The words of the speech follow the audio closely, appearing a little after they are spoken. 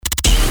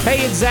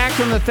Hey, it's Zach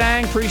from the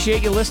Thang.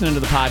 Appreciate you listening to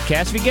the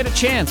podcast. If you get a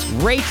chance,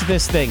 rate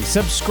this thing,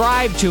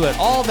 subscribe to it,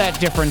 all that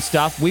different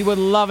stuff. We would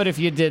love it if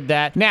you did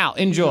that. Now,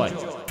 enjoy.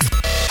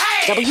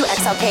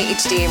 WXLK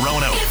HD.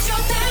 Rono. It's your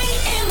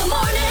thing in the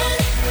morning.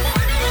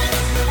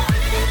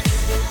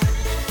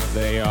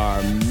 They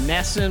are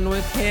messing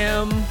with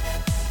him.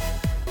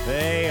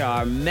 They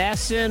are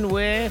messing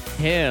with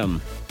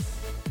him.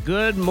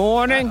 Good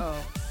morning.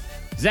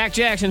 Zach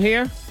Jackson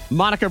here.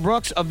 Monica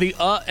Brooks of the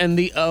and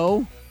the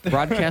O.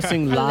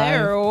 Broadcasting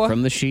live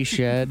from the She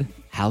Shed.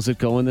 How's it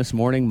going this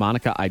morning?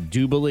 Monica, I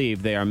do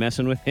believe they are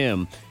messing with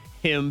him.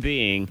 Him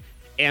being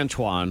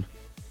Antoine,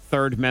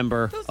 third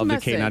member of the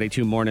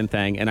K92 Morning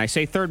Thing. And I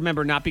say third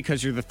member not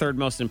because you're the third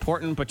most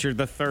important, but you're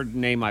the third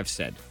name I've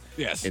said.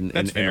 Yes, in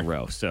a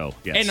row. So,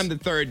 yes. And I'm the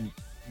third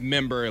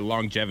member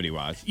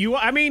longevity-wise.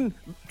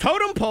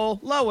 Totem pole,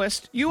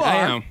 lowest. You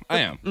are. I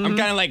am. Mm-hmm. I'm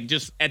kind of like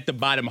just at the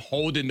bottom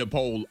holding the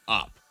pole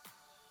up.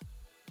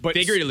 But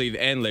figuratively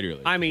and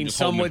literally. I mean,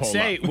 some would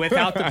say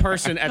without the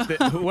person at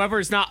the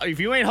whoever's not, if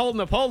you ain't holding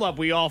the pole up,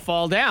 we all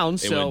fall down.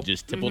 It would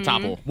just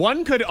tipple-topple.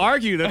 One could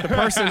argue that the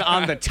person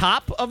on the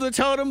top of the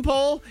totem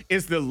pole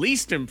is the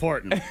least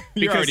important.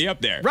 You're already up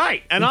there.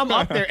 Right. And I'm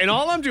up there. And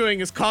all I'm doing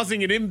is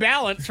causing an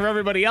imbalance for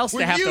everybody else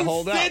to have to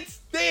hold up. Sit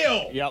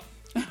still. Yep.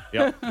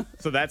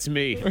 So that's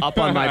me up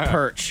on my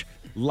perch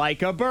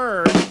like a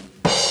bird,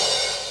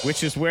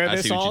 which is where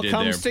this all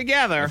comes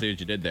together. I see what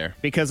you did there.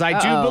 Because I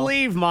do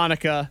believe,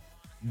 Monica,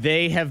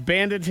 they have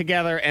banded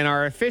together and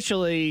are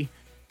officially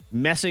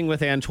messing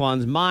with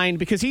Antoine's mind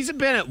because he's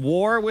been at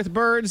war with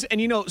birds.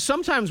 And,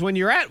 sometimes when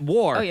you're at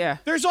war,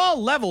 there's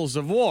all levels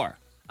of war.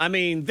 I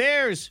mean,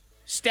 there's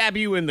stab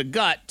you in the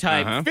gut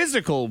type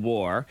physical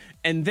war.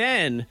 And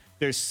then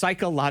there's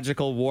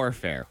psychological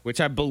warfare, which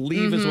I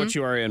believe is what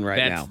you are in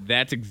now.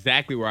 That's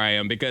exactly where I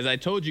am because I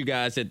told you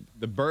guys that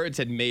the birds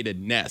had made a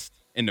nest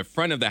in the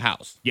front of the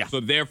house. Yeah. So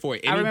therefore,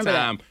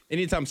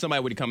 anytime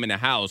somebody would come in the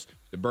house,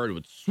 the bird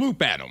would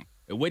swoop at them.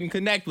 It wouldn't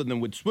connect with them,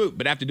 would swoop.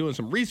 But after doing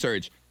some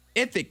research,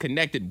 if it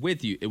connected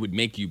with you, it would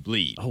make you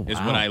bleed, is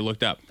what I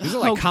looked up. These are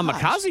like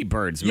kamikaze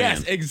birds, man.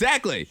 Yes,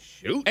 exactly.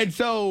 Shoot. And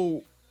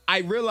so I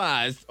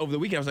realized over the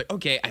weekend, I was like,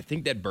 okay, I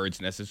think that bird's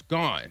nest is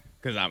gone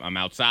because I'm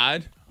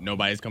outside.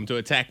 Nobody's come to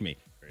attack me.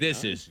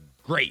 This is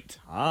great.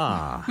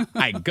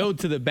 I go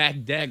to the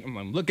back deck.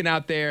 I'm looking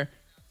out there,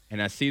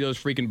 and I see those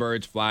freaking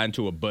birds fly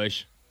into a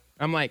bush.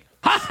 I'm like,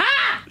 ha-ha!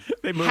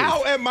 They move.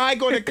 How am I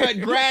going to cut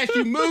grass?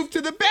 You move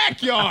to the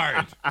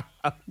backyard.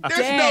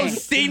 There's no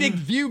scenic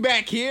view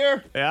back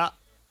here. Yeah.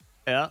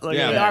 Look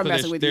They at are that.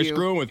 messing with you. They're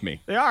screwing with me.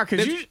 They are,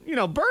 because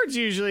birds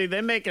usually,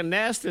 they make a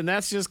nest, and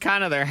that's just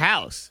kind of their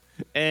house.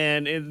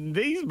 And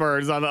these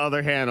birds, on the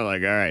other hand, are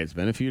like, all right, it's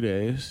been a few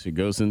days. He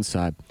goes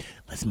inside.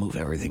 Let's move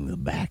everything to the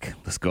back.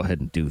 Let's go ahead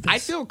and do this. I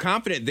feel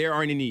confident there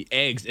aren't any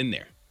eggs in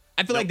there.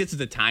 I feel like this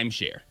is a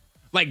timeshare.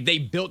 Like, they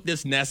built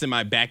this nest in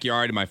my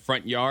backyard, in my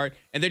front yard,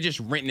 and they're just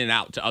renting it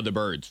out to other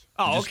birds.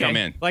 Oh, just come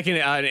in. Like an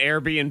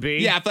Airbnb?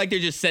 Yeah, I feel like they're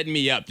just setting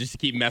me up just to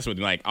keep messing with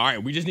me. Like, all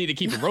right, we just need to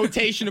keep a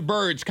rotation of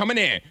birds coming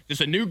in.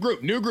 Just a new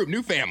group,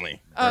 new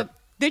family.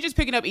 They're just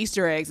picking up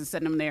Easter eggs and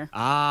setting them there.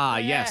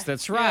 Yes,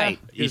 that's right.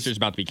 Yeah. Easter's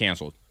about to be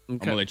canceled. I'm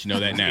going to let you know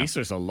that now.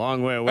 Easter's a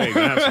long way away. You're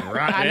going to have some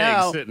rotten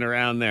eggs sitting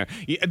around there.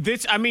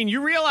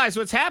 You realize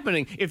what's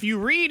happening. If you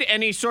read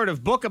any sort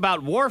of book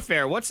about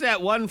warfare, what's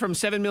that one from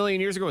 7 million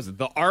years ago? Was it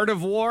The Art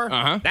of War?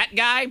 That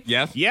guy?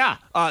 Yes. Yeah.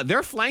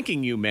 They're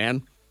flanking you,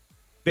 man.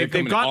 They've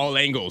got all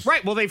angles.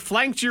 Right. Well, they've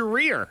flanked your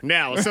rear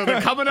now. So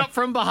they're coming up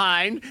from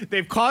behind.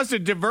 They've caused a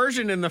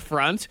diversion in the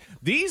front.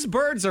 These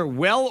birds are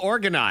well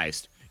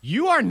organized.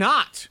 You are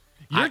not.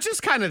 You're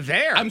just kind of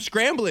there. I'm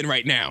scrambling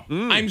right now.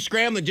 I'm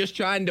scrambling, just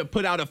trying to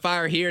put out a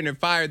fire here and a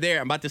fire there.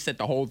 I'm about to set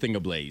the whole thing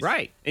ablaze.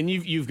 Right. And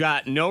you've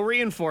got no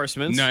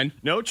reinforcements. None.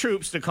 No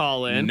troops to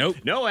call in. Nope.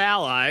 No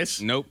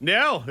allies. Nope.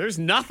 No, there's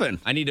nothing.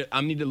 I need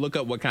to look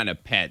up what kind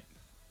of pet.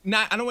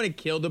 I don't want to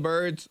kill the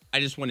birds. I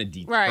just want to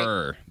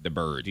deter the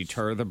birds.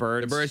 Deter the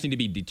birds? The birds need to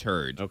be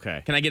deterred.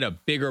 Okay. Can I get a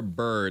bigger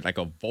bird, like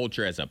a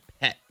vulture, as a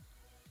pet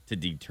to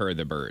deter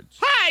the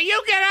birds? Hey,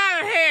 you get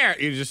out of here!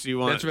 I just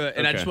want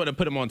to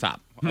put them on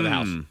top of the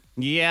house.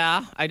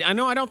 Yeah, I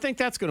know. I don't think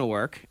that's going to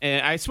work.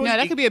 And I suppose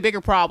that could be a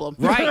bigger problem.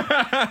 Right.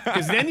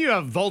 Because then you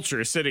have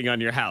vultures sitting on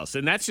your house.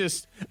 And that's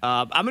just,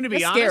 I'm going to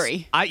be honest.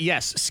 Scary.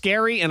 Yes,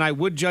 scary. And I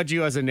would judge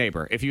you as a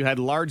neighbor if you had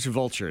large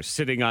vultures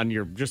sitting on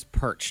your, just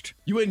perched.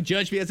 You wouldn't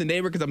judge me as a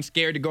neighbor because I'm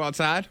scared to go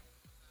outside?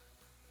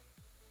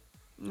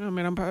 I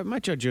mean, I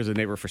might judge you as a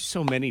neighbor for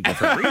so many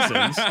different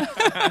reasons.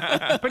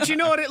 But you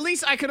know what? At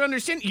least I could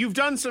understand. You've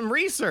done some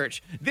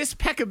research. This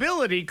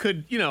peckability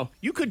could,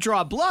 you could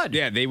draw blood.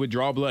 Yeah, they would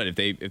draw blood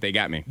if they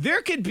got me.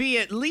 There could be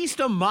at least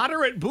a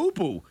moderate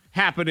boo-boo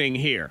happening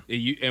here.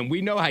 And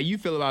we know how you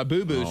feel about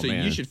boo-boos, so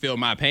man. You should feel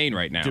my pain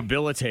right now.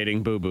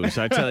 Debilitating boo-boos,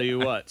 I tell you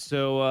what.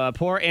 So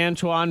poor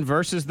Antoine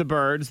versus the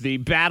birds. The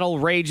battle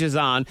rages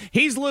on.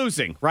 He's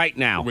losing right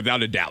now.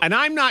 Without a doubt. And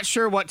I'm not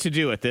sure what to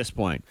do at this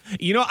point.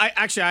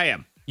 I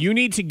am. You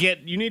need to get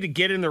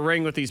in the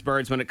ring with these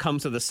birds when it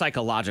comes to the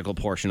psychological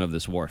portion of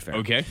this warfare.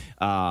 Okay.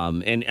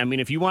 And I mean,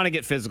 if you want to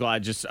get physical, I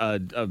just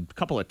a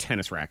couple of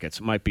tennis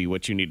rackets might be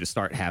what you need to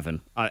start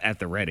having at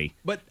the ready.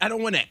 But I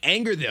don't want to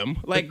anger them.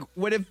 Like,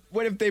 what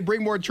if they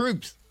bring more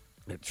troops?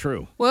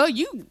 True. Well,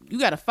 you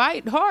got to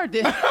fight hard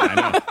then. I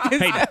know.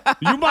 Hey,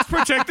 you must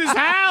protect this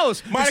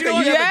house. Monica, You know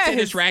you what? have a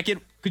tennis racket.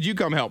 Could you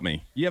come help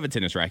me? You have a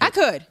tennis racket. I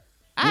could.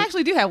 I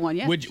actually do have one,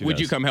 yeah. Would you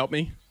does. come help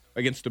me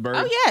against the bird?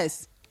 Oh,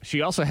 yes.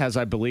 She also has,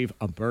 I believe,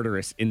 a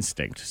murderous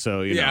instinct.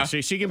 So, you know, Yeah.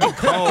 she can be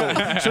cold.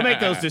 She'll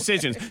make those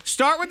decisions.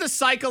 Start with the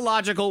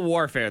psychological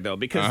warfare, though,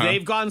 because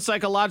they've gone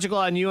psychological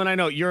on you, and I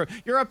know you're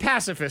a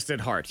pacifist at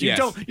heart. You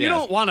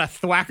don't want to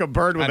thwack a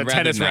bird with I'd a rather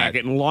tennis not.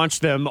 racket and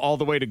launch them all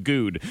the way to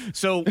good.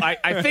 So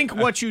I think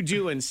what you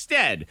do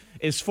instead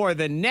is for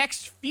the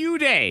next few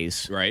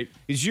days, Right.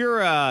 is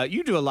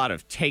you do a lot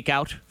of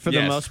takeout for the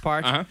Yes. most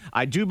part.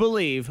 I do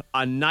believe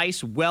a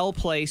nice,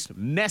 well-placed,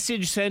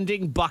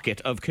 message-sending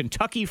bucket of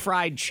Kentucky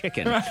Fried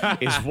Chicken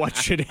is what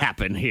should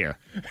happen here.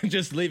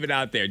 Just leave it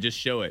out there. Just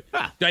show it.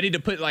 Do I need to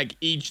put like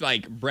each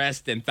like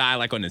breast and thigh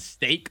like on a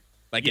stake?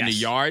 Like in the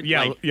yard?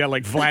 Yeah,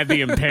 like Vlad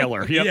the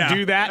Impaler. Yep, Yeah.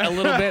 do that a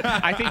little bit.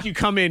 I think you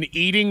come in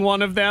eating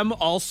one of them.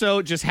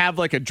 Also, just have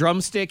like a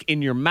drumstick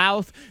in your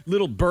mouth,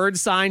 little bird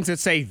signs that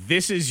say,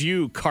 "This is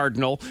you,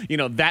 Cardinal," you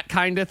know, that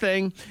kind of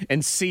thing,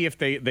 and see if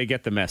they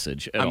get the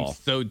message at I'm all.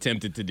 so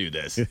tempted to do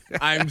this.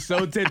 I'm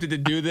so tempted to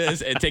do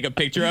this and take a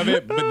picture of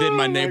it, but then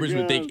my neighbors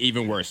would think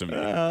even worse of me.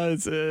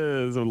 It's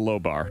a low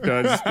bar.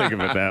 Just think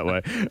of it that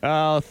way.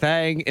 Oh,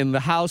 Thang in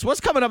the house.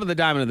 What's coming up in the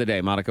Diamond of the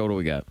Day, Monica? What do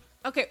we got?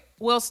 Okay,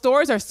 well,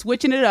 stores are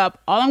switching it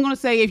up. All I'm going to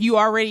say, if you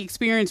already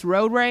experienced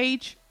road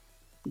rage,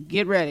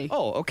 get ready.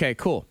 Oh, okay,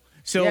 cool.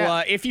 So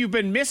Yeah. if you've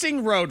been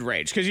missing road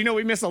rage, because, you know,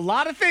 we miss a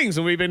lot of things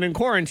when we've been in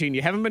quarantine.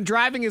 You haven't been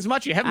driving as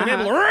much. You haven't been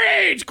able to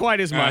rage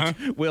quite as much.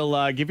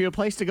 We'll give you a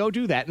place to go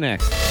do that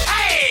next.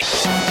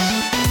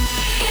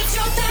 It's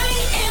your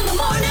thing in the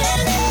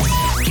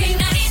morning.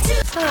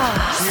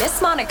 K92.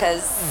 Miss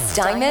Monica's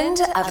Diamond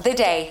of the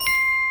Day.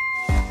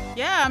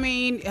 Yeah, I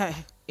mean,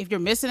 if you're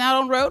missing out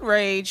on road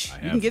rage,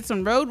 you can get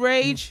some road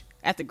rage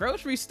at the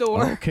grocery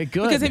store. Okay,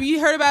 good. Because have you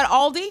heard about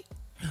Aldi?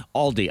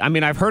 Aldi. I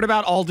mean, I've heard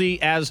about Aldi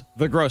as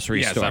the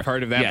grocery Yes, store. I've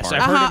heard of that Yes,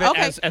 part. I've heard of it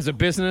Okay. as a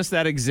business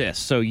that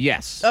exists. So,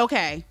 yes.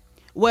 Okay.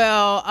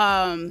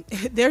 Well,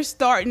 they're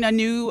starting a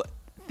new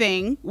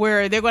thing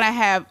where they're going to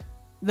have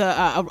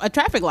a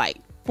traffic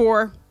light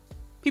for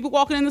people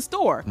walking in the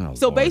store. Oh,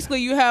 so Lord.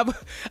 basically, you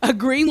have a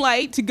green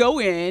light to go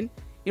in,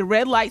 a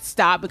red light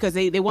stop, because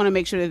they want to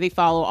make sure that they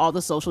follow all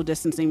the social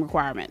distancing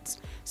requirements.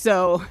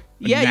 So,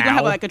 yeah, you're going to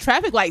have Now? like a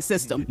traffic light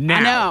system. Now,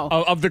 I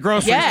know. of the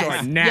grocery Yes,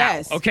 store. Now.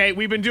 yes. Okay,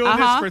 we've been doing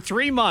this for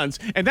 3 months.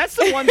 And that's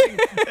the one thing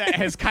that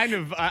has kind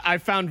of, I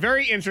found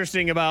very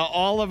interesting about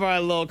all of our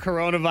little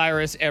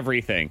coronavirus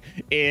everything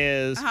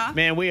is,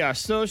 man, we are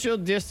social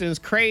distance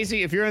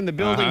crazy. If you're in the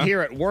building here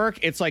at work,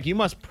 it's like you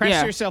must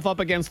press yourself up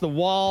against the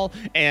wall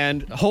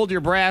and hold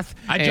your breath.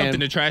 I jumped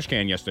in the trash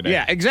can yesterday.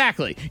 Yeah,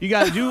 exactly. You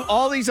got to do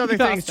all these other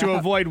things to Stop.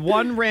 avoid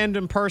one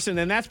random person,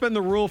 and that's been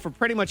the rule for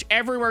pretty much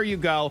everywhere you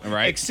go,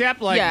 Right.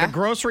 except like Yeah. the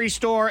grocery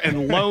store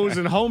and Lowe's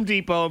and Home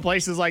Depot and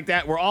places like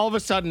that, where all of a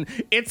sudden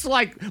it's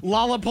like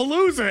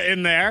Lollapalooza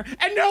in there,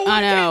 and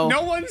I know.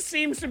 no one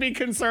seems to be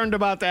concerned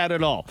about that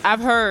at all. I've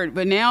heard,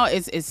 but now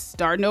it's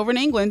starting over in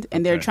England,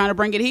 and they're trying to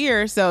bring it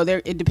here. So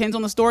it depends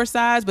on the store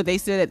size, but they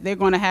said that they're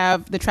going to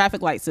have the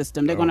traffic light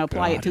system. They're going to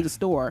apply it to the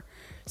store.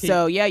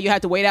 So, yeah, you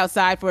have to wait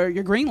outside for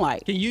your green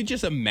light. Can you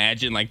just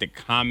imagine like the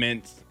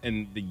comments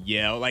and the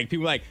yell? Like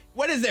people like,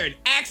 what is there, an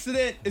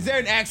accident? Is there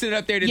an accident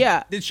up there?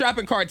 Did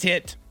shopping carts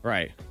hit?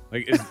 Right.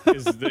 Like,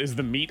 is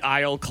the meat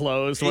aisle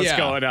closed? What's Yeah.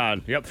 going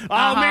on? Yep.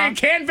 Oh, man,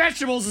 canned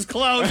vegetables is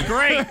closed.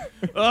 Great.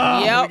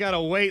 Oh, Yep. we got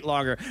to wait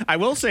longer. I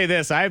will say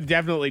this. I've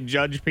definitely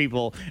judged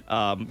people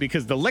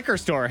because the liquor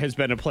store has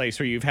been a place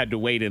where you've had to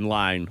wait in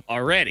line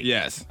already.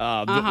 Yes.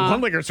 The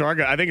one liquor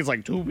store, I think it's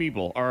like 2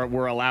 people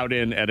were allowed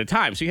in at a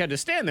time. So you had to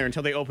stand there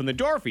until they opened the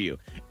door for you.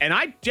 And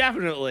I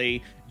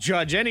definitely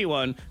judge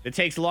anyone that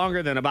takes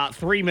longer than about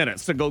 3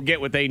 minutes to go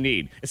get what they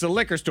need. It's a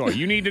liquor store.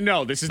 You need to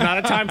know this is not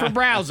a time for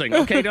browsing.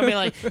 Okay, don't be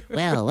like,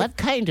 well, what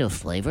kind of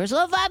flavors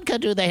of vodka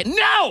do they have?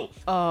 No!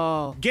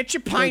 Oh. Get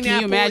your So pineapple. can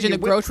you imagine your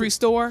the grocery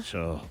store?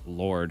 Oh,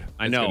 Lord.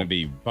 I It's know. gonna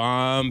be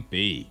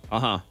bumpy.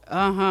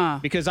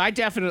 Because I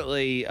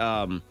definitely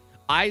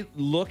I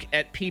look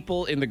at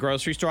people in the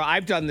grocery store.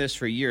 I've done this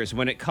for years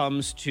when it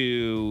comes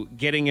to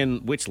getting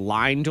in which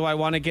line do I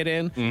want to get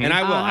in. And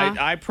I will.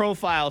 I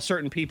profile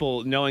certain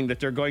people knowing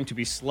that they're going to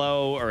be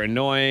slow or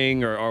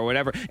annoying or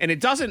whatever. And it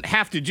doesn't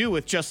have to do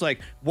with just like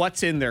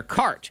what's in their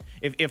cart.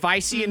 If I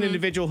see an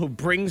individual who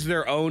brings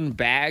their own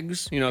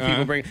bags, you know, if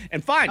people bring,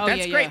 and fine, Oh,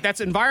 that's yeah, great. yeah. That's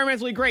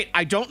environmentally great.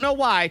 I don't know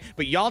why,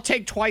 but y'all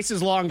take twice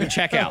as long to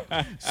check out.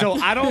 So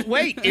I don't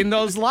wait in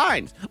those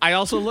lines. I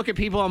also look at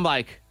people, I'm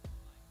like,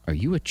 are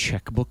you a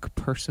checkbook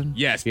person?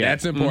 Yes, Yeah.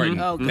 that's important.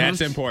 Oh, gosh.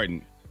 That's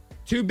important.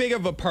 Too big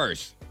of a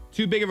purse.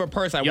 Too big of a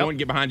purse, I Yep. won't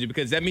get behind you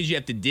because that means you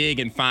have to dig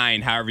and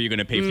find however you're going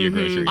to pay for your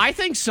groceries. I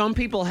think some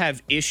people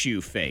have issue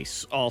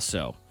face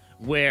also,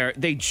 where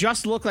they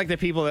just look like the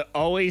people that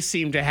always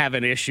seem to have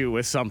an issue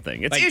with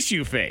something. It's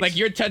issue face. Like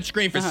your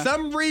touchscreen, for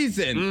some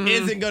reason,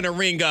 isn't going to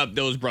ring up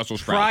those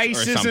Brussels sprouts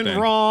price or something. isn't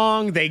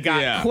wrong. They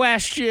got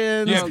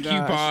questions. You have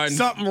coupons.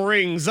 Something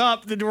rings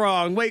up the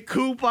wrong way.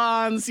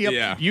 Coupons. Yep.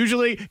 Yeah.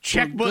 Usually,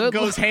 checkbook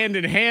goes hand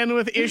in hand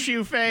with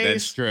issue face.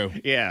 That's true.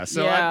 Yeah.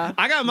 So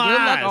I got my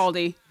Good eyes. luck,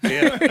 Aldi.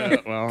 Yeah,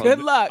 well, Good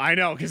luck. I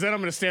know, because then I'm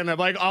going to stand there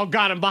like, oh,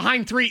 God, I'm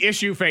behind 3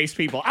 issue face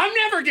people. I'm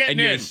never getting And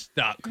in. you're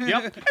stuck.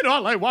 Yep. And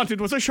all I wanted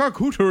was a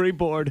charcuterie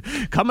board.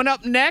 Coming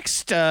up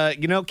next,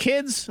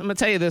 kids, I'm going to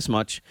tell you this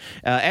much.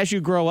 As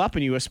you grow up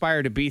and you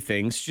aspire to be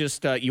things,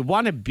 just you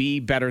want to be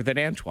better than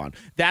Antoine.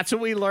 That's what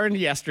we learned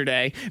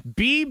yesterday.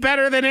 Be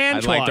better than Antoine.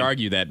 I'd like to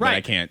argue that, but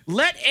I can't.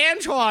 Let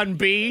Antoine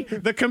be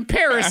the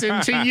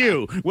comparison to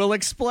you. We'll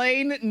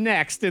explain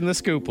next in the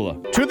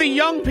Scoopula. To the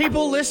young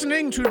people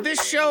listening to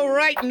this show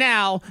right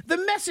now, the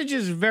message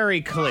is very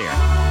clear.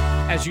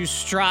 As you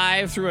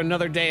strive through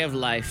another day of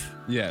life,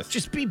 Yes.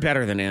 just be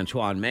better than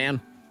Antoine, man.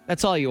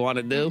 That's all you want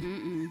to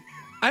do.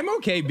 I'm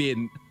okay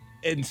being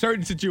in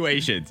certain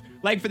situations.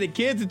 Like for the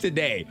kids of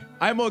today,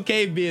 I'm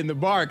okay being the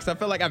bar because I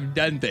feel like I've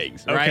done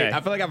things, right? Okay.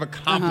 I feel like I've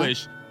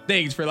accomplished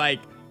things for like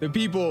the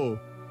people,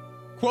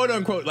 quote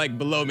unquote, like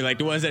below me, like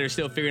the ones that are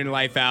still figuring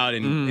life out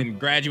and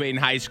graduating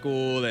high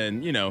school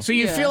and, So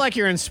you feel like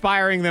you're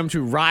inspiring them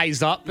to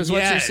rise up, is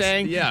what you're Yes,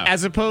 saying? yeah.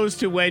 As opposed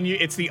to when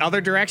it's the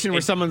other direction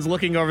where someone's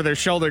looking over their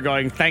shoulder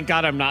going, thank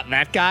God I'm not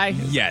that guy?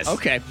 Yes.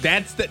 Okay.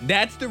 That's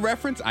the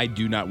reference I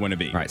do not want to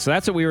be. All right, so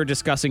that's what we were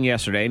discussing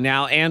yesterday.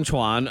 Now,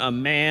 Antoine, a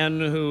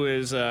man who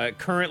is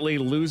currently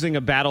losing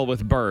a battle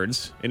with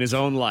birds in his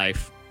own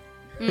life.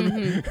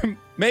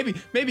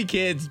 Maybe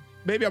kids,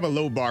 maybe I'm a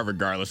low bar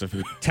regardless of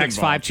who. Text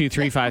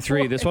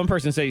 52353. This one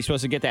person said you're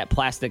supposed to get that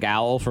plastic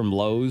owl from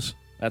Lowe's.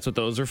 That's what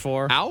those are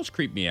for. Owls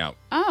creep me out.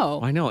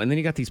 Oh. I know. And then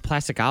you got these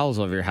plastic owls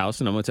over your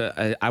house. And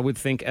I would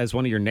think as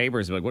one of your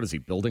neighbors, like, what is he,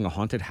 building a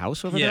haunted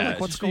house over there? Yeah, Like,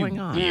 it's what's just going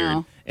on?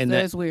 Yeah. And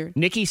That is weird.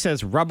 Nikki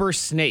says rubber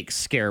snakes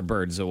scare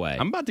birds away.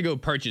 I'm about to go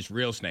purchase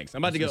real snakes.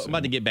 I'm about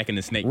to get back in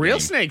the snake Real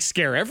game. snakes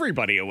scare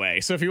everybody away.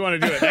 So if you want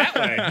to do it that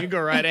way, you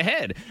go right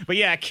ahead. But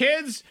yeah,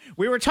 kids,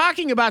 we were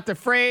talking about the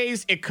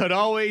phrase, it could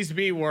always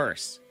be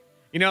worse.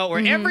 Where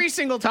every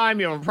single time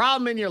you have a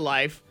problem in your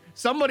life,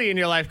 somebody in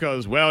your life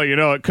goes, well,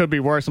 it could be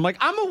worse. I'm like,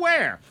 I'm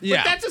aware. Yeah.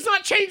 But that does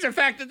not change the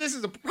fact that this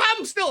is a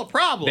problem, still a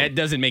problem. That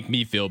doesn't make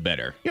me feel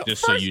better,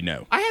 just so you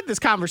know. I had this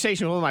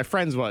conversation with one of my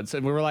friends once,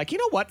 and we were like, you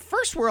know what?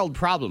 First world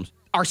problems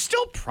are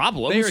still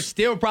problems. There are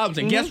still problems,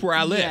 and guess where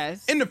I live?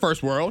 Yes. In the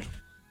first world.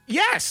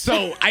 Yes.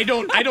 So I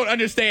don't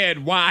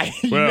understand why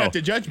you have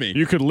to judge me.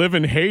 You could live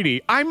in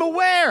Haiti. I'm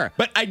aware.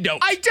 But I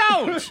don't. I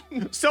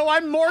don't. So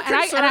I'm more And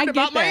I concerned get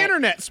about my that.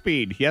 internet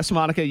speed. Yes,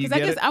 Monica, you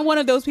get it? I'm one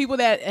of those people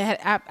that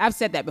I've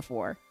said that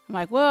before. I'm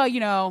like, well, I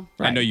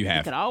know you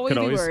have. It could always be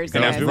worse.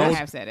 And Yes, I've I rolled,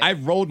 have said it.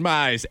 I've rolled my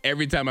eyes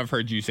every time I've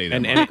heard you say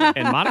that.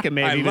 And Monica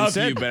may have I even love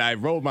said, you, but I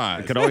rolled my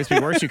eyes. it could always be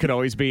worse. You could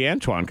always be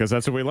Antoine, because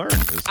that's what we learned.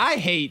 I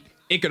hate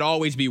it could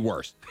always be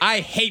worse.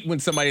 I hate when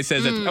somebody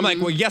says that. I'm like,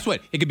 well, guess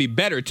what? It could be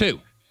better too.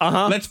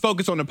 Let's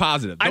focus on the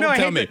positive. I know, Don't I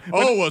tell hate me, that,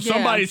 but- well,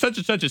 somebody such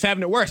and such is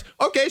having it worse.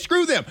 Okay,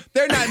 screw them.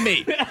 They're not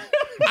me.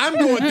 I'm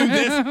going through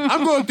this.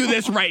 I'm going through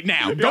this right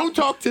now. Don't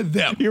talk to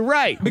them. You're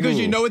right. Because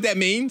you know what that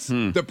means?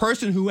 The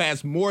person who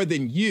has more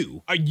than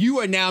you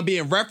are now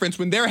being referenced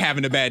when they're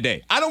having a bad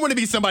day. I don't want to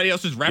be somebody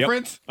else's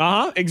reference.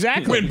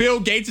 Exactly. When Bill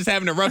Gates is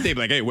having a rough day,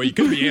 be like, hey, well, you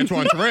could be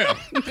Antoine Terrell.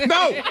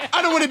 No,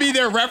 I don't want to be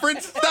their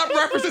reference. Stop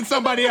referencing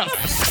somebody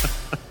else.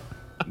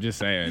 I'm just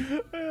saying.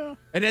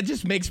 And that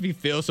just makes me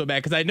feel so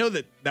bad because I know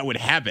that would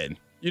happen.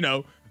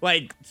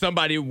 Like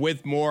somebody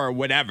with more or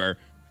whatever.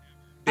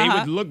 They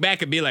would look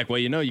back and be like, well,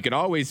 you could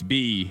always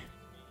be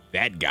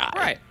that guy.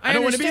 Right. I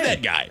don't want to be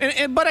that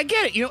guy. But I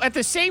get it. At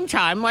the same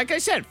time, like I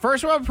said,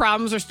 first world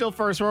problems are still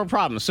first world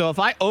problems. So if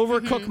I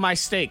overcook my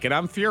steak and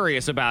I'm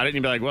furious about it, and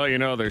you'd be like,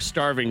 well, there's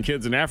starving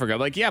kids in Africa. I'm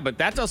like, yeah, but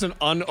that doesn't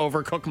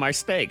un-overcook my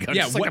steak. I'm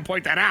just like to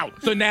point that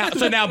out. So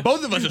now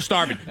both of us are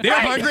starving. They're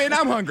hungry and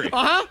I'm hungry.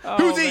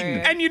 Who's eating?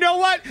 And you know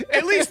what?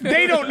 At least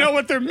they don't know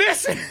what they're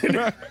missing.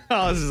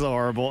 Oh, this is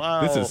horrible.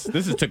 Oh.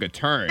 This is took a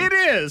turn. It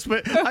is,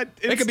 but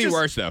It could be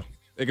worse though.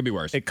 It could be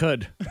worse. It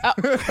could.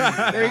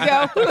 There you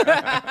go.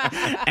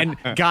 And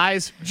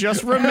guys,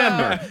 just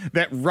remember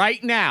that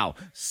right now,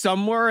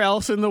 somewhere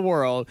else in the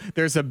world,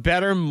 there's a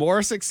better,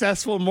 more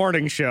successful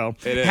morning show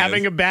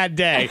having a bad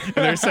day. And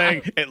they're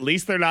saying, at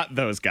least they're not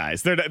those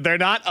guys. They're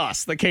not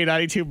us, the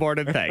K92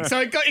 morning thing. So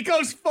it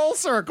goes full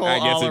circle I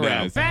guess all it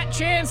around. does. Fat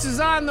Chance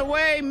is on the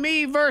way.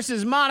 Me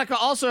versus Monica.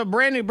 Also a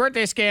brand new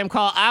birthday scam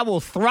called I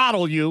Will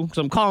Throttle You.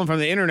 So I'm calling from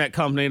the internet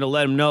company to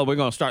let him know we're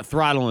going to start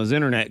throttling his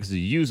internet because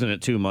he's using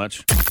it too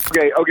much.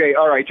 Okay,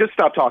 all right, just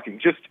stop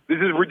talking. This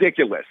is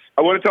ridiculous.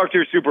 I want to talk to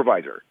your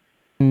supervisor.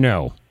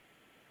 No.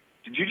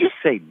 Did you just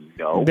say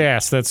no?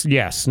 Yes,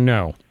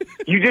 no.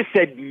 You just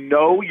said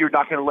no, you're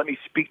not going to let me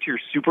speak to your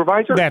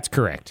supervisor? That's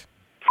correct.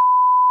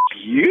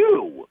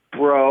 You,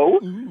 bro.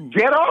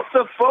 Get off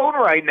the phone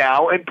right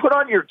now and put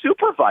on your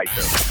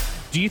supervisor.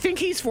 Do you think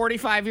he's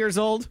 45 years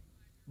old?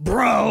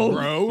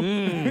 Bro.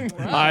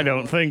 I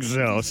don't think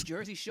so. It's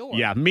Jersey Shore.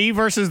 Yeah, me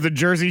versus the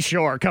Jersey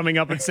Shore coming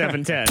up at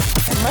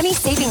 7:10. Money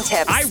saving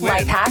tips, I win.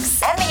 life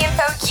hacks, and the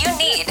info you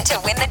need to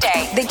win the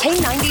day. The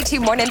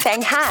K92 Morning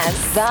Thang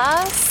has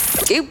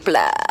the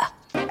Dupla.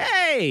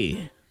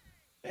 Hey,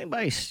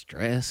 anybody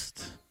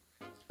stressed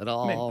at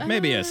all?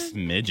 Maybe a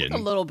smidgen. A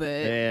little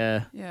bit.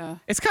 Yeah. Yeah.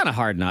 It's kind of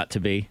hard not to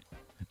be.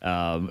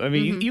 I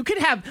mean, you could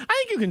have, I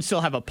think you can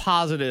still have a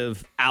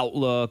positive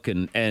outlook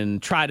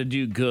and try to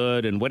do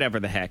good and whatever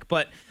the heck.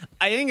 But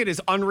I think it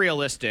is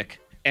unrealistic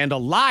and a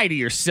lie to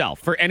yourself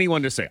for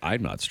anyone to say,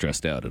 I'm not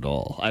stressed out at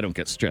all. I don't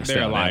get stressed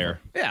They're out. a liar.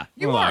 Ever." Yeah,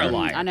 you are a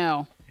liar. I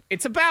know.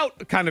 It's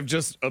about kind of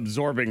just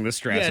absorbing the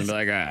stress and be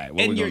like, all right,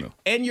 what are we going to do?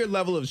 And your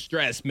level of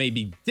stress may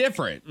be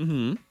different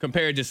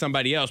compared to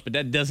somebody else, but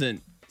that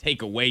doesn't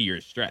take away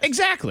your stress.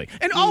 Exactly.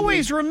 And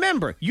always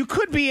remember, you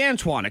could be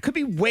Antoine. It could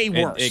be way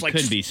worse. It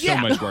could be so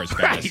much worse,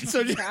 guys. Right.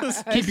 So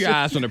just Keep your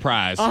eyes on the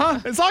prize.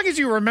 As long as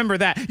you remember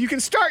that, you can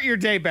start your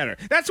day better.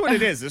 That's what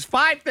it is. There's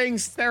 5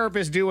 things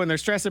therapists do when they're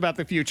stressed about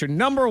the future.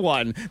 Number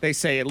 1, they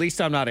say, at least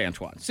I'm not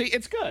Antoine. See,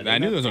 it's good. I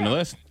knew it was on the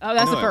list. Oh,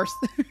 that's the first.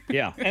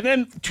 Yeah. And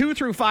then 2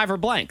 through 5 are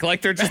blank. Like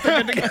they're just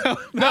good to go.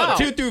 No,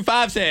 2 through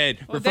 5 said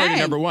refer to dang.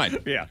 number 1.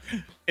 Yeah.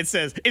 It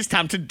says, it's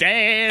time to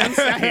dance.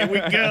 Here we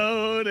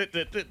go. Da,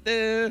 da, da,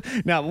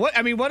 da. Now, what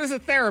does a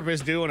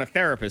therapist do when a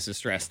therapist is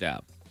stressed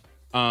out?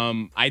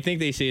 I think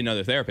they see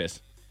another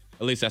therapist.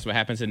 At least that's what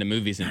happens in the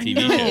movies and TV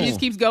It shows. just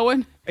keeps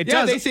going. It Yeah,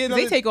 does. they see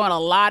another. They take on a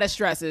lot of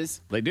stresses.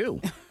 They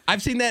do.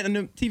 I've seen that in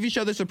the TV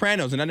show The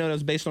Sopranos, and I know that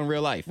was based on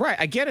real life. Right,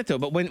 I get it though,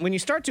 but when you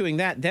start doing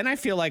that, then I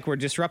feel like we're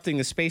disrupting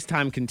the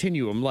space-time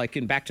continuum, like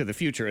in Back to the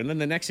Future, and then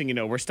the next thing you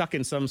know, we're stuck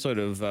in some sort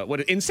of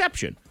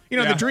Inception. You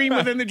know, Yeah. the dream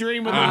within the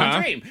dream within the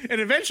dream,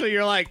 and eventually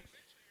you're like,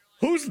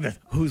 who's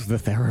the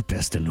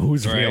therapist and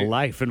who's real Right.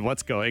 life and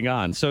what's going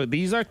on? So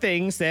these are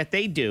things that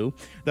they do.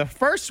 The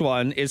first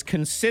one is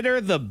consider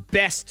the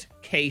best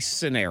case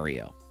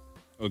scenario.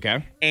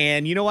 Okay.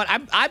 And you know what?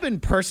 I've been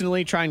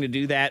personally trying to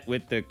do that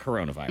with the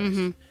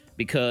coronavirus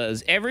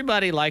because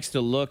everybody likes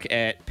to look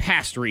at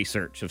past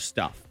research of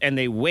stuff and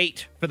they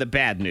wait for the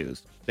bad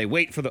news. They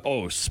wait for the,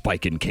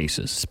 spike in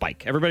cases.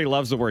 Spike. Everybody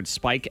loves the word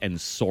spike and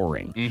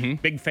soaring.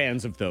 Big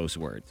fans of those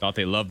words. Thought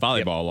they loved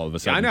volleyball all of a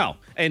sudden. I know.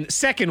 And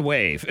second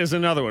wave is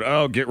another one.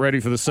 Oh, get ready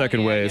for the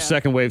second wave. yeah.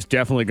 Second wave's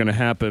definitely going to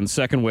happen.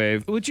 Second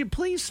wave. Would you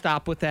please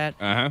stop with that?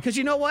 Because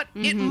you know what?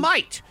 It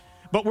might.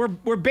 But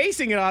we're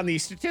basing it on the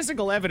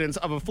statistical evidence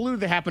of a flu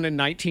that happened in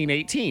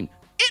 1918.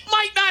 It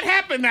might not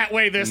happen that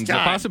way this It's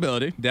time. a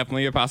possibility.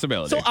 Definitely a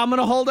possibility. So I'm going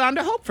to hold on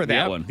to hope for that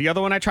Yep. one. The other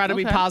one I try to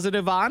be Okay.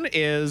 positive on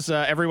is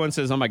everyone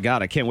says, oh my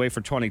God, I can't wait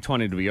for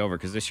 2020 to be over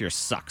because this year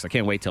sucks. I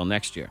can't wait till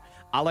next year.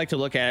 I like to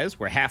look at it as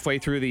we're halfway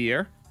through the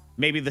year.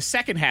 Maybe the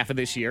second half of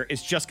this year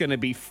is just going to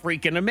be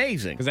freaking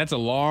amazing. Because that's a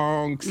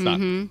long suck.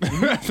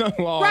 That's a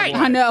long Right.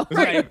 one. I know.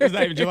 It's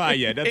not even July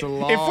yet. That's a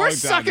long If we're time.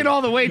 sucking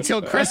all the way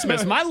till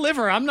Christmas, my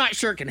liver, I'm not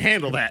sure can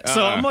handle that.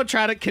 So I'm going to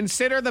try to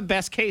consider the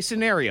best case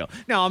scenario.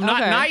 Now, I'm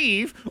not Okay.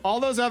 naive. All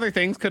those other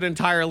things could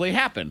entirely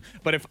happen.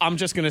 But if I'm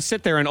just going to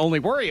sit there and only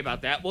worry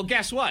about that, well,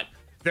 guess what?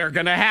 They're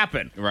going to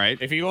happen. Right.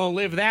 If you don't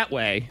live that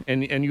way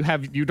and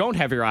you don't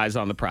have your eyes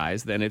on the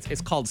prize, then it's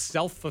called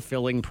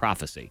self-fulfilling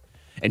prophecy.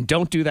 And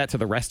don't do that to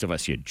the rest of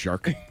us, you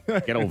jerk.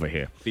 Get over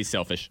here. Be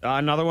selfish.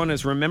 Another one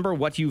is remember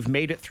what you've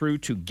made it through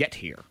to get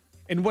here.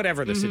 In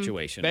whatever the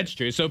situation That's is.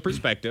 true. So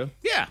perspective.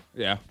 Yeah.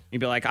 Yeah. You'd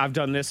be like, I've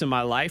done this in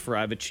my life, or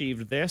I've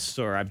achieved this,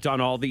 or I've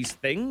done all these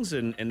things,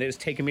 and it's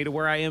taken me to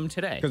where I am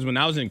today. Because when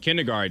I was in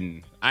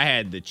kindergarten, I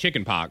had the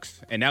chicken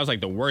pox, and that was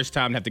like the worst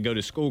time to have to go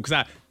to school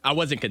because I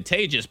wasn't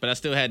contagious, but I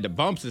still had the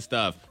bumps and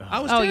stuff. I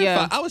was terrified.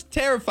 yeah. I was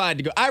terrified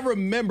to go. I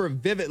remember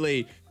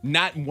vividly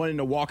not wanting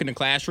to walk in the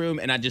classroom,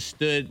 and I just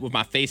stood with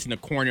my face in the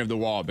corner of the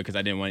wall because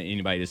I didn't want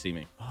anybody to see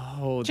me.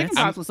 Oh, Chicken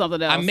that's pox was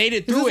something else. I made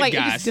it This through is it, like, It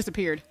guys. just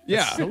disappeared.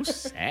 Yeah. so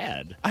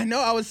sad. I know.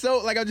 I was so,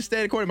 like, I was just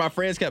standing in the corner. My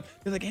friends kept,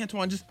 they're like,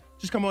 Antoine, just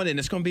come on in.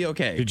 It's going to be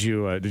okay. Did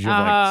you have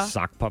like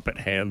sock puppet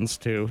hands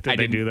too? Did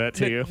they do that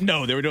to you?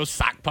 No, there were no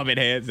sock puppet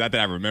hands. Not that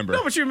I remember.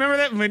 No, but you remember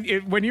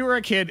that when you were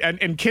a kid,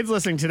 and kids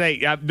listening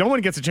today, no one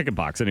gets a chicken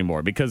pox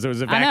anymore because there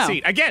was a I know.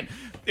 vaccine. Again,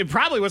 it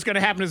probably what's going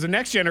to happen is the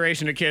next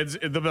generation of kids,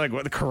 they'll be like,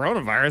 what, the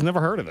coronavirus? Never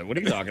heard of it. What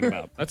are you talking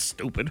about? That's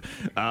stupid.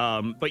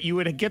 But you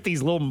would get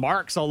these little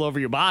marks all over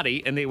your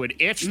body, and they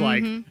would itch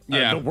like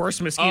Yeah. the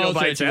worst mosquito so that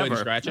bites you wouldn't ever.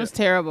 scratch It was it?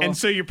 terrible. And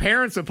so your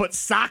parents would put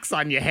socks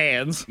on your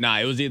hands. Nah,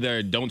 it was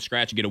either don't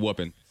scratch or get a whooping.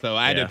 So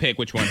I had Yeah. to pick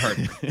which one hurt.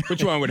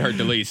 Which one would hurt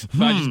the least.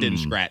 So I just didn't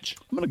scratch.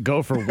 I'm going to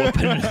go for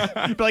whooping.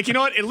 But like, you know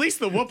what? At least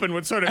the whooping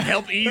would sort of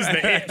help ease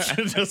the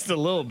itch just a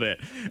little bit.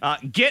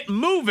 Get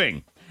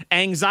moving.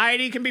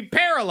 Anxiety can be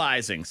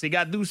paralyzing, so you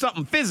got to do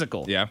something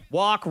physical. Yeah.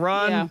 Walk,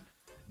 run, Yeah.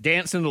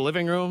 dance in the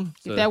living room.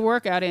 Get that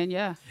workout in,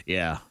 yeah.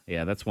 Yeah,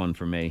 that's one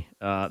for me.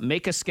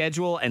 Make a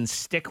schedule and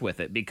stick with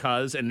it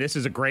because, and this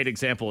is a great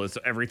example of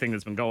everything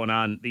that's been going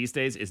on these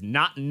days, is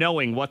not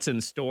knowing what's in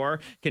store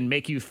can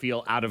make you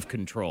feel out of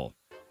control.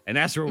 And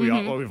that's where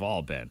we've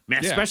all been.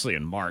 Man, Yeah. especially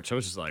in March. I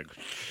was just like,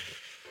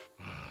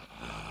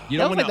 You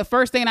That don't was want like the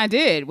first thing I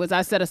did was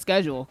I set a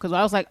schedule because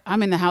I was like,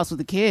 I'm in the house with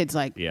the kids.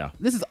 Like,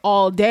 this is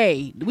all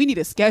day. We need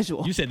a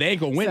schedule. You said they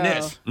ain't gonna win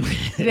this.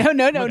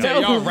 No,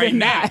 tell y'all right we're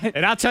now. not.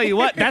 And I'll tell you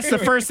what, that's the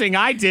first thing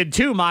I did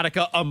too,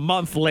 Monica, a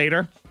month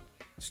later.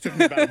 It took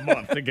me about a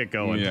month to get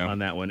going on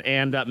that one.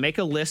 And make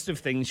a list of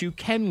things you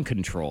can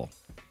control.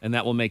 And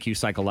that will make you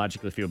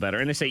psychologically feel better.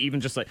 And they say even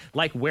just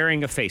like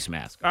wearing a face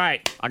mask. All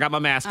right, I got my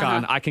mask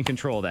on. I can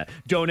control that.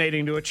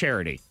 Donating to a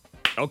charity.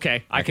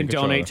 Okay, I can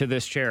donate to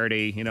this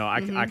charity. You know, I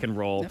can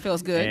roll. That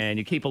feels good. And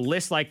you keep a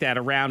list like that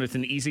around. It's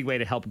an easy way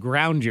to help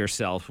ground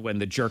yourself when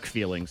the jerk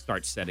feeling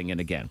starts setting in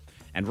again.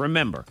 And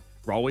remember,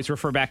 always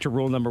refer back to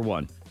rule number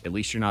 1. At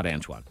least you're not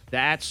Antoine.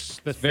 That's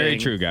the thing. Very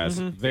true, guys.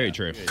 Very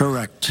true.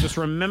 Correct. Just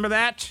remember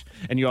that,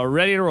 and you are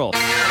ready to roll.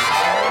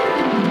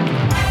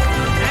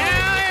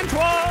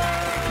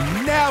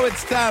 Now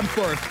it's time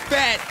for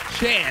Fat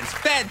Chance.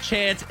 Fat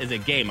Chance is a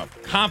game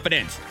of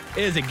confidence.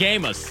 It is a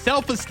game of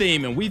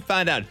self-esteem, and we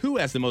find out who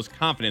has the most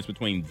confidence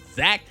between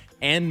Zach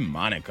and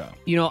Monica.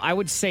 You know, I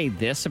would say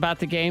this about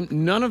the game.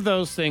 None of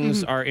those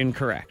things are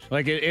incorrect.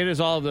 Like, it is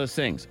all of those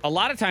things. A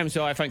lot of times,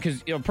 though, I find,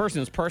 because a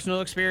person's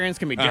personal experience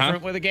can be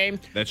different with a game.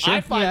 That's true.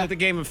 I find that the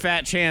game of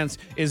Fat Chance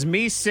is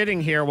me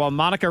sitting here while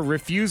Monica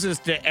refuses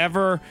to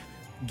ever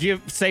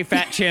say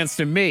Fat Chance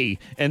to me,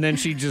 and then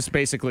she just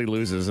basically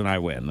loses and I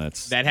win. That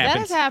happens. That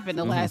has happened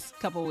the last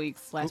couple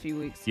weeks, last few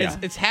weeks. Yeah.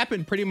 It's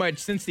happened pretty much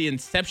since the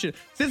inception,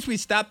 since we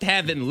stopped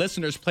having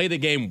listeners play the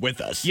game with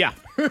us. Yeah.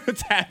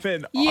 It's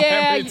happened Yeah,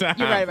 every time.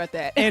 you're right about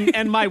that.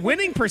 And my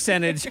winning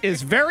percentage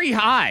is very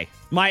high.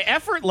 My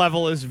effort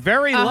level is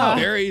very low.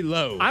 Very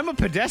low. I'm a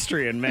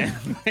pedestrian, man.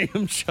 I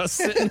am just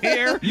sitting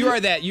here. You are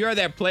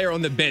that player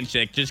on the bench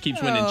that just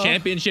keeps winning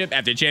championship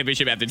after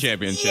championship after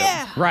championship.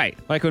 Yeah. Right.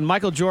 Like when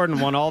Michael Jordan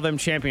won all them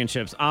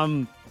championships,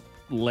 I'm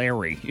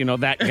Larry. You know,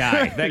 that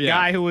guy. That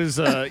guy who was,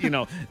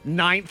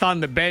 ninth on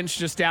the bench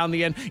just down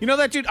the end. You know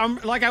that dude? I'm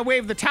like, I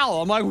waved the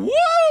towel. I'm like,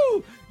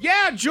 woo!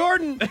 Yeah,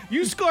 Jordan,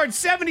 you scored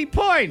 70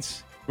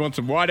 points. Want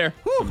some water?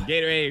 Some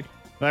Gatorade?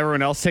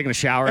 Everyone else taking a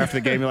shower after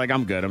the game, you're like,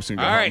 I'm good. I'm just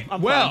gonna go All right.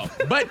 home. Well,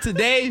 but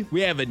today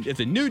we have it's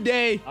a new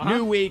day,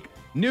 new week,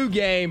 new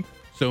game.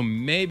 So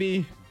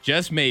maybe,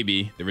 just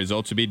maybe, the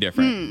results will be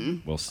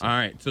different. We'll see. All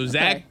right. So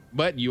Zach,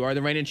 but you are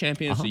the reigning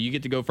champion, so you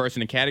get to go first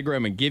in the category.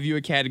 I'm gonna give you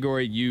a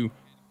category. You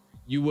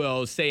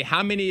will say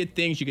how many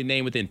things you can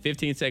name within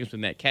 15 seconds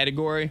from that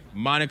category.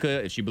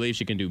 Monica, if she believes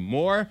she can do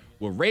more,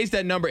 will raise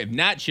that number. If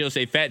not, she'll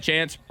say Fat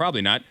Chance.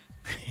 Probably not.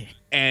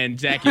 And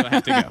Zach, you'll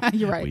have to go.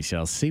 You're right. We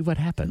shall see what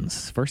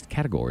happens. First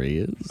category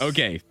is...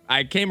 Okay,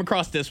 I came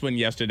across this one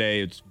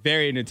yesterday. It's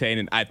very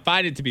entertaining. I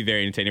find it to be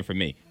very entertaining for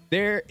me.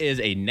 There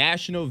is a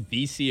National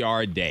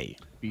VCR Day.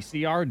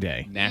 VCR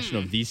Day.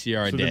 National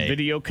VCR So Day. the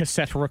video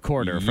cassette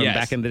recorder from Yes.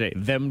 back in the day.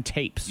 Them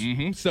tapes.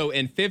 So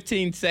in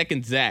 15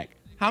 seconds, Zach,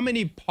 how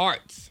many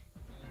parts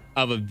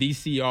of a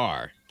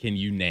VCR can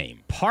you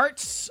name?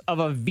 Parts of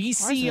a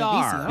VCR.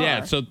 VCR.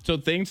 Yeah, so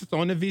things that's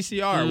on the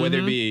VCR, whether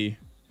it be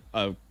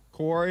a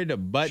cord, a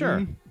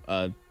button,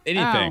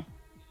 anything.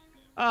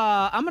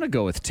 Oh. I'm going to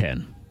go with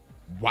 10.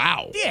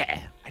 Wow. Yeah.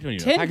 I don't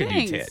even 10 know if I could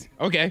do things. 10.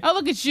 Okay. Oh,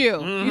 look at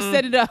you. You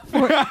set it up.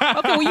 Okay,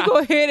 well, you go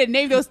ahead and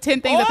name those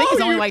 10 things. I think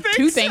it's only you like think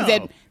 2 things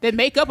so? that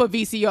make up a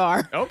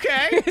VCR.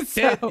 Okay.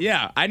 So-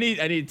 Yeah, I need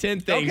 10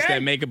 things Okay.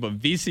 that make up a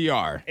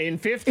VCR. In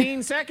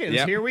 15 seconds,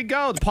 Yep. here we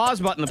go. The pause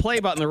button, the play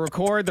button, the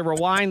record, the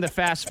rewind, the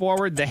fast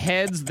forward, the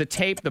heads, the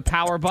tape, the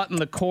power button,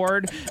 the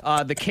cord,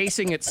 the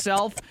casing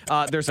itself.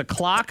 There's a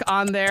clock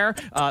on there,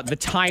 the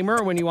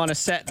timer when you want to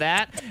set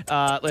that.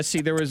 Let's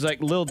see, there was like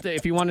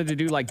if you wanted to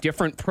do like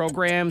different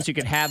programs, you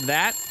could have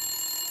that.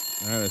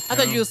 I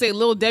thought you would say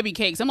Little Debbie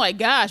cakes. I'm like,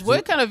 gosh,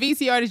 what kind of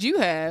VCR did you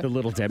have? The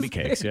Little Debbie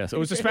cakes, yes. It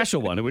was a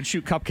special one. It would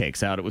shoot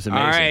cupcakes out. It was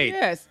amazing. All right.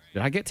 Yes.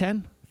 Did I get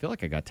 10? I feel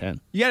like I got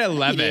 10. You got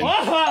 11.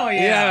 Oh,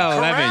 You got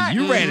 11.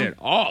 You ran it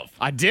off.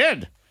 I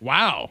did.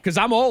 Wow. Because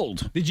I'm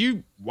old. Did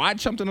you watch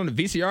something on the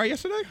VCR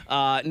yesterday?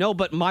 No,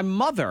 but my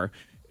mother,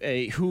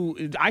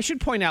 who I should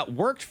point out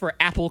worked for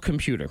Apple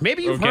Computer.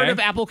 Maybe you've heard Okay. of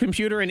Apple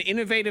Computer, an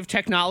innovative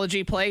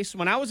technology place.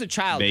 When I was a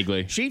child,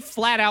 Vaguely. she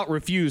flat out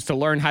refused to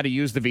learn how to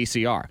use the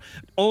VCR,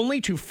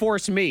 only to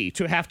force me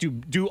to have to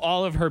do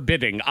all of her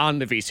bidding on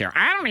the VCR.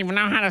 I don't even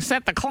know how to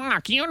set the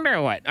clock. You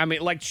do it. I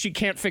mean, like, she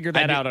can't figure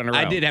that out on her own.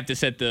 I did have to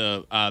set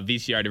the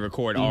VCR to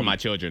record all my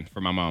children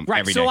for my mom Right,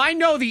 every so day. I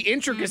know the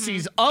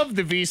intricacies of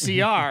the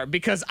VCR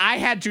because I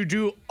had to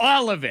do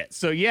all of it.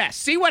 So, yes,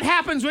 see what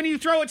happens when you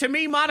throw it to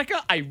me,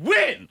 Monica? I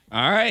win.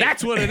 All right.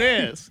 That's what it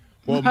is.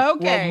 Well,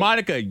 Okay.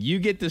 Monica, you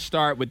get to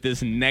start with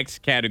this next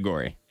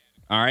category.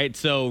 All right.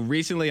 So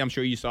recently, I'm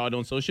sure you saw it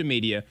on social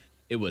media.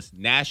 It was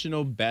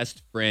National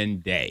Best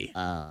Friend Day.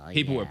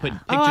 People were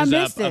putting Oh, I pictures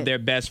missed up of it. their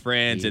best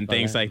friends and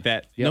things like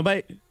that.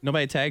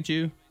 Nobody tagged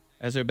you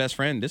as their best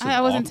friend. This is I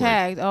wasn't awkward.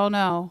 tagged. Oh,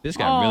 no. This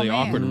got really man.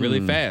 awkward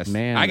really fast.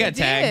 man. I got It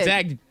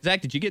tagged. did.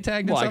 Zach, did you get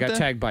tagged in Well, I something? got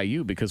tagged by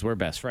you because we're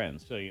best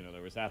friends. So,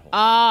 there was that whole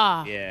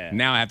Ah. Yeah.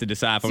 Now I have to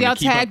decide if I'm See, going I'll to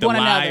keep up tag the one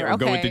lie another. or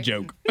go with the Okay.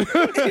 joke.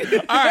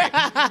 All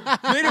right.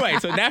 So anyway,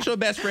 so National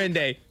Best Friend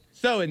Day.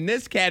 So in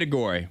this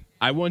category,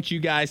 I want you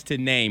guys to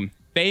name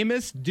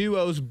famous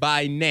duos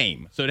by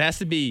name. So it has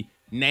to be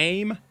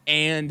name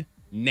and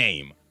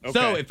name. Okay.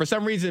 So if for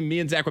some reason me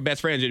and Zach were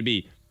best friends, it'd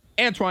be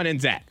Antoine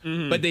and Zach.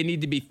 But they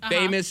need to be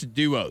famous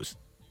duos.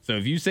 So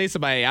if you say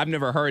somebody I've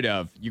never heard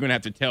of, you're going to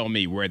have to tell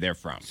me where they're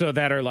from. So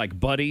that are like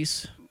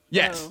buddies?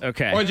 Yes.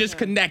 Okay. Or just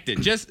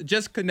connected.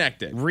 Just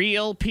connected.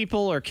 Real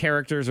people or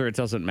characters, or it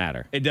doesn't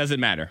matter? It doesn't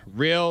matter.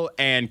 Real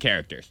and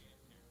characters.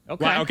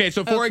 Okay. Well, okay,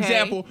 so for Okay.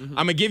 example, I'm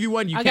going to give you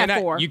one. I got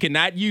 4. You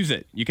cannot use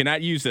it. You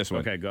cannot use this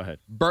one. Okay, go ahead.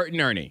 Bert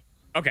and Ernie.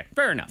 Okay,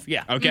 fair enough.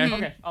 Yeah. Okay?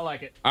 Okay, I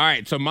like it. All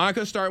right, so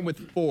Monica's starting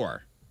with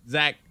 4.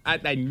 Zach,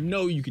 I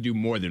know you could do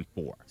more than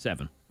 4.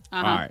 7.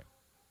 All right.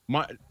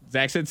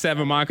 Zach said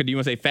 7. Monica, do you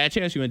want to say fat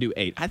chance? Or you want to do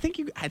 8? I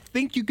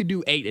think you could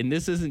do 8, and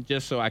this isn't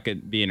just so I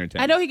could be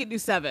entertained. I know he could do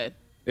 7.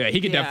 Yeah, he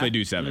could Yeah. definitely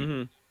do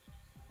 7.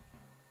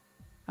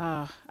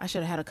 I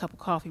should have had a cup of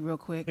coffee real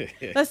quick.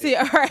 Let's see.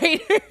 All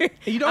right.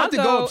 You don't I'll have to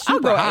go up I'll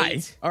super go high.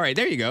 8. All right,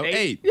 there you go.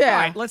 8. Yeah. All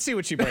right, let's see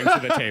what she brings to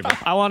the table.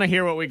 I want to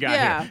hear what we got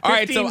Yeah. here. All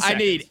right, so 15 I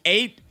need seconds.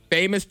 8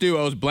 famous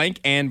duos, blank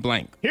and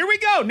blank. Here we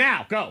go.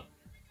 Now, go.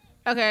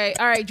 Okay.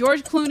 All right.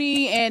 George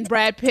Clooney and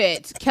Brad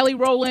Pitt. Kelly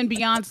Rowland,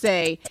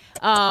 Beyonce.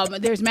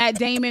 There's Matt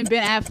Damon,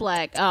 Ben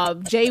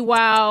Affleck. Jay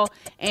Wow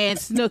and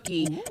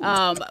Snooki.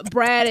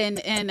 Brad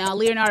and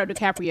Leonardo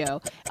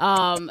DiCaprio.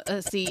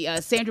 Let's see.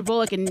 Sandra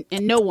Bullock and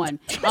no one.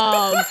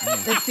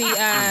 Let's see.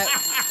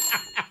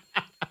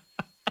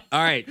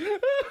 All right.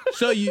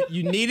 So you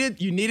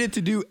needed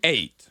to do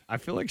 8. I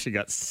feel like she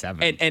got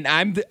 7. And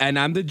I'm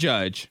the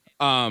judge.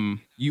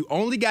 You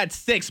only got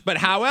 6, but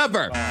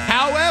however,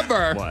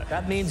 What?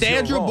 That means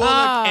Sandra you're wrong.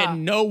 Bullock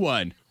and no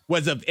one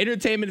was of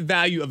entertainment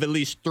value of at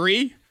least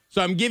 3.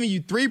 So I'm giving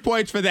you 3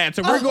 points for that.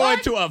 So we're going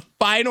to a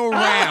final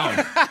round.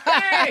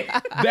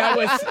 That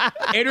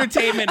was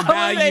entertainment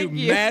value thank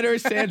you.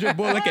 matters. Sandra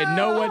Bullock and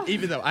no one,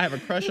 even though I have a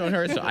crush on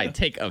her, so I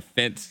take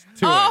offense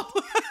to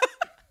it.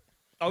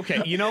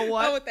 Okay, you know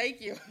what? Oh, thank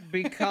you.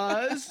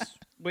 Because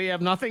we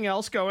have nothing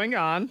else going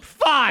on.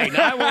 Fine,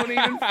 I won't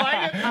even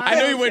fight it. I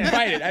knew you wouldn't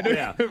fight it. I knew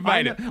Yeah, you wouldn't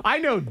fight it. I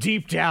know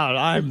deep down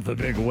I'm the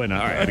big winner.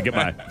 All right, I had to get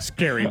my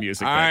scary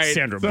music. All back. right,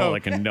 Sandra so-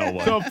 Bullock and no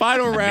one. So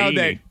final round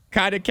that Meanie.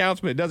 kind of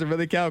counts, but it doesn't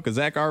really count because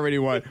Zach already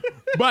won.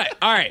 But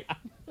all right.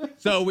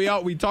 So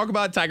we talk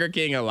about Tiger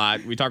King a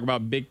lot. We talk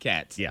about big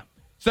cats. Yeah.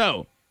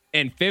 So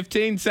in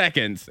 15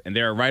 seconds, and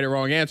there are right or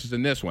wrong answers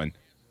in this one,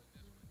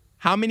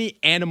 how many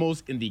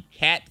animals in the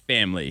cat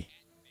family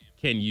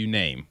can you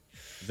name?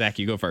 Zach,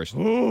 you go first.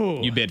 Ooh.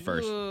 You bid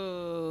first.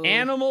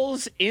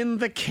 Animals in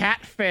the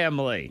cat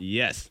family.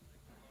 Yes.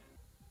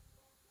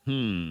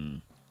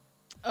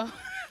 I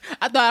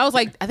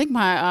think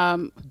my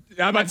I'm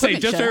about to say,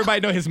 equipment just so shut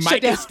everybody know, his shut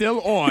mic down. is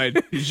still on.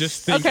 He's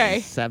just thinking. Okay.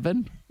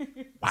 7?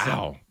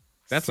 Wow.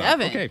 That's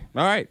 7. okay.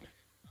 All right.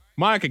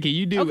 Monica, can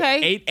you do Okay.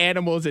 8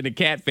 animals in the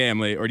cat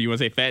family, or do you want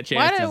to say fat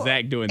chance to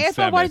Zach doing Antoine,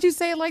 7? why did you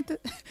say it like the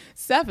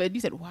 7? You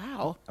said,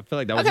 wow. I feel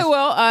like that was Okay,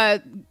 well,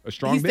 a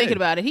strong he's bid. thinking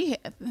about it.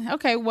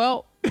 Okay,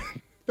 well,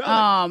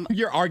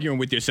 You're arguing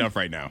with yourself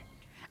right now.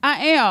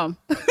 I am.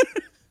 All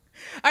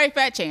right,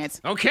 fat chance.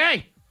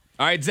 Okay.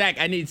 All right, Zach,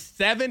 I need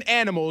 7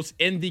 animals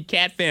in the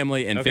cat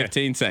family in Okay.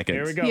 15 seconds.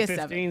 Here we go. Yes,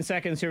 15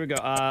 seconds. Here we go.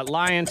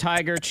 Lion,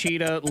 tiger,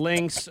 cheetah,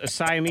 lynx, a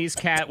Siamese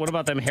cat. What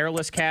about them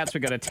hairless cats? We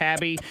got a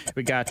tabby.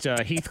 We got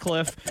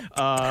Heathcliff,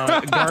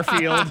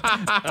 Garfield,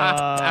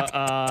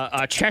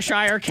 a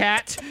Cheshire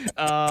cat,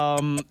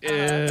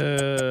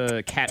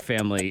 cat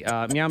family.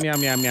 Meow, meow,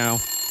 meow, meow,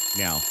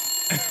 meow,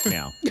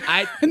 meow.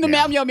 The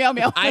meow, meow, meow,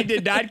 meow. I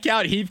did not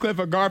count Heathcliff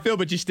or Garfield,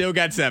 but you still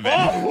got 7.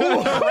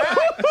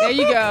 There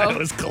you That go.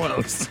 was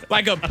close.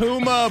 Like a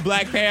puma,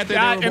 Black Panther.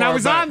 And I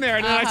was on there,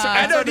 and then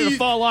I started to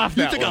fall off.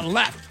 You that took one. a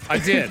left. I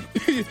did.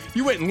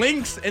 You went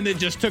lynx and then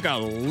just took a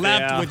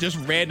left Yeah. with just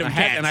random I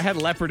cats. had, and I had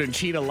leopard and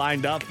cheetah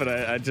lined up, but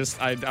I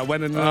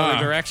went in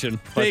another direction.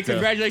 Hey, But,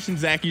 congratulations,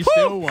 Zach. You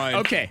still won.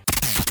 Okay.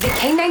 The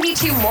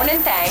K92 Morning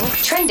Thang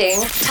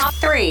trending top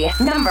 3.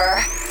 Number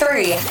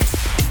 3.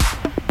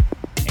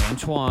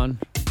 Antoine,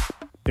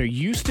 there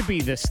used to be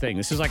this thing.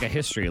 This is like a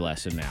history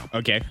lesson now.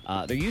 Okay.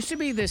 There used to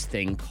be this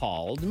thing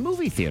called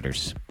movie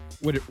theaters.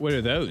 What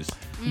are those?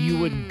 You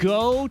would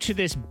go to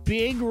this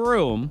big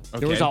room.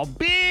 There was Okay. a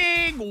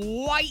big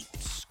white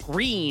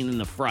screen in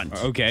the front.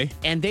 Okay.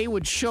 And they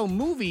would show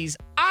movies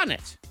on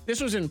it. This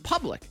was in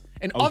public.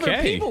 And other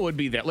Okay. people would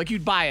be there. Like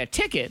you'd buy a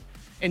ticket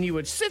and you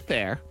would sit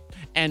there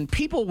and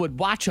people would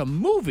watch a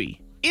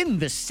movie in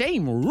the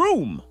same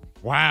room.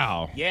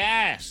 Wow.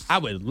 Yes. I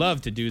would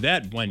love to do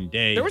that one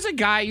day. There was a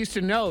guy I used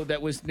to know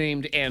that was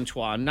named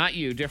Antoine, not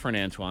you, different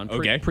Antoine.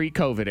 Okay.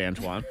 Pre-COVID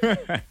Antoine,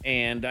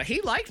 and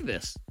he liked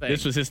this thing.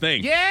 This was his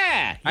thing.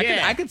 Yeah,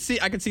 yeah. I could see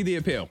the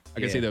appeal.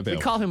 I could see the appeal.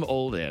 We call him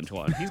Old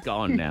Antoine. He's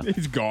gone now.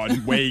 He's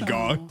gone, way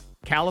gone.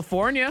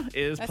 California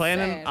is That's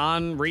planning sad.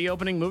 on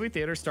reopening movie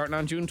theaters starting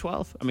on June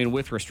 12th. I mean,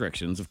 with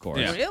restrictions, of course.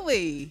 Yeah.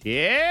 Really?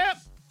 Yep.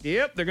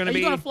 They're going Are to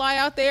you be. going to fly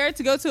out there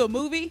to go to a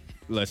movie?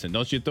 Listen,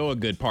 don't you throw a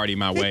good party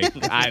my way.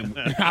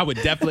 I would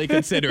definitely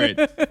consider it.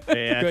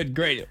 Yeah. Good,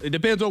 great. It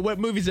depends on what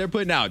movies they're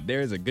putting out. There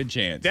is a good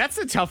chance. That's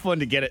a tough one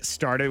to get it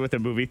started with the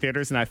movie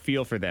theaters, and I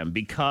feel for them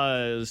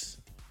because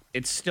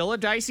it's still a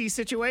dicey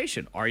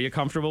situation. Are you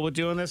comfortable with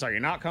doing this? Are you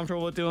not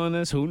comfortable with doing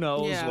this? Who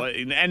knows? Yeah. What,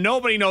 and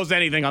nobody knows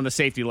anything on the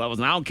safety levels.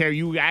 And I don't care.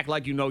 You act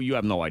like you know. You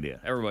have no idea.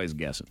 Everybody's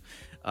guessing.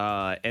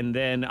 And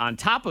then on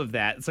top of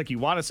that, it's like you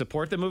want to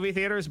support the movie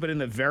theaters, but in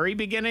the very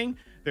beginning,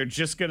 they're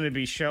just going to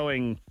be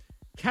showing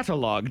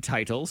catalog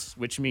titles,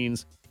 which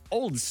means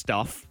old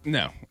stuff.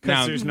 No,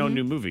 Because there's no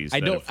new movies. I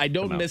that have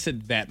don't come out. miss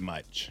it that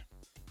much.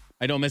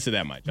 I'm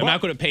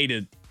not going to pay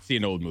to see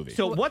an old movie.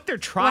 So what they're Well,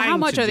 trying how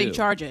much to are they do-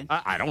 charging?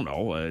 I don't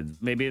know.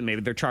 Maybe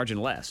they're charging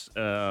less.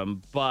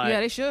 But Yeah,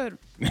 they should.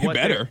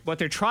 What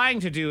they're trying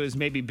to do is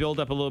maybe build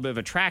up a little bit of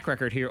a track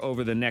record here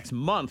over the next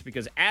month,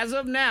 because as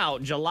of now,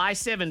 July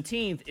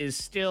 17th is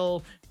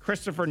still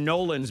Christopher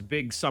Nolan's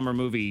big summer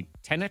movie,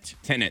 Tenet.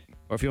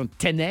 Or if you want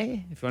Tenet,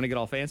 if you want to get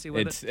all fancy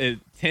with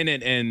It's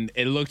Tenet, and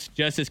it looks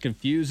just as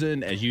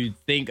confusing as you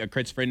think a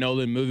Christopher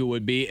Nolan movie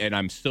would be, and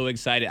I'm so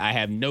excited. I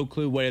have no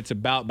clue what it's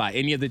about by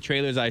any of the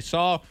trailers I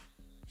saw.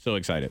 So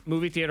excited.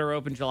 Movie theater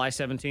open July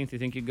 17th. You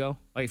think you'd go?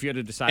 Like if you had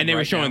to decide. And they were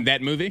right showing now?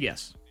 that movie?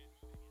 Yes.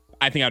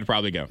 I think I'd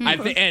probably go.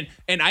 And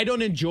I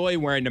don't enjoy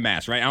wearing the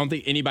mask, right? I don't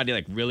think anybody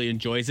like really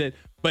enjoys it,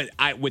 but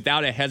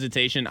without a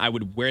hesitation, I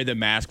would wear the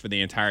mask for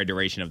the entire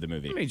duration of the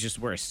movie. Let me just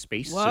wear a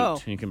space Whoa.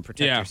 suit and you can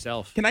protect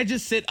yourself. Can I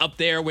just sit up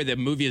there where the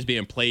movie is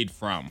being played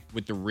from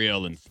with the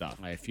reel and stuff?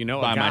 If you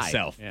know by a guy,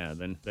 myself. yeah,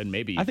 then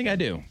maybe. I think I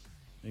do.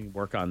 You can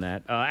work on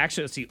that.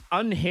 Actually, let's see.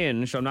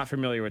 Unhinged. I'm not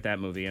familiar with that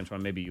movie,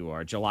 Antoine. Maybe you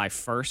are. July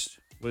 1st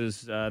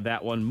was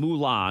that one.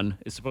 Mulan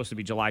is supposed to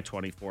be July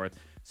 24th.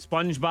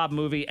 SpongeBob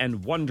movie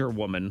and Wonder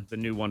Woman, the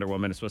new Wonder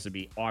Woman, is supposed to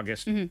be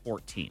August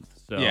 14th.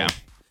 So Yeah.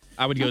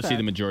 I would go Okay. see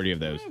the majority of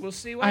those. we'll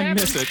see what I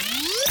happens. miss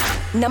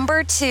it.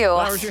 Number 2.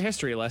 That was your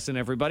history lesson,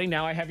 everybody.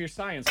 Now I have your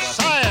science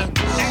lesson. Science!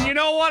 And you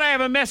know what? I have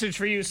a message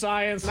for you,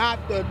 science. Not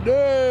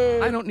today.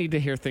 I don't need to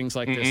hear things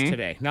like this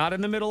today. Not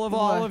in the middle of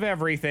all of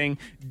everything.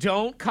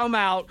 Don't come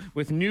out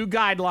with new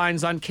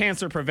guidelines on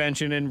cancer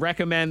prevention and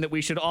recommend that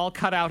we should all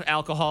cut out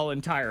alcohol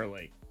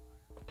entirely.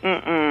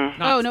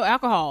 Oh, no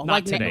alcohol.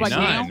 Not today. Like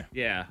now? None.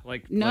 Yeah,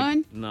 like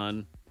None?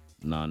 None.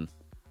 None.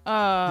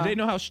 Do they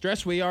know how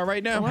stressed we are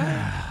right now?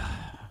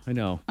 I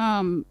know.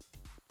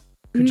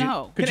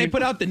 No. Can they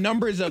put out the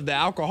numbers of the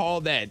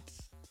alcohol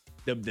that's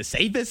the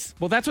safest?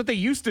 Well, that's what they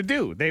used to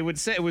do. They would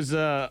say it was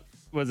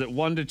it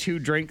 1 to 2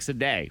 drinks a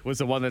day was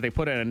the one that they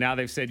put in, and now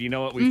they've said, you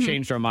know what, we've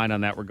changed our mind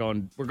on that. We're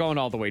going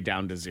all the way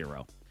down to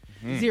 0.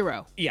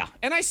 0. Yeah,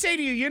 and I say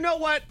to you, you know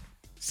what?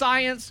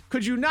 Science,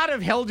 could you not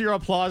have held your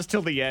applause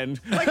till the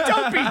end? Like,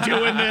 don't be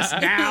doing this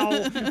now.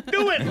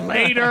 Do it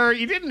later.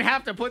 You didn't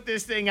have to put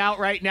this thing out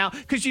right now.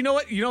 Because you know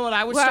what? You know what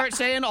I would start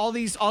saying? All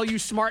you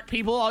smart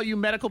people, all you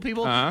medical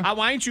people, why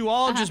don't you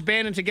all just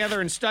banding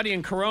together and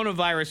studying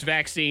coronavirus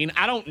vaccine?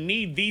 I don't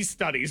need these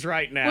studies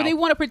right now. Well, they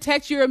want to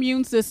protect your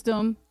immune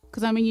system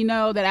because, I mean, you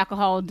know that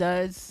alcohol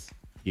does,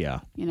 yeah.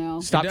 you know.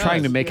 Stop It does.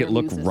 trying to make Your it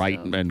look immune right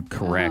system. and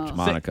correct, Oh.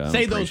 Monica. I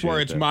Say those appreciate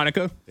words, that.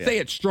 Monica. Say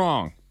it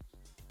strong.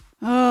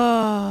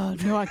 Oh,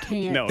 no, I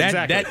can't. No, That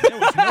exactly. there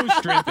was no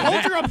strength in Hold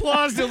that. your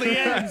applause till the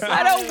end.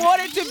 I don't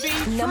want it to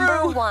be Number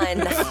true. 1.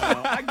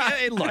 I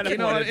get it. Look, you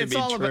know want what? it to It's be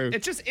all true. about.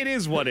 It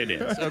is what it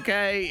is.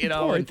 Okay, you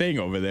know. Poor thing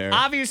over there.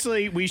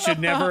 Obviously, we should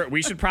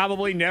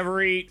probably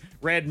never eat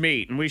red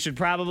meat, and we should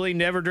probably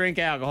never drink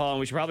alcohol, and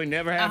we should probably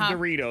never have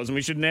Doritos, and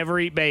we should never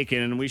eat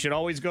bacon, and we should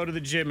always go to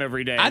the gym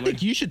every day. I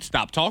think you should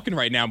stop talking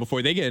right now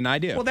before they get an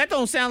idea. Well, that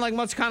don't sound like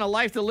much kind of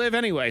life to live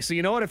anyway. So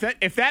you know what?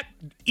 If that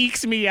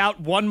ekes me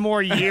out one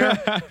more year,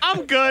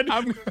 I'm good.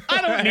 I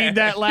don't need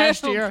that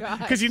last Oh, year gosh.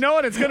 because you know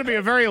what? It's going to be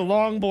a very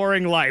long,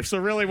 boring life. So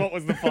really, what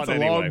was the fun it's a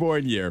anyway? long,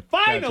 boring year.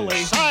 Finally,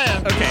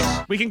 science.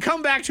 Okay, we can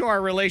come back to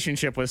our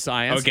relationship with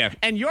science. Okay.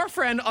 And your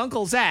friend,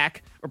 Uncle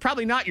Zach, or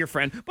probably not your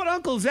friend, but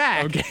Uncle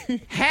Zach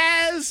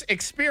has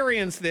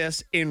experienced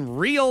this in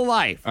real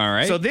life. All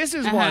right. So this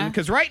is one,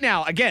 because right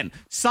now, again,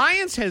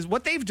 science has,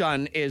 what they've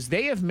done is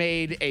they have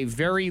made a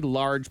very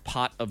large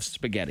pot of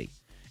spaghetti.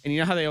 And you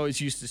know how they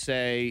always used to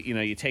say, you know,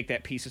 you take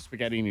that piece of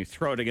spaghetti and you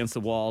throw it against the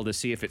wall to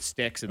see if it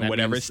sticks. And that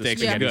Whatever means the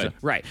sticks is spaghetti's good.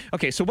 Right.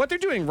 Okay, so what they're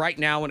doing right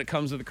now when it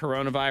comes to the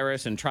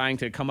coronavirus and trying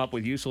to come up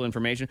with useful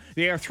information,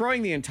 they are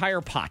throwing the entire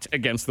pot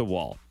against the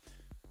wall.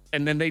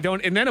 And then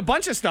then a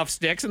bunch of stuff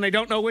sticks and they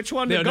don't know which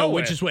one They to don't go know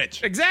which with. is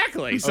which.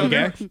 Exactly. So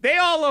they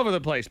all over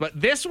the place. But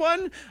this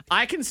one,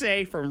 I can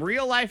say from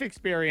real life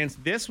experience,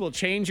 this will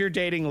change your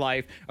dating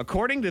life.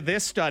 According to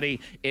this study,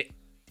 it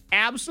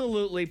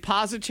absolutely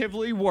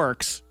positively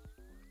works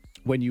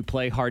when you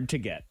play hard to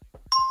get.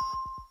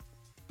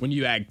 When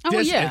you act Oh, yeah.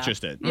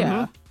 disinterested.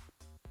 Yeah.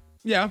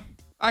 Yeah,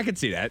 I could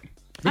see that.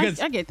 Because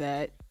I get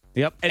that.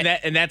 Yep.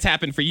 and that's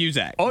happened for you,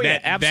 Zach. Oh, yeah,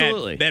 That-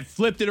 absolutely. That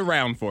flipped it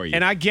around for you.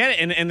 And I get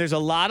it. And there's a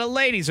lot of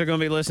ladies are going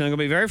to be listening. They're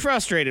going to be very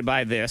frustrated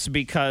by this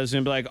because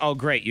they'll be like, oh,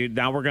 great.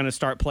 Now we're going to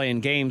start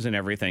playing games and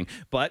everything.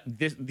 But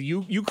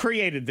you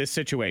created this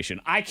situation.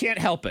 I can't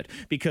help it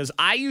because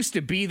I used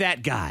to be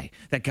that guy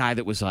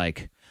that was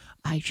like,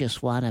 I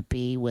just want to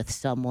be with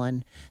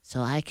someone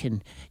so I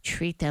can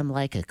treat them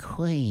like a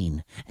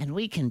queen and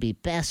we can be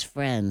best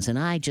friends and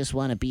I just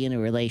want to be in a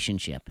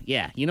relationship.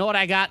 Yeah. You know what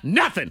I got?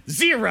 Nothing.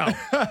 Zero.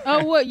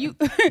 Oh, what you?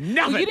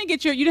 Nothing. Well, you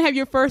didn't have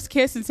your first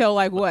kiss until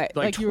like what?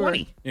 Like you were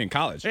 20. In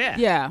college. Yeah.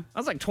 Yeah. I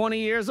was like 20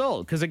 years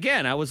old because,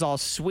 again, I was all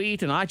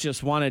sweet and I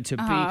just wanted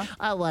to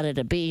I wanted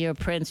to be your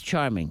Prince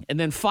Charming. And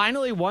then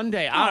finally one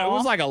day, it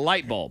was like a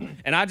light bulb.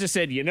 And I just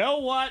said, you know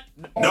what?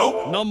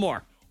 Nope. No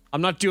more. I'm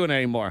not doing it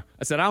anymore.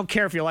 I said, I don't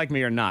care if you like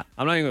me or not.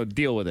 I'm not even going to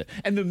deal with it.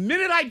 And the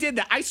minute I did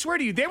that, I swear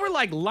to you, they were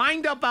like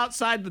lined up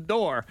outside the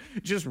door,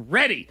 just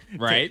ready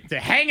to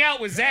hang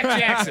out with Zach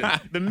Jackson.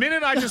 The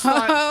minute I just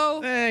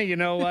thought, you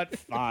know what?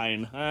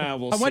 Fine.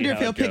 We'll see. I wonder if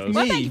he'll pick me.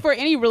 Well, I think for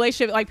any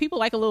relationship, like people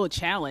like a little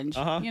challenge,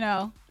 you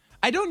know?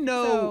 I don't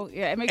know. So,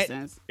 yeah, it makes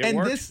sense.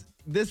 And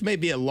this may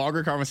be a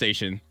longer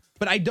conversation,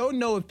 but I don't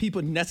know if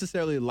people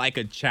necessarily like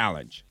a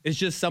challenge. It's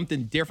just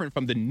something different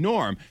from the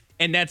norm.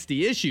 And that's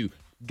the issue.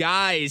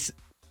 Guys,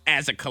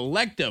 as a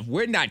collective,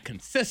 we're not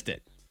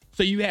consistent.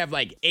 So you have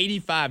like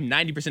 85,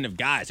 90% of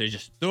guys that are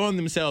just throwing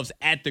themselves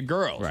at the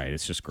girls. Right,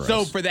 it's just gross.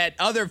 So for that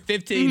other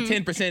 15,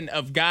 10%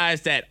 of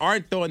guys that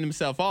aren't throwing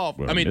themselves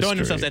throwing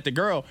themselves at the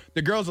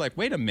girls are like,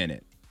 wait a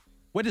minute.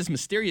 What does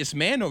mysterious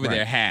man over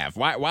there have?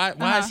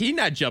 Why is he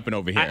not jumping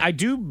over here? I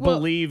do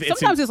believe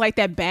sometimes it's like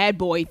that bad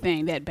boy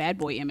thing, that bad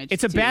boy image.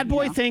 It's a bad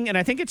boy thing, and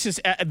I think it's just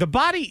the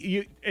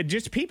body.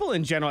 Just people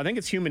in general. I think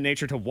it's human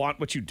nature to want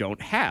what you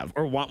don't have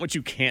or want what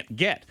you can't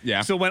get. Yeah.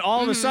 So when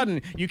all of a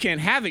sudden you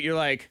can't have it, you're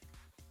like,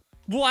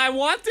 well, I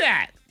want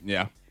that.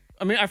 Yeah.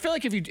 I mean, I feel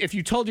like if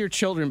you told your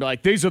children, be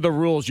like, these are the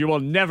rules, you will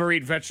never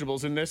eat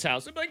vegetables in this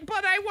house. They'd be like,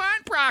 but I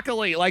want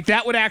broccoli. Like,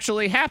 that would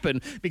actually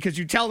happen because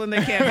you tell them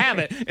they can't have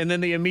it, and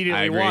then they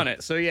immediately want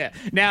it. So, yeah.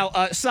 Now,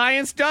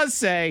 science does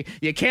say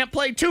you can't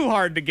play too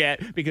hard to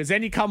get because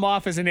then you come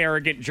off as an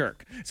arrogant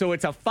jerk. So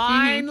it's a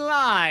fine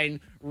line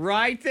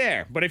right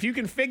there. But if you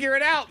can figure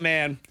it out,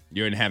 man.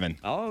 You're in heaven.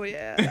 Oh,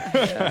 yeah.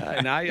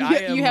 And I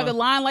am, you have the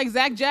line like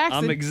Zach Jackson.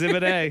 I'm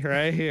Exhibit A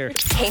right here.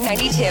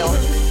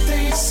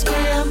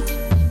 K92.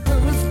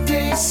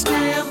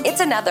 It's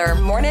another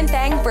Morning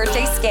Thang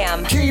birthday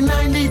scam.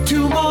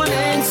 K92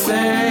 Morning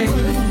Thang.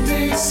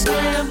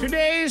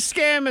 Today's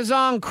scam is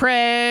on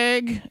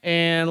Craig,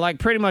 and like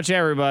pretty much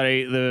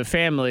everybody, the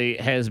family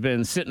has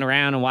been sitting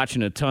around and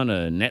watching a ton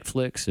of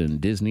Netflix and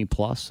Disney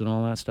Plus and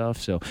all that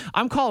stuff. So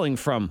I'm calling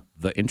from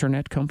the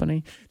internet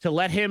company to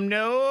let him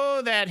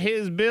know that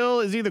his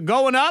bill is either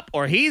going up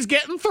or he's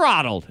getting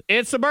throttled.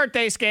 It's the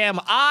birthday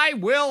scam. I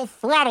will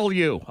throttle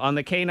you on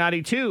the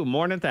K92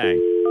 Morning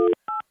Thang.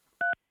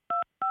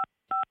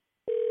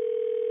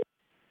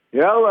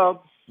 Yeah,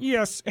 hello.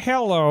 Yes,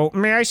 hello.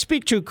 May I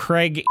speak to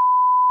Craig,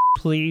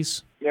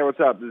 please? Yeah,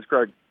 what's up? This is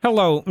Craig.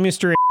 Hello,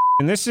 Mr.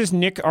 And this is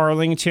Nick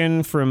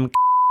Arlington from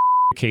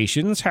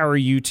Vacations. How are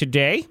you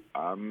today?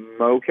 I'm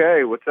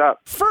okay. What's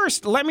up?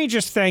 First, let me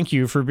just thank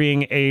you for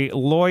being a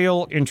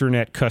loyal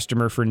internet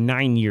customer for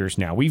 9 years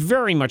now. We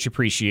very much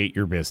appreciate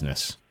your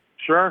business.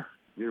 Sure.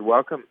 You're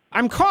welcome.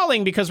 I'm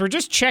calling because we're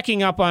just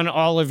checking up on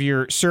all of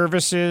your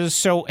services.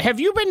 So have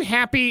you been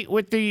happy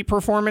with the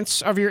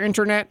performance of your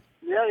internet?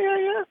 Yeah.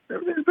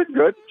 Everything's been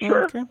good.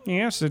 Sure. Okay.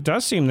 Yes, it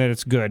does seem that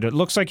it's good. It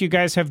looks like you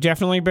guys have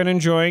definitely been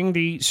enjoying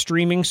the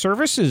streaming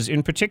services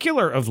in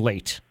particular of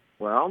late.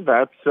 Well,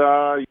 that's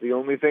the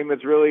only thing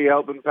that's really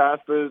helping pass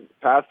the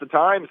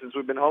time since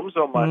we've been home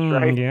so much,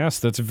 right? Yes,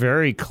 that's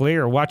very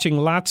clear. Watching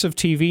lots of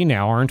TV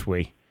now, aren't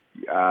we?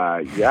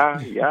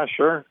 Yeah,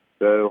 sure.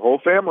 The whole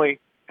family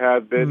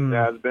has been,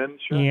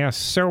 sure. Yes.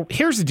 So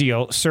here's the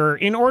deal, sir.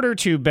 In order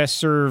to best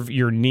serve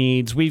your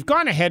needs, we've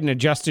gone ahead and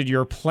adjusted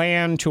your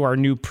plan to our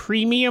new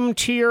premium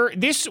tier.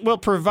 This will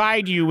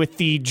provide you with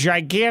the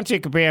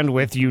gigantic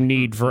bandwidth you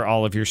need for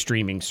all of your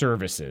streaming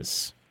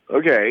services.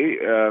 Okay,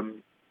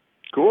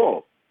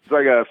 cool. It's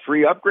like a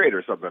free upgrade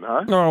or something,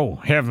 huh? Oh,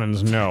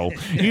 heavens, no.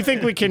 You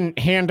think we can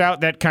hand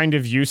out that kind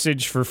of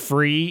usage for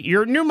free?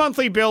 Your new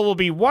monthly bill will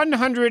be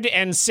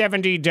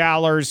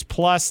 $170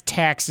 plus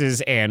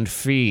taxes and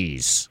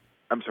fees.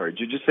 I'm sorry, did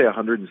you just say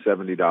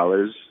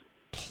 $170?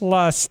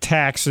 Plus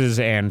taxes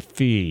and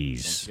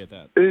fees. Get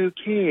that.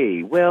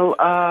 Okay, well,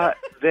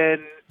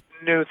 then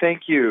no,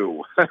 thank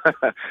you.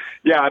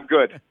 Yeah, I'm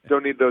good.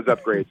 Don't need those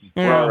upgrades.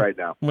 We're all right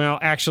now. Well,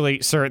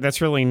 actually, sir,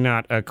 that's really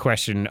not a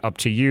question up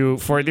to you.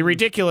 For the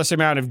ridiculous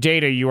amount of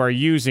data you are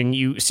using,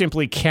 you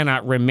simply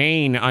cannot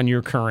remain on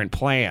your current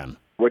plan.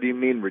 What do you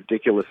mean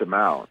ridiculous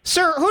amount?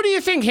 Sir, who do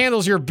you think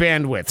handles your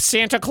bandwidth?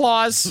 Santa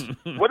Claus?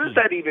 What does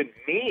that even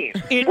mean?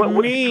 It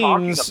what are you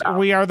talking means about?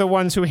 we are the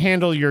ones who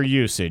handle your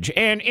usage.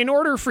 And in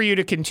order for you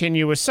to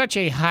continue with such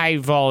a high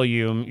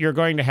volume, you're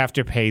going to have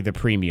to pay the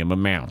premium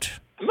amount.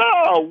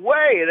 No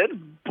way, that's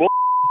bullshit.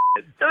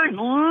 There's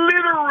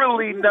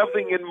literally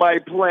nothing in my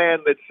plan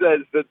that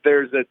says that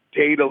there's a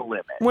data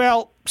limit.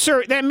 Well,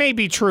 sir, that may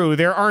be true.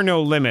 There are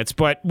no limits,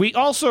 but we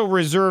also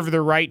reserve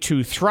the right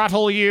to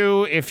throttle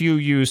you if you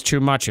use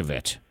too much of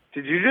it.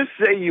 Did you just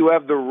say you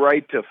have the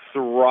right to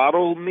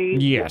throttle me?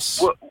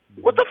 Yes.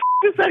 What the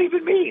does that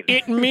even mean?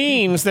 It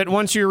means that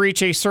once you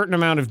reach a certain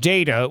amount of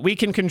data, we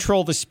can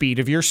control the speed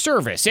of your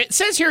service. It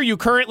says here you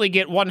currently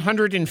get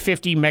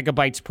 150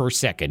 megabytes per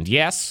second,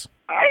 yes?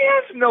 I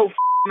have no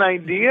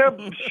idea.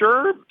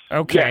 Sure.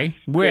 Okay. Yes.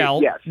 Well,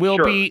 Yes, we'll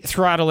sure. be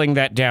throttling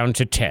that down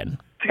to 10.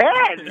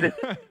 10?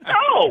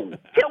 No.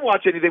 Can't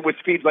watch anything with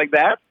speeds like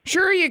that.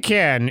 Sure you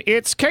can.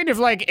 It's kind of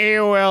like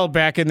AOL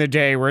back in the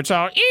day where it's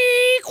all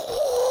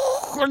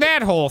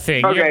that whole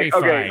thing. You'll Okay, be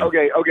fine.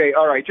 okay.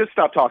 All right, just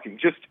stop talking.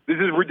 This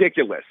is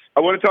ridiculous. I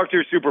want to talk to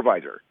your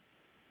supervisor.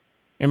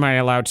 Am I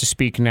allowed to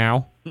speak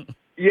now?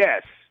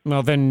 Yes.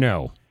 Well, then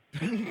no.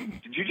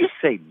 Did you just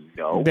say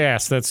no?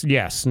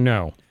 Yes,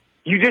 no.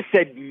 You just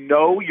said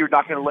no, you're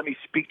not going to let me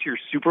speak to your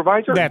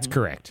supervisor? That's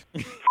correct.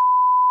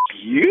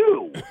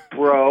 You,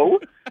 bro.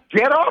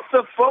 Get off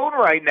the phone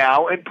right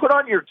now and put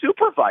on your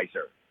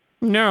supervisor.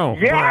 No,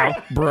 Yes!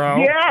 bro.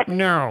 Yes!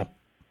 No.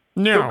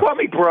 Don't call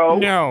me bro.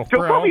 No,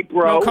 Don't call me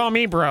bro. No, call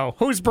me bro.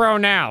 Who's bro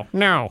now?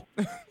 No.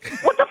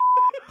 What the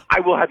I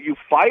will have you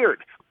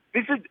fired.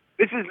 This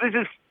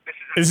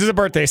This is a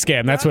birthday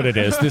scam. That's what it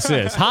is. This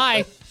is.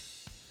 Hi.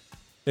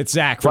 It's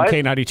Zach from What?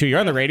 K92. You're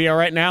on the radio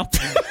right now?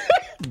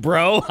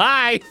 Bro,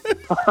 hi.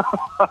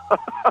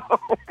 Oh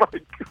my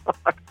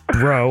god.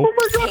 Bro.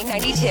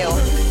 K92.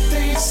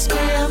 Birthday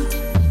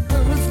scam.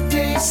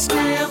 Birthday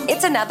scam.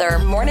 It's another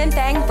Morning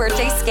Thang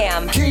birthday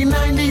scam.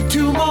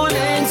 K92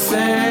 morning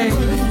thing.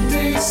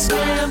 Birthday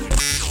scam.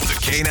 The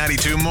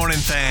K92 Morning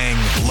Thang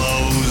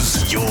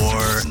blows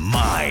your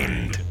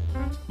mind.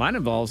 Mine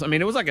involves,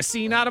 it was like a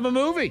scene out of a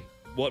movie.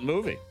 What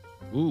movie?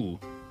 Ooh,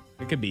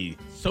 it could be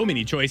so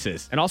many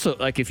choices. And also,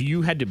 like, if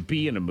you had to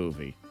be in a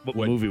movie, what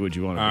movie would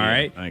you want to All be in?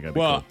 right. I think that'd be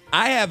Well, cool.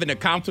 I have an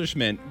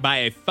accomplishment by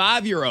a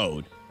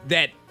 5-year-old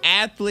that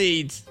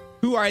athletes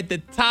who are at the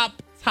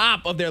top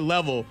of their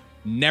level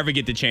never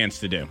get the chance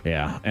to do.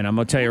 Yeah, and I'm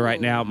going to tell you right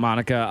now,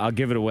 Monica, I'll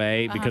give it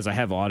away because I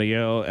have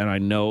audio, and I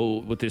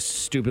know what this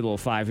stupid little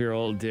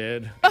 5-year-old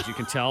did. As you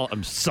can tell,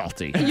 I'm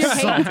salty. You're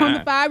hating on the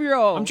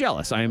 5-year-old. I'm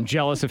jealous. I am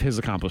jealous of his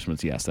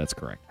accomplishments. Yes, that's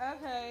correct.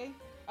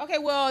 Okay,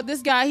 well,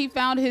 this guy, he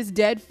found his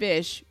dead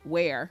fish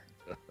where?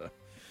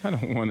 I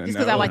don't want to know. Just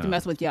because I like to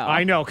mess with y'all.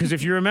 I know, because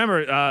if you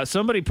remember,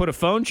 somebody put a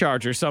phone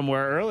charger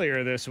somewhere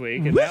earlier this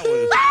week, and that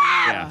was,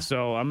 yeah,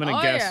 so I'm going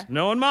to guess, yeah.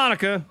 knowing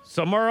Monica,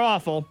 somewhere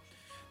awful.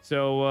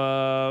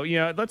 So,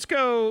 let's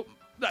go.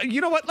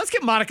 You know what? Let's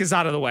get Monica's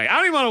out of the way. I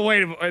don't even want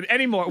to wait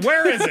anymore.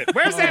 Where is it?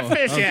 Where's that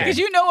fish at? Because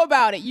you know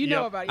about it. You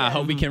know Yep. about it. I yeah.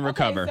 hope we can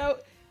recover.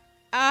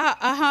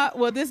 Okay,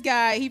 well, this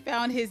guy, he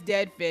found his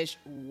dead fish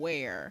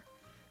where?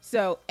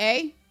 So,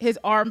 A, his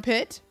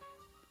armpit.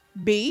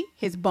 B,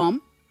 his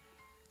bum.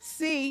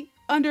 C,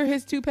 under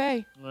his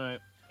toupee. All right.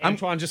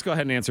 Antoine, just go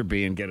ahead and answer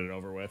B and get it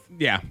over with.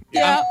 Yeah.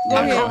 Yeah, go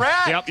ahead.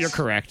 Correct. Yep, you're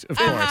correct. Of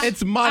course.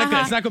 It's Monica.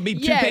 It's not going to be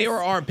toupee Yes.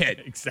 or armpit.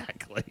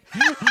 Exactly.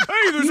 Hey,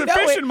 there's You a know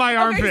fish it. in my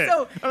Okay, armpit.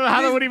 so I don't know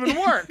how that would even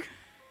work.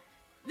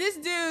 This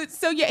dude,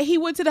 so yeah, he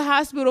went to the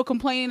hospital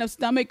complaining of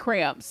stomach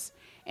cramps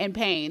and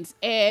pains.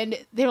 And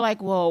they're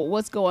like, well,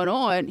 what's going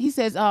on? He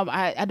says,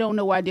 I don't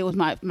know what I did with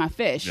my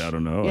fish. Yeah, I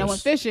don't know. I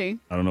went fishing.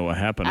 I don't know what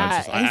happened. he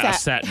I said-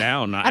 sat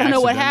down. I don't know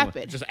what accidentally-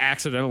 happened. Just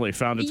accidentally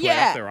found its way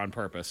Yeah. up there on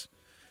purpose.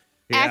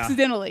 Yeah.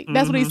 Accidentally.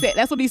 That's what he said.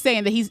 That's what he's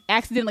saying, that he's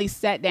accidentally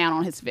sat down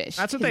on his fish.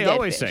 That's what his they dead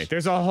always fish. say.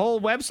 There's a whole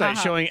website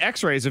Uh-huh. showing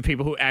x-rays of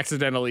people who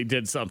accidentally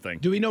did something.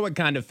 Do we know what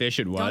kind of fish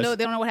it was?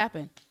 They don't know what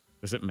happened.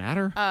 Does it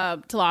matter?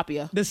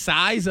 Tilapia. The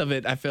size of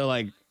it, I feel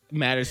like,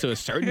 matters to a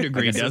certain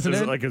degree, Is doesn't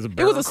it it? like is It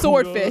was a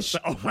swordfish.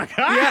 Oh my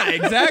god! Yeah,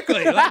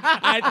 exactly. Like,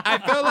 I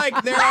feel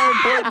like there are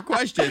important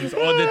questions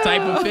on the type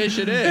of fish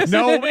it is.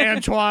 No,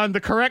 Antoine. The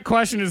correct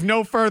question is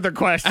no further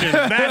questions.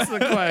 That's the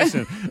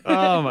question.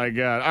 Oh my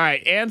god! All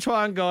right,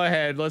 Antoine, go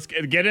ahead. Let's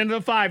get into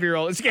the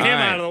 5-year-old. Let's get him All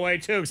right. out of the way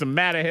too, because I'm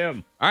mad at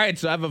him. All right,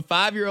 so I have a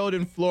 5-year-old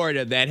in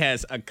Florida that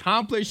has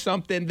accomplished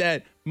something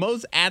that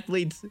most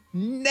athletes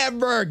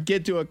never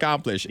get to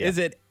accomplish. Is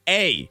it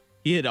A,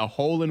 he hit a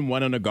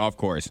hole-in-one on a golf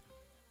course,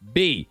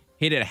 B,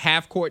 he hit a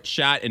half-court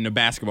shot in the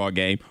basketball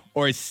game,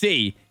 or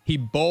C, he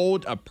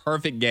bowled a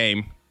perfect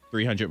game,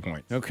 300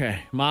 points? Okay,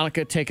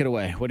 Monica, take it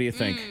away. What do you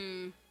think?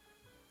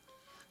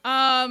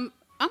 I'm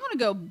gonna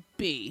go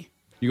B.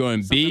 You're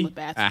going B, with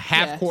bats. a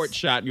half-court Yes.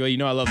 shot. You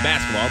know I love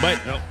basketball, but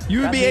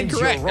you would be means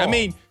you're incorrect. I wrong.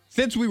 mean,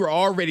 since we were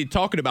already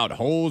talking about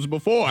holes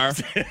before,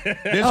 this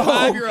Oh.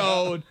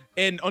 5-year-old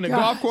on a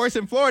golf course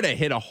in Florida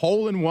hit a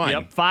hole-in-one.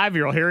 Yep,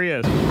 5-year-old. Here he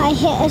is. I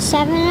hit a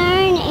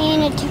 7-iron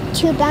and it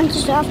took 2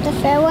 bounces off the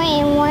fairway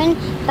and 1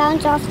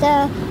 bounce off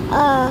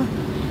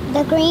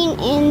the green,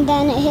 and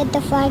then it hit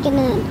the flag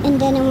and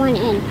then it went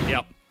in.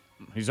 Yep.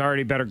 He's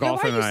already a better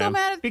golfer why are than you I so am.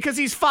 mad at- Because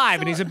he's 5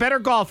 and he's a better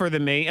golfer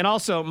than me. And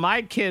also,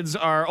 my kids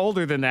are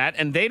older than that,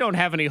 and they don't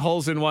have any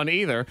holes in one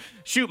either.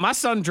 Shoot, my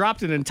son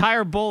dropped an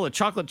entire bowl of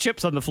chocolate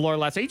chips on the floor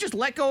last night. He just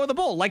let go of the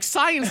bowl. Like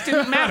science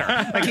didn't matter.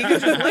 Like he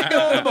could just let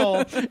go of the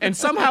bowl, and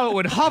somehow it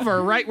would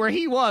hover right where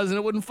he was, and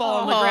it wouldn't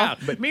fall on the ground.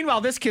 But meanwhile,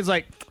 this kid's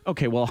like,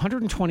 okay, well,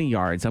 120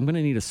 yards. I'm going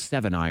to need a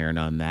 7-iron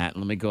on that.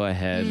 Let me go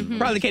ahead.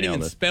 Probably can't nail even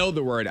this. spell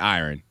the word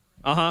iron.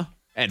 Uh-huh.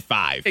 at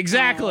 5.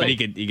 Exactly. But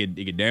he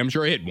could damn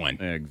sure hit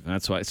one.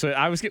 That's why. So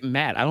I was getting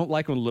mad. I don't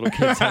like when little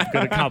kids have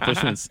good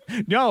accomplishments.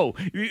 No,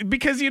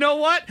 because you know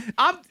what?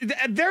 I'm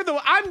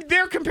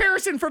their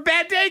comparison for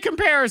bad day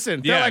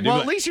comparison. They're like, well,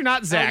 at least you're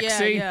not Zach.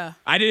 See? Yeah.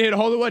 I didn't hit a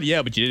hole in one.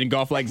 Yeah, but you didn't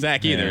golf like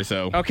Zach either.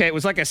 So okay, it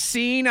was like a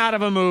scene out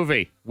of a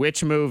movie.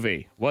 Which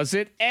movie? Was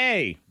it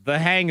A, The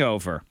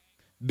Hangover,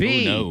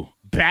 B,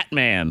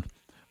 Batman,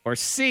 or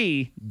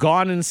C,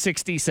 Gone in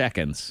 60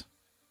 Seconds?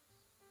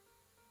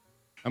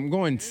 I'm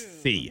going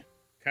C.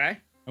 Okay.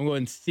 I'm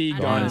going C.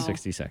 Gone in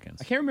 60 Seconds.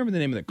 I can't remember the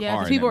name of the car. Yeah,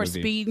 because people are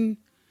speeding.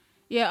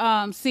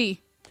 Yeah,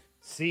 C.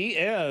 C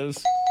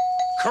is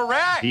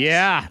Correct.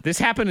 Yeah, this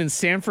happened in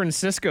San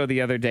Francisco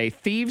the other day.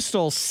 Thieves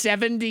stole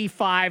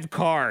 75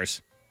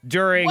 cars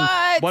during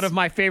one of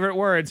my favorite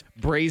words,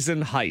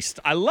 brazen heist.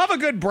 I love a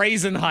good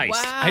brazen heist.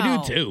 Wow. I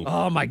do too.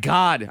 Oh my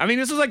God. I mean,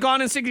 this was like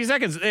Gone in 60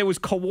 Seconds. It was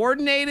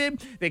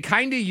coordinated. They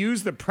kind of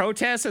used the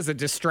protests as a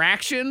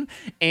distraction,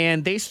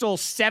 and they stole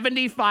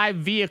 75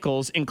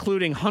 vehicles,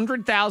 including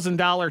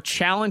 $100,000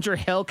 Challenger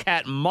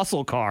Hellcat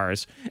muscle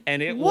cars.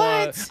 And it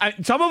was,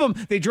 some of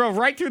them, they drove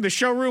right through the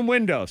showroom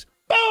windows.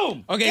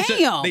 Boom! Okay,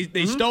 Damn. so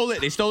they stole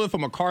it. They stole it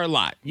from a car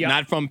lot,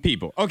 not from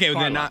people. Okay,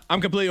 well, then I'm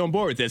completely on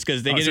board with this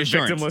because they get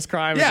insurance. Victimless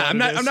crime. Yeah, I'm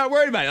not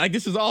worried about it. Like,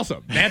 this is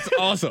awesome. That's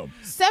awesome.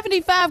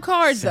 75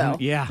 cars though.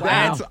 Yeah,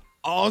 That's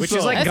awesome. Which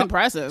is like That's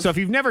impressive. So if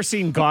you've never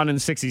seen Gone in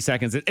 60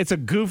 Seconds, it's a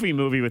goofy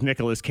movie with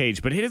Nicolas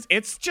Cage, but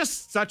it's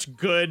just such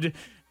good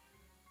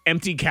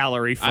empty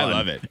calorie fun. I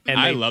love it. And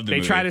I love the They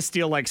movie. try to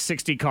steal like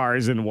 60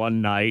 cars in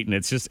one night, and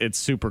it's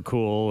super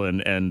cool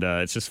and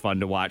it's just fun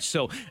to watch.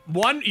 So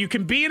you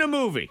can be in a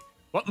movie.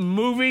 What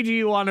movie do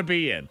you want to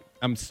be in?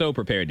 I'm so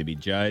prepared to be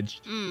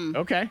judged.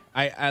 Okay.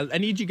 I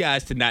need you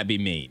guys to not be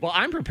mean. Well,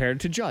 I'm prepared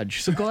to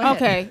judge, so go ahead.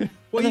 Okay.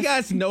 Well, you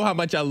guys know how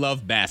much I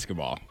love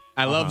basketball.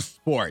 I love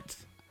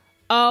sports.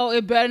 Oh,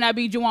 it better not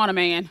be Joanna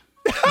Man.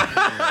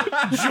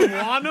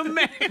 Joanna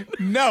Man?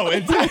 No,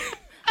 it's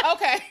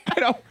Okay.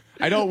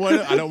 I don't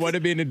want to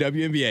be in the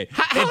WNBA.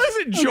 How is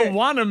it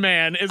Joanna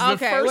Man is the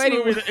first wait,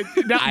 movie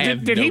that, now,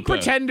 did no he clue.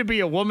 pretend to be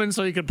a woman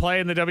so he could play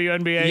in the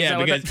WNBA? Is Yeah,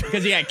 that what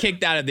because he got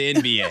kicked out of the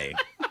NBA.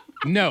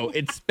 No,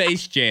 it's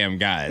Space Jam,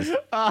 guys. It's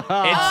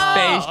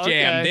Space Jam.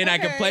 okay. Then I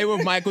could play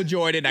with Michael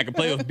Jordan. I could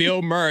play with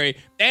Bill Murray.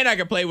 And I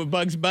could play with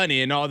Bugs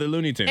Bunny and all the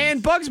Looney Tunes.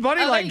 And Bugs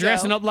Bunny like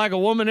dressing up like a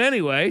woman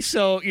anyway,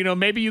 so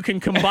maybe you can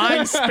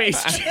combine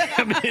Space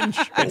Jam and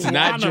it's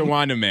not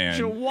Joanna Man.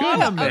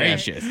 Joanna Man.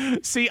 Gracious.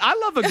 See, I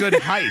love a good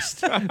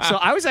heist. So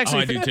I was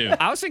actually I do too.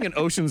 I was thinking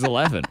Ocean's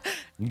 11.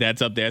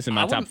 That's up there. That's in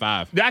my top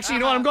 5. Actually, you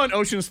know what? I'm going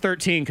Ocean's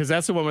 13 because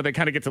that's the one where they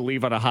kind of get to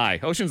leave on a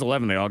high. Ocean's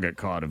 11, they all get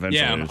caught eventually.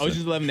 Yeah, so.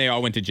 Ocean's 11, they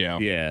all went to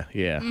jail. Yeah.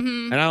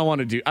 And I don't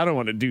want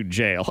to do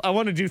jail. I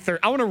want to do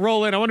I want to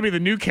roll in. I want to be the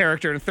new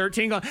character in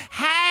 13 going,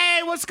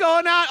 "Hey, what's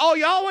going on? Oh,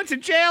 y'all went to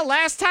jail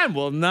last time.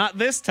 Well, not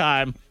this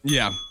time."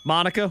 Yeah.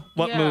 Monica,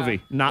 what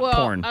movie? Not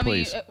porn,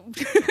 please. Well,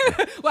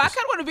 I kind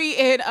of want to be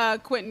in a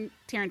Quentin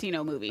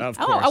Tarantino movie. Of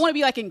Oh, course. I want to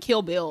be like in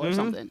Kill Bill or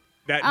something.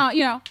 That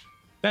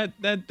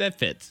That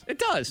fits. it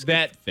does.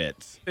 That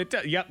fits. It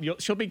does. Yep,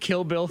 she'll be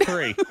Kill Bill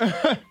 3.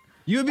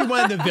 You would be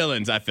one of the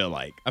villains, I feel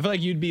like. I feel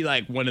like you'd be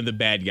like one of the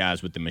bad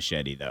guys with the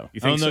machete, though. You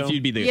I don't think know so? if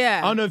you'd be the.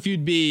 Yeah. I don't know if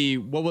you'd be.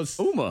 What was.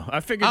 Uma.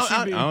 I figured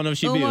she'd be. I don't know if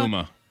she'd be Uma?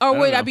 Uma. Or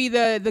would know. I be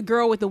the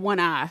girl with the one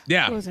eye?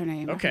 Yeah. What was her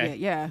name? I Okay. forget.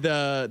 Yeah.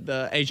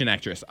 The Asian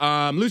actress.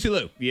 Lucy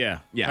Liu. Yeah.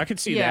 Yeah. I could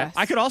see Yes. that.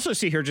 I could also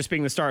see her just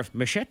being the star of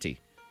Machete.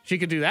 She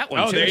could do that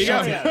one, Oh, too. there you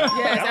go.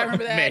 Yes, I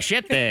remember that.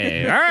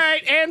 Machete. All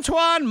right,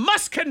 Antoine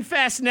must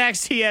confess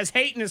next. He has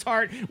hate in his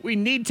heart. We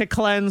need to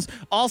cleanse.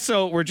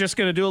 Also, we're just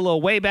going to do a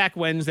little Way Back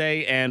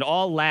Wednesday and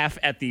all laugh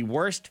at the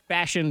worst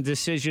fashion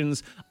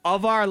decisions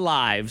of our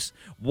lives.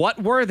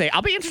 What were they?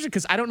 I'll be interested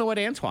because I don't know what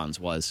Antoine's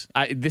was.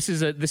 This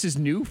is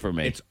new for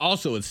me. It's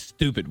also a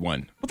stupid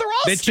one. Well, they're all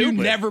that stupid.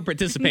 you never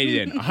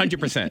participated in,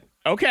 100%.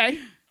 Okay.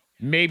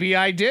 Maybe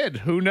I did.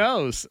 Who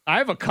knows? I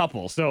have a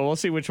couple, so we'll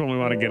see which one we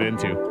want to get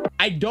into.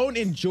 I don't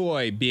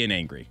enjoy being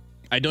angry.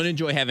 I don't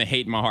enjoy having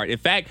hate in my heart. In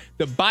fact,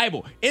 the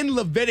Bible in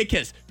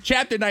Leviticus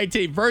chapter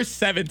 19, verse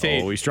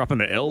 17. Oh, he's dropping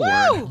the L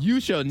word.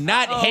 You shall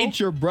not hate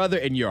your brother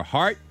in your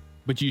heart,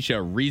 but you shall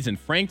reason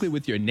frankly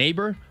with your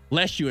neighbor,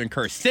 lest you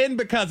incur sin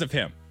because of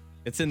him.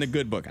 It's in the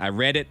good book. I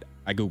read it.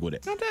 I Googled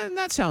it.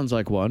 That sounds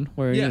like one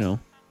where, Yeah.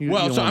 you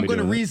don't So wanna I'm be going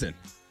to doing it. reason.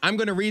 I'm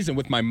going to reason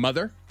with my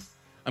mother.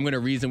 I'm going to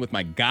reason with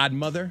my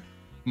godmother,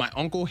 my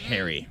Uncle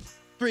Harry.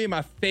 3 of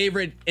my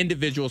favorite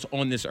individuals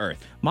on this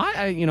earth.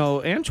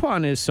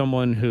 Antoine is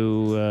someone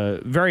who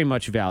very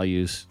much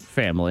values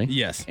family.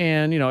 Yes.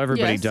 And,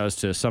 everybody Yes. does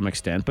to some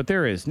extent, but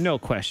there is no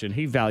question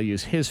he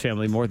values his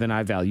family more than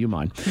I value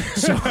mine.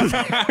 So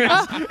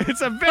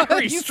it's a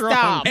very You strong.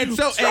 stop. And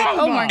so,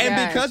 Oh my and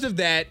gosh. because of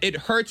that, it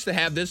hurts to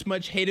have this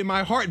much hate in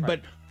my heart.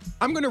 But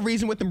I'm going to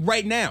reason with them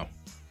right now.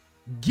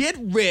 Get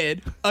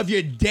rid of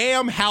your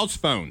damn house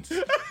phones.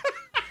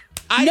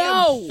 I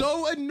am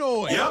so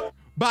annoyed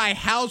by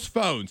house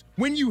phones.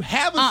 When you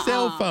have a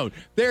cell phone,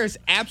 there is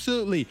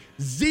absolutely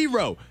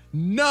zero,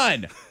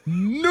 none,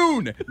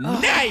 noon,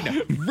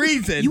 nine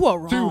reason You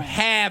are to wrong.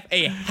 have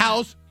a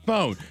house phone.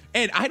 phone.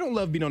 And I don't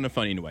love being on the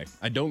phone anyway.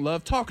 I don't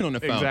love talking on the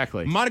phone.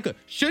 Exactly. Monica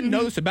should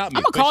know this about me.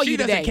 I'ma call but she you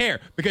doesn't today. care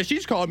because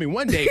she's called me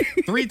one day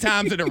 3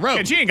 times in a row.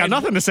 And she ain't got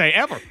nothing to say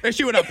ever. And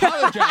she would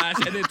apologize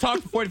and then talk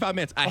for 45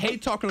 minutes. I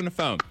hate talking on the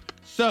phone.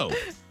 So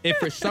if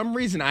for some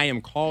reason I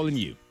am calling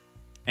you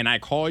and I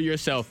call your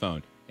cell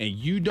phone and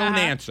you don't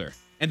answer,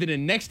 and then the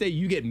next day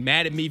you get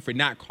mad at me for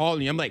not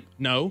calling you, I'm like,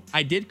 no,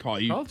 I did call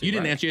you. You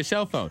didn't answer your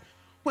cell phone.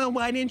 Well,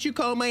 why didn't you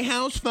call my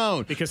house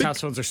phone? Because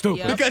house phones are stupid.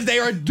 Yep. Because they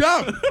are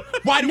dumb.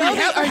 Why do No, we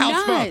have they a are house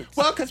not. phone?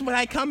 Well, because when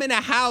I come in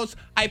a house,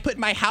 I put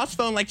my house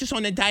phone like just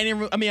on the dining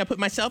room. I mean, I put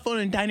my cell phone on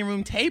the dining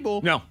room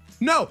table. No.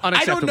 No, I don't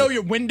Unacceptable. know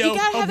your window You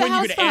gotta of have when a you're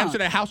house going to answer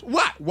phone. the house.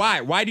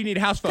 Why? Why do you need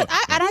a house phone?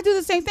 I do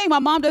the same thing. My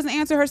mom doesn't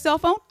answer her cell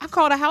phone. I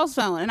call the house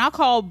phone, and I'll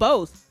call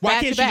both. Why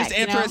back can't to she back, just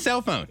answer you know? her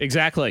cell phone?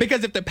 Exactly.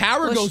 Because if the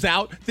power goes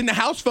out, then the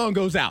house phone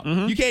goes out.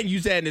 You can't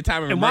use that in the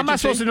time of And why am I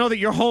emergency. supposed to know that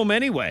you're home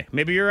anyway?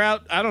 Maybe you're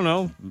out, I don't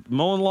know,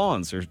 mowing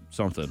lawns or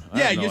something. I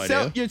Yeah, have no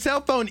idea. your cell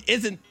phone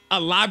isn't a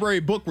library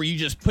book where you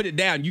just put it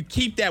down. You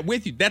keep that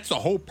with you. That's the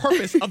whole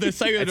purpose of the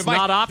cellular It's device.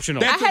 not optional.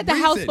 That's I had the the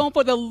house reason. phone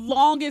for the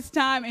longest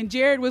time, and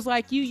Jared was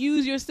like, "You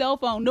use your cell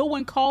phone. No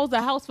one calls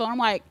the house phone." I'm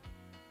like,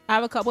 "I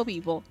have a couple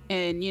people,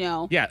 and you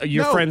know." Yeah,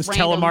 your No, friend's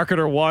random.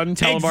 telemarketer 1,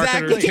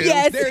 telemarketer Exactly. 2.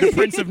 Yes. The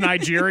Prince of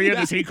Nigeria,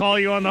 does he call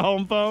you on the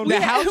home phone?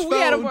 The house we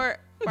had a phone. word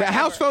The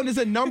house forever. phone is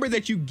a number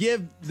that you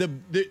give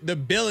the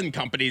billing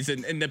companies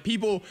and the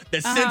people,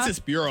 the Census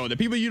Bureau, the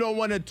people you don't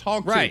want to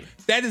talk Right.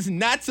 to. That is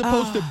not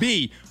supposed to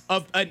be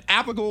an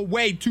applicable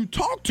way to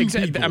talk to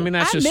people. I mean,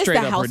 that's I just miss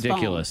straight the up house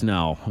ridiculous.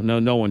 No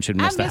one should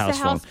miss the miss house,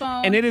 the house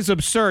phone. And it is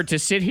absurd to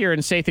sit here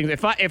and say things.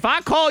 If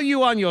I call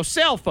you on your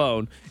cell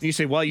phone, and you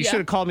say, well, you Yeah. should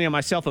have called me on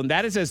my cell phone,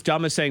 that is as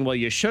dumb as saying, well,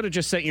 you should have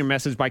just sent your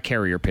message by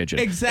carrier pigeon.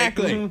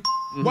 Exactly.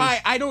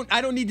 Why? I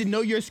don't need to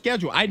know your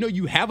schedule. I know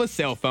you have a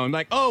cell phone.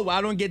 Like, oh, well,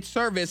 I don't get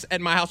service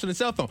at my house on a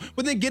cell phone.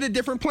 Well, then get a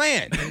different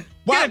plan.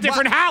 Get a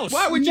different house.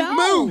 Why would you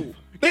No. move?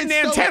 Get an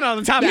It's so- antenna on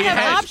the top the of You your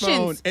have head. house phone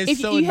options. is If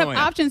so you have annoying.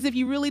 options, if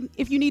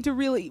you need to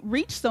really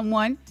reach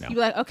someone, you be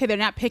like, okay, they're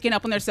not picking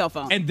up on their cell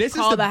phone. And this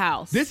call is the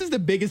house. This is the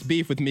biggest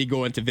beef with me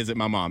going to visit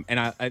my mom. And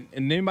and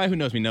anybody who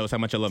knows me knows how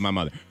much I love my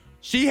mother.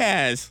 She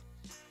has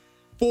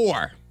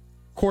 4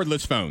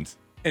 cordless phones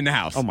in the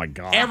house. Oh, my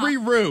God. Every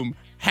room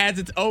has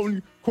its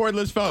own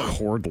cordless phone.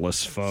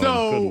 Cordless phone.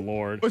 So, Good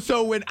Lord.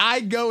 So when I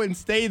go and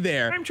stay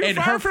there I'm too and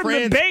far her from the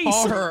friends base.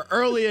 call her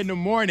early in the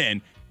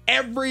morning,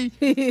 every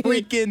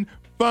freaking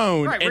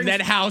phone Right, in rings-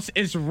 that house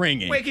is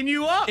ringing. Waking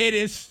you up. It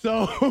is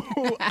so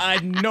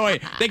annoying.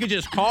 They could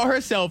just call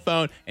her cell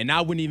phone and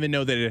I wouldn't even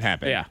know that it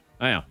happened. Yeah,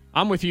 I know.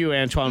 I'm with you,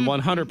 Antoine,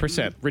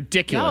 100%.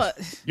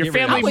 Ridiculous. Y'all- Your Get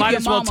rid of family it. I'm with might your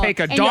as well mama take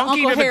a and your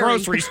donkey to Uncle the Harry.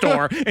 grocery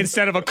store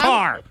instead of a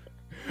car.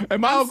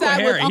 And my I'm Uncle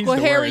side Harry, with he's Uncle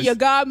the Harry, worst. your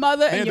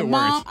godmother, They're and your the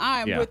mom. worst.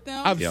 I am Yeah. with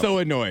them. I'm Yep. so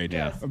annoyed.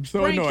 Yeah. I'm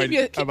so Brain, annoyed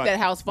keep about that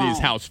house phone. these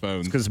house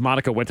phones. Because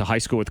Monica went to high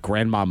school with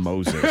Grandma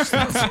Moses.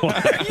 That's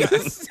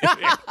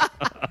why.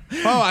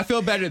 Oh, I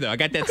feel better though. I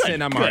got that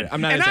sin. I'm alright.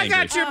 I'm not And as I angry.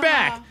 got your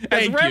back. As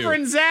Thank you.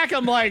 Reverend Zach,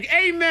 I'm like,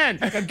 amen.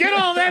 Now get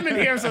all them in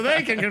here so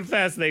they can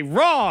confess they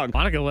wrong.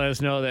 Monica let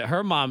us know that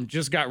her mom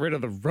just got rid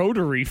of the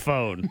rotary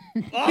phone.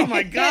 Oh,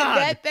 my God.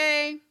 that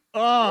thing.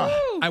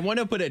 Oh. I want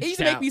to put a It used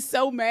to make me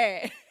so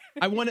mad.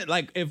 I want it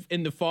like if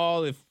in the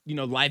fall, if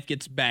life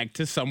gets back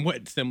to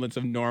somewhat semblance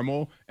of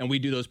normal and we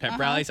do those pep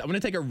rallies, I want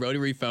to take a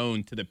rotary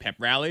phone to the pep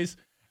rallies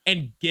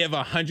and give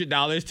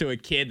 $100 to a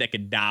kid that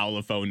could dial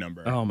a phone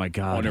number. Oh, my on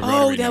God. a Oh,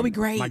 rotary that'd be number.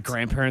 great. My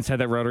grandparents had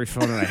that rotary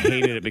phone, and I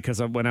hated it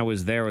because when I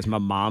was there, it was my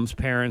mom's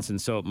parents,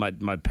 and so my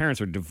parents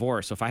were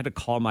divorced. So if I had to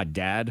call my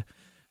dad,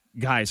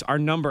 guys, our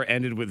number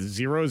ended with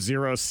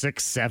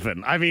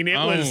 0067. I mean, it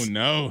was. Oh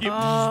no!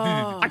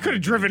 I could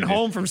have driven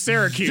home from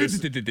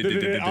Syracuse. And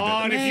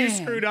if you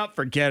screwed up,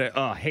 forget it.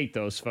 Oh, I hate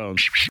those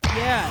phones.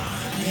 Yeah.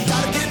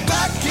 Gotta get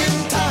back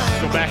in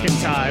time. Go back in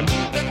time.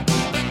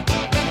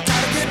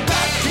 Gotta get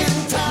back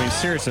in time. I mean,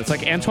 seriously, it's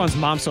like Antoine's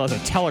mom still has a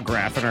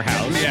telegraph in her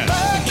house. Yeah.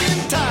 Back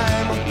in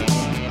time.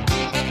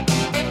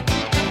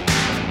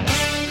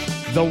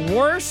 The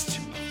worst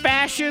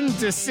fashion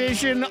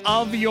decision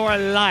of your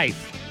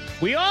life.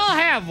 We all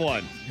have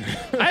one.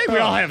 I think we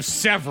all have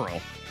several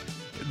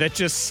that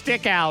just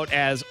stick out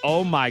as,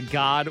 oh my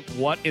God,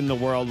 what in the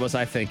world was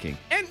I thinking?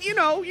 And,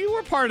 you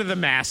were part of the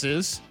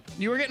masses.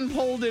 You were getting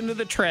pulled into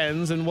the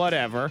trends and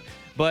whatever,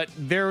 but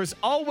there's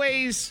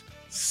always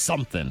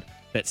something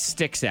that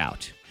sticks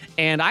out.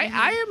 And I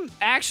am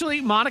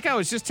actually, Monica, I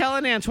was just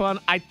telling Antoine,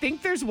 I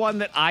think there's one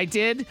that I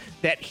did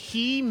that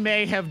he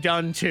may have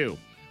done too.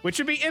 Which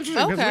would be interesting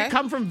because Okay. we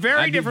come from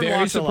very different I'd be very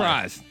walks of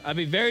life. surprised. I'd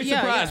be very Yeah,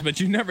 surprised, yeah. but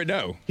you never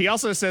know. He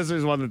also says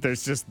there's one that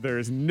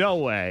there's no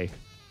way.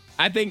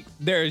 I think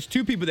there's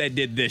 2 people that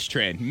did this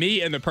trend.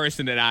 Me and the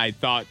person that I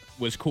thought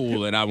was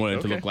cool and I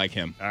wanted to Okay. look like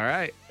him. All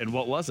right. And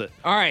what was it?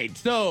 All right,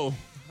 so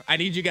I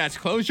need you guys to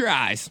close your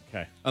eyes.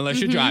 Okay.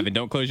 Unless you're driving,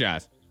 don't close your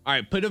eyes. All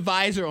right, put a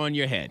visor on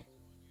your head.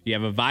 You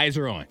have a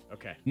visor on.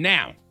 Okay.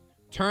 Now,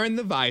 turn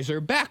the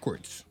visor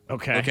backwards.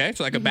 Okay. Okay,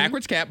 so like a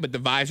backwards cap, but the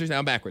visor's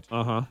now backwards.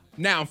 Uh-huh.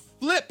 Now,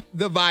 flip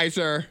the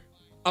visor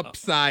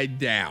upside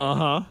down.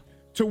 Uh-huh.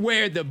 to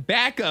where the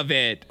back of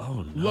it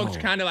looks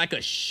kind of like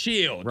a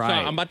shield. Right. So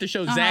I'm about to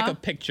show Zach a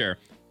picture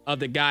of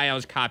the guy I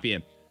was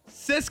copying.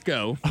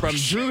 Cisco from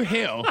Drew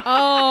Hill.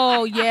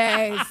 Oh,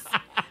 yes.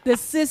 The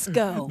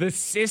Cisco. The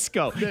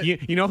Cisco.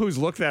 You know whose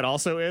look that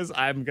also is?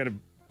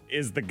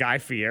 Is the Guy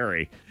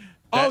Fieri.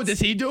 Does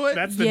he do it?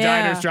 That's the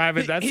Diners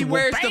Drive-In. That's He the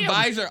wears bam! the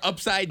visor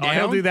upside down. Oh,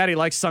 he'll do that. He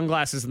likes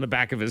sunglasses in the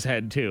back of his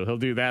head, too. He'll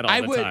do that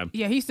all the time.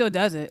 Yeah, he still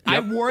does it. I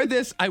wore it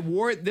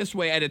this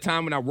way at a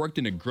time when I worked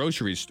in a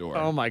grocery store.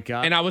 Oh, my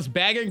God. And I was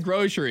bagging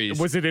groceries.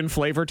 Was it in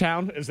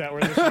Flavortown? Is that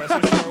where this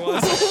grocery store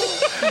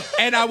was?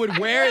 And I would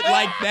wear it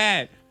like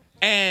that.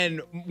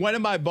 And one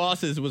of my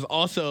bosses was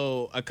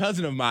also a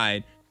cousin of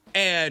mine.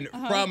 And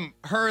from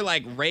her,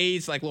 like,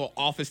 raised, like, little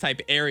office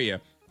type area,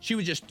 she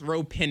would just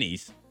throw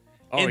pennies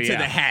into the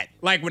hat.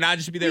 Like, when I'd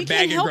just be there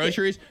bagging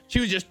groceries, she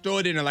would just throw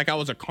it in there like I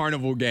was a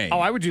carnival game. Oh,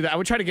 I would do that. I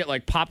would try to get,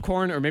 like,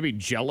 popcorn or maybe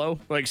Jell-O,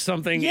 like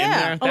something in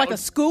there. Or like a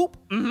scoop.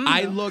 Mm-hmm.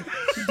 I looked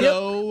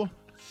so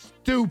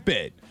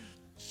stupid.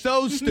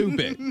 So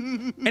stupid.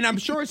 And I'm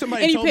sure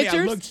somebody Any told me I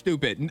pictures? looked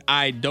stupid.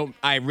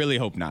 I really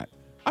hope not.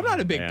 I'm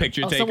not a big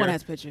picture taker. Someone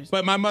has pictures.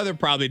 But my mother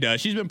probably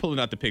does. She's been pulling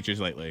out the pictures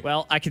lately.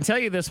 Well, I can tell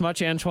you this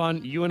much,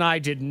 Antoine. You and I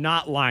did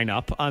not line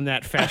up on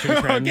that fashion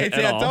trend Okay, at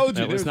see, I all. told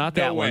you. It was There's not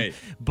no that way.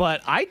 one.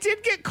 But I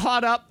did get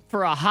caught up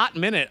for a hot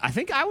minute. I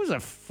think I was a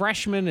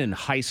freshman in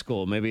high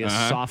school, maybe a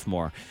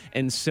sophomore.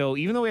 And so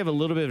even though we have a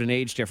little bit of an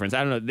age difference,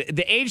 I don't know,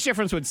 the age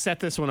difference would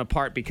set this one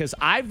apart because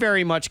I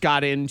very much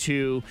got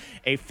into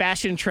a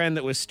fashion trend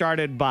that was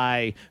started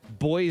by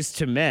Boys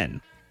to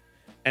Men.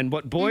 And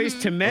what Boys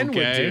to Men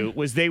would do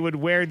was they would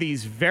wear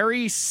these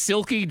very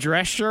silky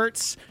dress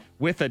shirts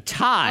with a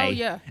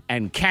tie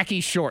and khaki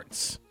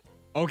shorts.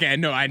 Okay,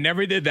 no, I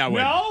never did that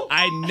one. No?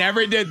 I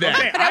never did that.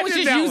 Okay, That was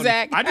just you,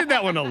 Zach. I did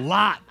that one a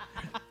lot.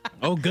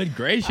 Oh, good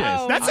gracious.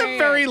 That's a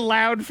very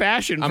loud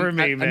fashion for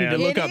me, I man. need to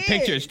look It up is.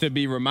 pictures to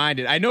be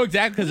reminded. I know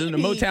exactly because in the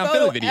Motown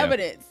Photo Philly video.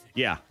 Evidence.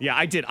 Yeah,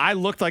 I did. I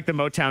looked like the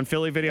Motown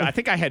Philly video. I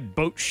think I had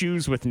boat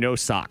shoes with no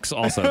socks.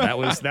 Also, that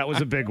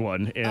was a big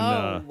one in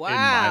wow. in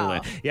my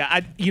land. Yeah,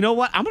 you know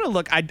what? I'm gonna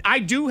look. I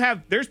do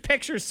have. There's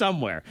pictures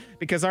somewhere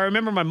because I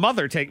remember my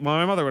mother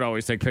would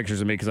always take pictures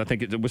of me because I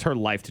think it was her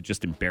life to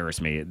just embarrass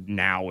me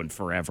now and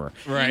forever.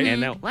 Right. And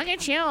look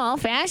at you, all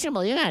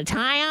fashionable. You got a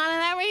tie on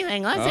and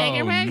everything. Let's take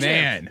your picture.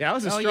 Man. That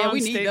was a Oh, strong yeah, we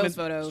need statement. those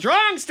photos.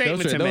 Strong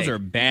statement to Those make. are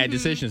bad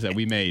decisions that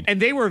we made. And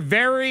they were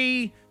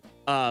very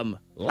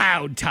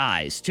loud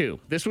ties too.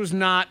 This was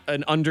not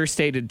an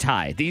understated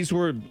tie. These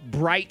were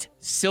bright,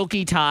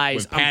 silky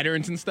ties With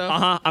patterns and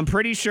stuff? I'm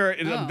pretty sure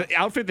the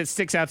outfit that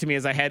sticks out to me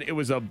as I had it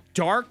was a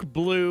dark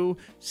blue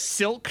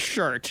silk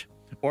shirt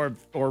or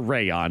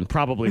rayon,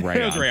 probably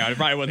rayon. It was rayon. It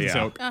probably wasn't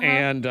silk.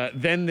 And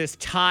then this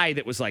tie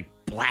that was like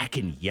black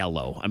and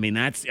yellow. I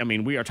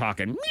mean, we are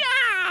talking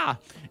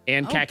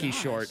and khaki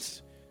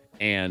shorts.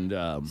 And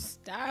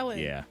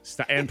Styling.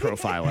 and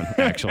profiling,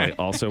 actually,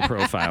 also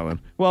profiling.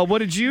 Well, what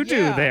did you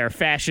do there,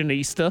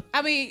 fashionista?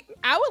 I mean,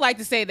 I would like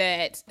to say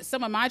that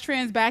some of my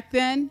trends back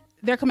then,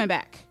 they're coming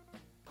back.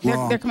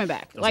 They're coming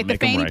back. Like the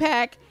make 'em fanny right.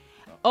 pack,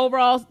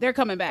 overalls, they're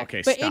coming back.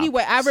 Okay, but stop.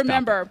 anyway, I Stop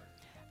remember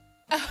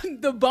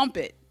the bump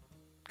it.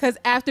 Because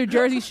after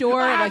Jersey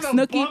Shore, like the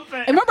Snooki, bump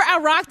it. remember I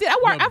rocked it.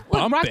 I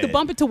bump rocked the it.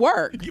 bump it to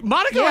work.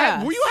 Monica,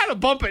 Yes. you had a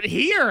bump it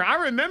here.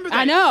 I remember that.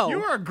 I know. You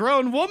were a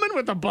grown woman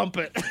with a bump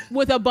it.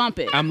 With a bump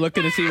it. I'm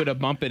looking to see what a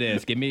bump it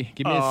is. Give me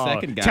a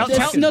second, guys. The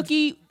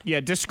Snooki.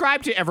 Yeah,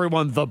 describe to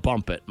everyone the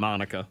bump it,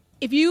 Monica.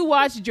 If you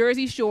watch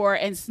Jersey Shore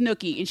and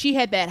Snooki, and she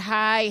had that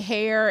high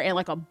hair and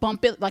like a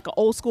bump it, like an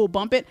old school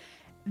bump it,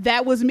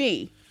 that was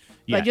me.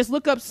 Yeah. Like just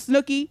look up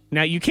Snooki.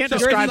 Now you can't So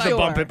describe Jersey the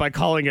bump Shore. it by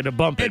calling it a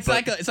bump it. It's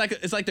but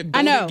like the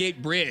I know. Golden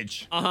Gate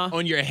Bridge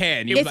on your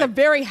head. It was It's a like,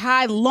 very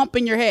high lump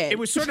in your head. it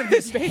was sort of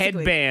this Basically.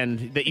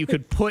 headband that you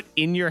could put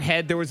in your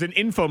head. There was an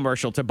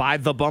infomercial to buy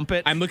the bump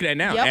it. I'm looking at it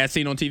now, Yep. as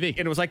seen on TV.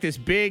 And it was like this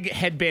big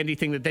headbandy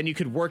thing that then you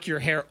could work your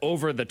hair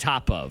over the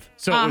top of.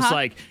 So it was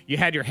like you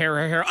had your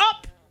hair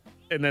up,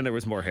 and then there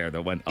was more hair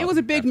that went up. It was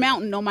a big after that.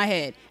 mountain on my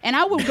head, and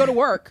I would go to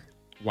work.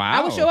 Wow.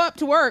 I would show up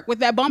to work with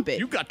that bump it.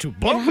 You got to I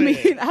bump mean,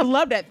 it. I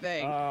love that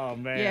thing. Oh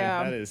man,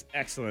 Yeah. that is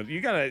excellent. You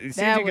gotta see if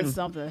that you was can,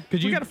 something.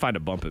 Could You you gotta find a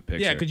bump it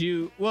picture. Yeah, could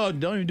you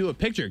don't even do a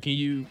picture. Can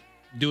you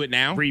do it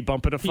now?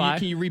 re-bump it a Can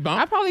five? you rebump?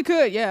 I probably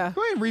could, yeah.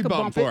 Go ahead and Could rebump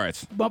bump for it,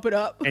 us. Bump it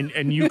up.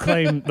 And you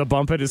claim the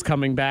bump it is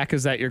coming back?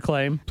 Is that your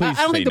claim? Please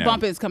I don't say think the no.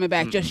 bump it is coming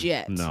back just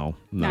yet. No.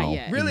 Not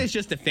yet. Really, it's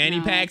just the fanny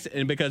No. packs,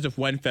 and because of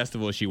one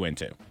festival she went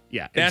to.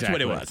 Yeah, That's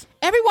exactly. what it was.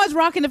 Everyone's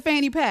rocking the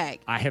fanny pack.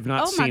 I have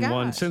not Oh, my seen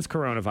one gosh. since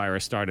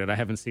coronavirus started. I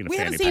haven't seen a We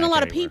fanny haven't seen a pack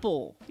lot of anywhere.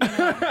 people.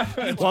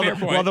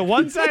 Well, the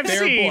ones I've Fair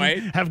seen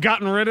point. have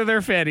gotten rid of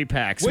their fanny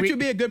packs. Which would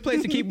be a good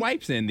place to keep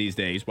wipes in these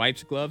days.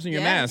 Wipes, gloves, and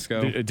your Yes.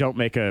 mask. So. Don't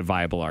make a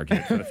viable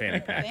argument for the fanny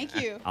pack. Thank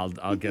you.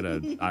 I'll get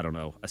a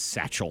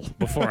satchel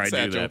before I do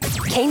Satchel. that.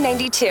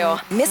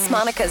 K92, Miss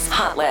Monica's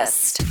Hot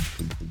List.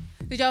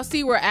 Did y'all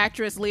see where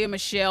actress Leah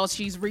Michelle,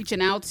 she's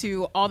reaching out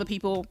to all the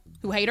people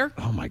who hate her?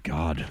 Oh my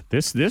God,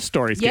 this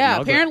story's getting Yeah,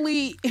 ugly.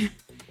 apparently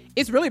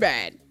it's really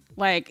bad.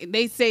 Like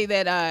they say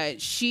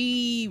that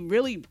she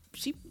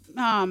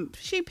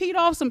she peed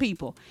off some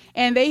people,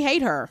 and they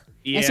hate her.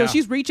 Yeah. And so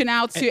she's reaching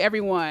out to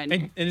everyone.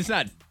 And it's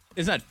not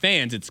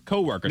fans, it's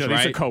coworkers, No, right?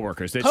 these are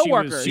coworkers. That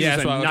Coworkers. She was Yeah,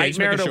 a so, okay, just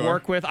nightmare to making sure.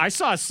 work with. I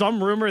saw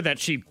some rumor that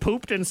she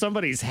pooped in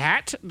somebody's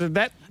hat. Did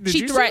She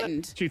you see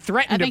threatened. that? She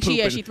threatened I think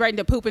to poop. she threatened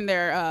to poop in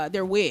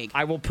their wig.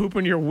 I will poop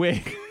in your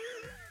wig.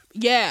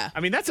 Yeah. I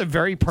mean, that's a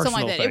very personal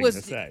Something like that. thing It was-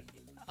 to say.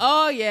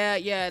 Oh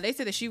yeah. They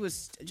said that she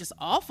was just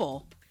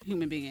awful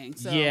human being.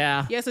 So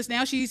Yeah. So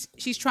now she's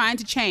trying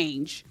to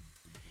change.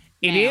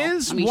 It now.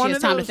 is I mean, one she has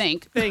of time those to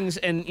think. things,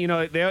 and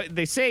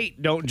they say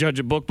don't judge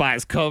a book by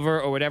its cover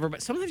or whatever,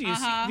 but sometimes you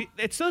see,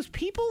 it's those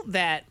people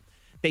that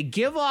they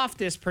give off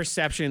this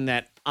perception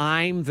that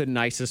I'm the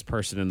nicest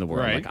person in the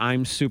world. Right. Like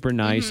I'm super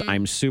nice,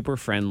 I'm super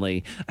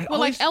friendly.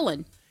 Like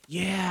Ellen.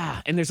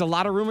 Yeah, and there's a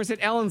lot of rumors that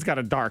Ellen's got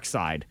a dark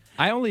side.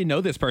 I only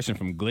know this person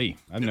from Glee.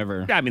 I've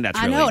never. I mean, that's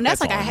I really, know, and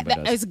that's all like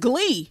anybody does. it's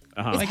Glee.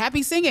 It's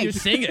happy singing. You're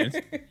singing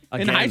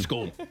in high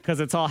school. Because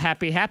it's all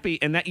happy,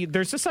 and that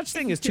there's a such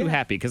thing as too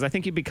happy, because I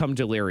think you become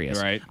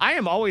delirious. Right. I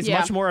am always Yeah.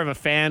 much more of a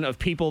fan of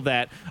people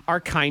that are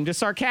kind of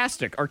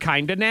sarcastic or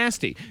kind of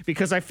nasty,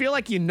 because I feel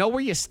like you know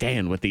where you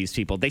stand with these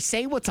people. They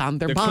say what's on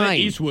their The mind. Clint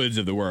Eastwoods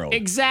of the world.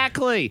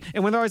 Exactly.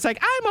 And when they're always like,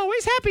 I'm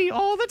always happy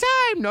all the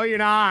time. No, you're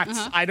not.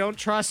 I don't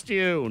trust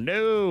you.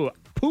 No.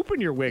 Poop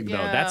in your wig, though.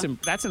 Yeah.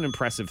 That's an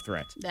impressive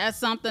threat. That's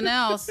something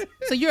else.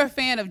 So you're a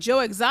fan of Joe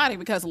Exotic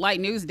because Light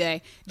News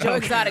Day. Joe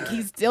Exotic,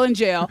 he's still in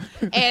jail,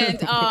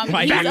 and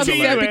Light he's news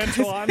upset alert.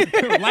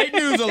 because Light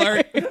news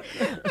alert.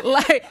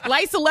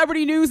 Light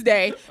Celebrity News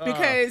Day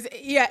because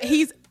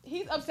he's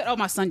upset. Oh,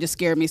 my son just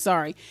scared me.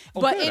 Sorry,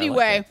 but good. I like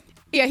anyway,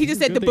 he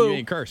just said Good the thing you boo.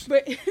 ain't cursed.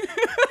 But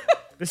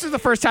This is the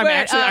first time, But,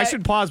 actually, I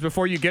should pause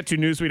before you get to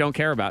news we don't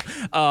care about,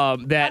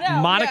 that I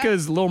know,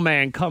 Monica's little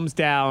man comes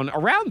down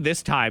around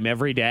this time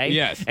every day.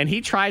 Yes. And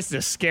he tries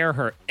to scare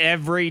her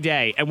every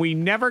day. And we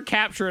never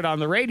capture it on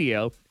the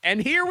radio.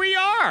 And here we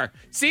are.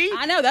 See?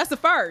 I know that's the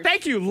first.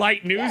 Thank you,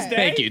 Light News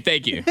Day.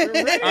 Thank you. All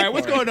right,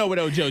 what's going on with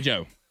old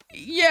JoJo?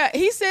 Yeah,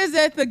 he says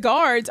that the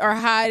guards are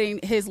hiding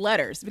his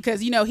letters because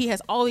he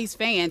has all these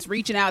fans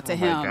reaching out to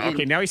him. and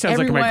Okay, now he sounds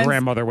like my everyone's-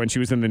 grandmother when she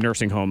was in the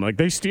nursing home. Like,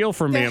 they steal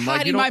from me. They're I'm like,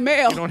 hiding my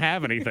mail. You don't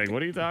have anything.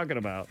 What are you talking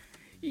about?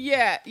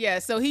 Yeah.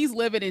 So he's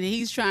livid and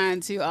he's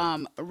trying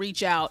to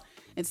reach out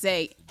and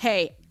say,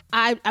 "Hey,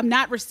 I'm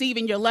not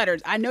receiving your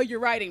letters. I know you're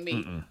writing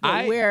me.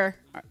 But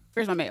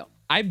where's my mail?"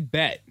 I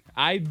bet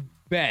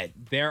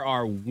there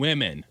are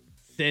women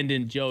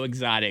sending Joe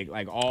Exotic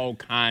like all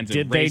kinds of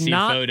Did they racy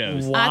not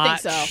photos. watch I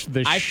think so.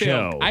 the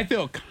show? I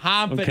feel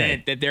confident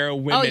Okay. that there are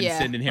women yeah.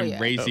 sending him Oh, yeah.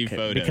 racy Okay,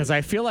 photos. because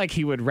I feel like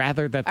he would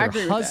rather that I their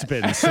agree with that.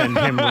 husbands send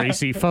him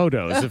racy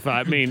photos.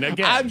 Again.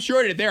 I'm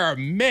sure that there are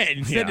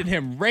men sending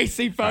him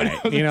racy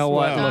photos. You know as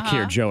what? well. Look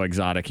here, Joe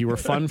Exotic. You were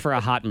fun for a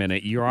hot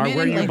minute. You are Men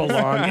where and you ladies.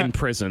 belong in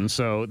prison.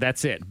 So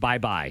that's it.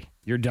 Bye-bye.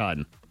 You're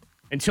done.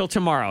 Until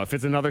tomorrow. If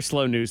it's another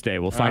slow news day,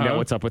 we'll find out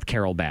what's up with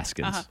Carol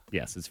Baskins.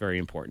 Yes, it's very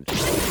important.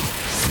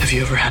 Have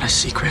you ever had a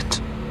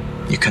secret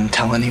you couldn't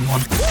tell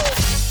anyone?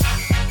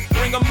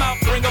 Bring 'em out,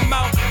 bring 'em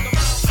out.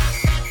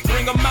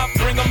 Bring 'em out,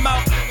 bring 'em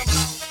out.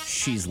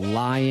 She's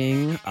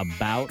lying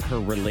about her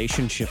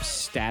relationship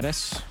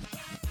status.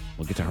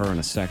 We'll get to her in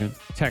a second.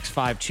 Text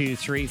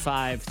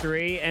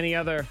 52353. Any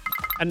other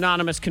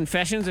anonymous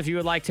confessions if you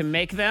would like to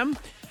make them?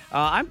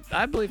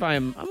 I believe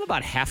I'm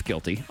about half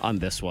guilty on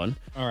this one.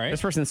 All right.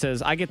 This person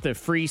says, I get the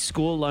free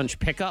school lunch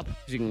pickup.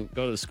 You can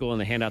go to the school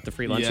and they hand out the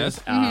free lunches.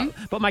 Yes.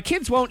 But my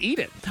kids won't eat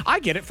it. I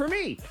get it for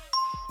me.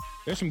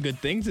 There's some good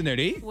things in there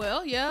to eat.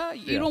 Well, you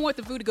don't want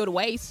the food to go to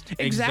waste.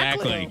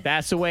 Exactly.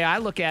 That's the way I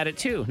look at it,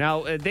 too.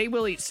 Now, they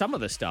will eat some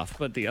of the stuff,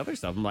 but the other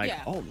stuff, I'm like,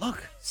 Yeah. oh,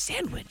 look,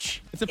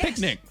 sandwich. It's a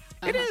picnic.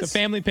 It is. It's a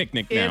family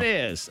picnic now. It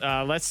is.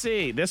 Let's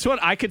see. This one,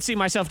 I could see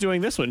myself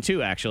doing this one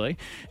too, actually.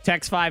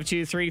 Text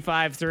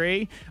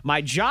 52353.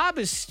 My job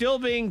is still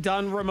being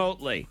done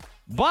remotely,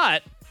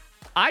 but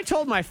I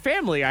told my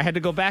family I had to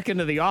go back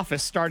into the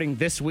office starting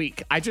this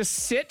week. I just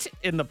sit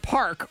in the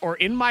park or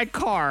in my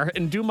car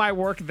and do my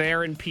work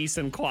there in peace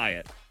and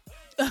quiet.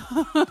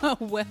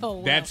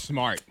 Well. That's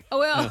smart. Oh,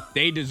 well.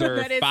 They deserve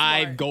That is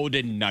 5 smart.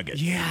 golden nuggets.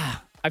 Yeah.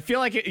 I feel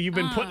like you've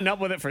been putting up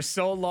with it for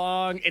so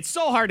long. It's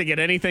so hard to get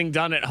anything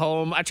done at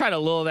home. I tried a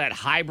little of that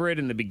hybrid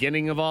in the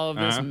beginning of all of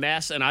this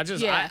mess, and I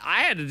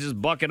had to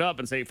just buck it up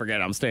and say, forget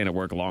it. I'm staying at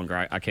work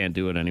longer. I can't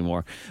do it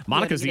anymore.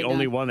 Monica's get the it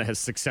only done. one that has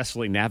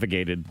successfully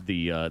navigated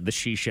the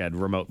She Shed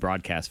remote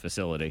broadcast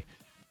facility.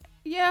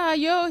 Yeah,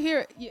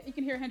 you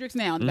can hear Hendrix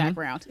now in the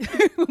background.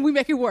 We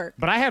make it work.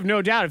 But I have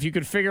no doubt if you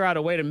could figure out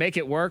a way to make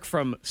it work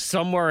from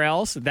somewhere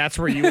else, that's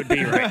where you would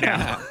be right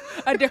now.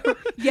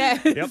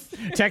 Yes. Yep.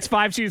 Text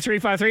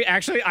 52353.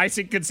 Actually, I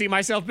could see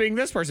myself being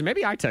this person.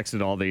 Maybe I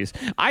texted all these.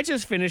 I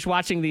just finished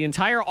watching the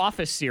entire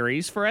Office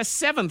series for a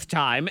 7th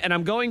time, and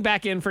I'm going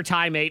back in for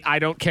time 8. I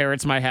don't care.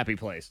 It's my happy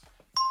place.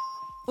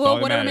 Well, all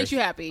that whatever matters. makes you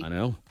happy. I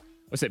know.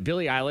 What's it?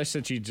 Billie Eilish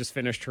said she just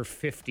finished her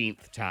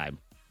 15th time.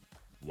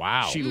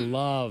 Wow. She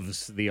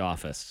loves The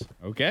Office.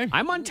 Okay.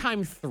 I'm on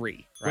time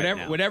 3 right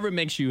now. Whatever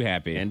makes you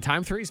happy. And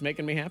time 3 is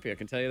making me happy. I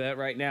can tell you that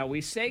right now.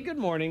 We say good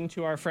morning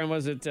to our friend.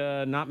 Was it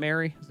not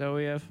Mary? Is that what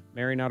we have?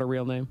 Mary, not a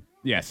real name?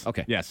 Yes.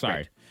 Okay. Yes,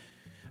 sorry.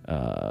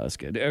 That's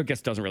good. I guess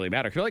it doesn't really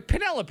matter. You're like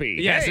Penelope.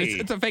 Yes, Hey.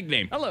 it's a fake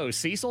name. Hello,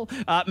 Cecil.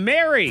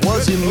 Mary.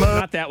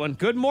 Not that one.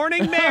 Good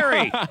morning,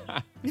 Mary.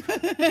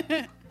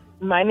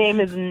 My name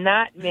is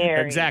not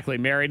Mary. Exactly.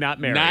 Mary, not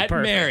Mary. Not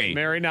Perfect. Mary.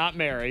 Mary, not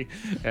Mary.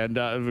 And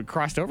we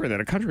crossed over that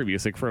to country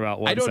music for about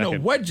 1 I don't second. know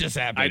what just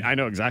happened. I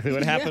know exactly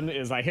what happened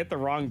is I hit the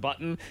wrong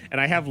button, and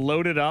I have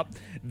loaded up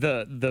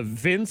the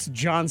Vince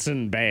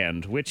Johnson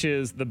Band, which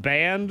is the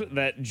band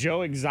that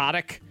Joe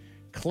Exotic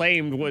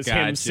claimed was him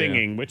Gotcha.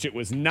 singing, which it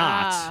was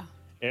not.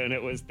 And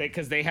it was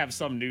because they have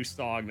some new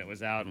song that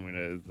was out,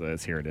 and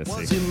let's hear it.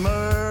 Was he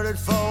murdered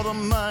for the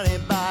money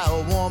by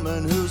a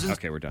woman who's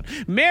Okay, we're done.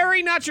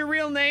 Mary, not your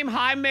real name.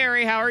 Hi,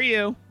 Mary. How are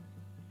you?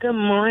 Good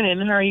morning.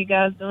 How are you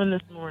guys doing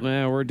this morning?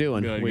 Well, we're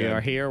doing. Good, we good.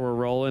 are here. We're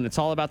rolling. It's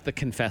all about the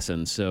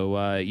confessing.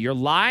 So you're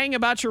lying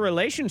about your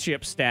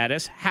relationship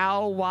status.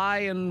 How, why,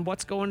 and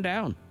what's going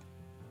down?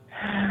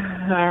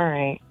 All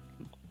right.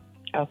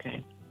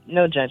 Okay.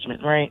 No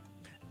judgment, right?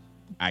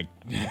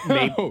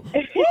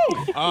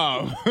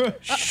 Oh.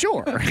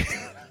 Sure.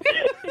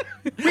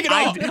 We can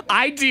all,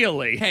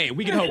 Ideally. hey,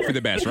 we can hope for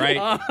the best,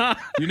 right?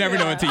 You never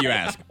know until you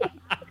ask.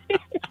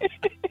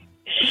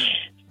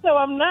 So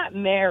I'm not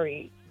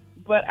married,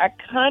 but I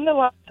kind of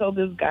like told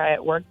this guy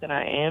at work that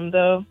I am,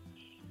 though.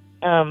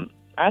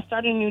 I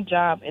started a new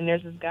job, and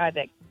there's this guy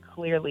that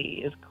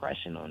clearly is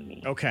crushing on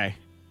me. Okay.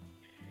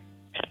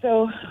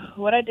 So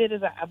what I did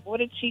is I bought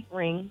a cheap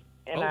ring,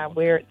 and I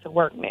wear it to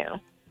work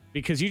now.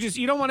 Because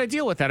you don't want to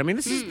deal with that. I mean,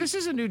 this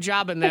is a new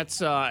job, and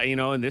that's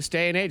in this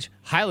day and age,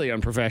 highly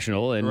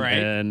unprofessional, and Right.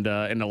 and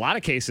in a lot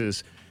of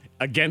cases,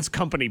 against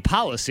company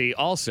policy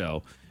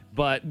also.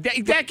 But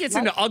that gets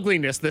into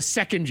ugliness the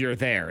second you're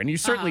there, and you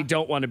certainly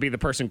don't want to be the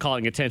person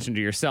calling attention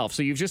to yourself.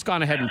 So you've just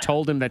gone ahead and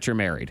told him that you're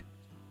married.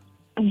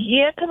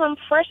 Yeah, because I'm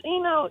fresh.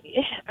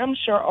 I'm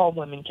sure all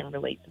women can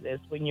relate to this.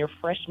 When you're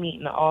fresh meat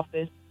in the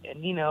office,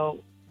 and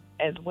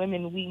as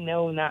women, we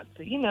know not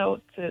to,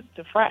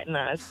 to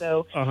fraternize.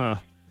 So.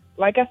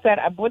 Like I said,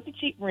 I bought the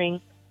cheap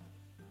ring.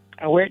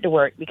 I wear it to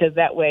work because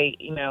that way,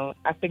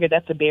 I figure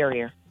that's a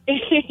barrier.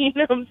 You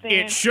know what I'm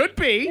saying? It should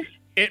be.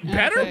 It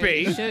better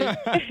be. He's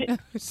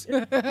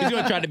going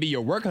to try to be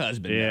your work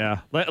husband. Yeah.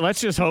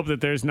 Let's just hope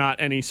that there's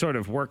not any sort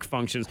of work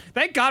functions.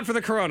 Thank God for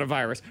the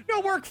coronavirus.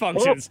 No work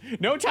functions.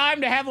 No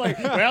time to have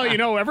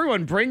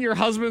everyone bring your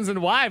husbands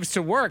and wives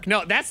to work.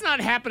 No, that's not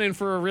happening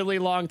for a really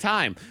long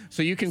time.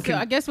 So you can So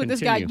I guess with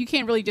this guy, continue. you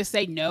can't really just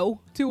say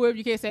no to him.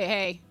 You can't say,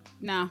 hey,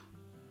 nah,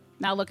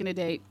 not looking to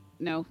date.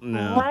 No.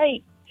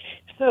 Right.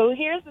 So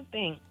here's the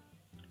thing.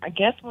 I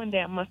guess one day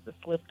I must have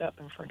slipped up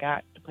and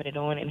forgot to put it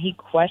on, and he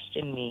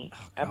questioned me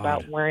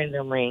about wearing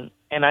the ring.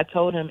 And I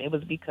told him it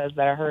was because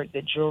I heard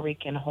the jewelry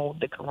can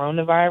hold the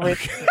coronavirus.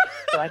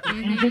 So I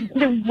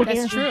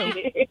That's true.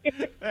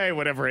 Hey,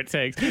 whatever it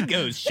takes. He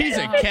goes, she's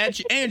a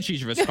catch and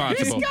she's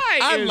responsible. This guy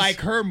I is- like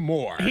her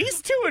more.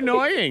 He's too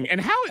annoying.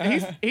 And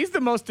he's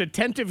the most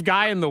attentive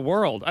guy in the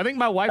world. I think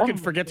my wife could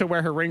forget to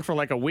wear her ring for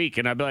like a week,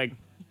 and I'd be like,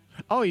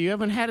 oh, you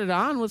haven't had it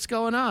on? What's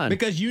going on?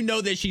 Because you know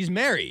that she's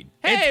married.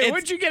 Hey,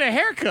 where'd you get a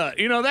haircut?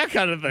 That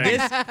kind of thing.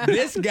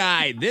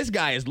 This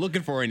guy is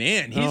looking for an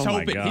end. He's Oh my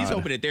hoping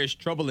God. that there's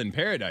trouble in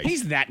paradise.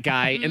 He's that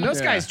guy, and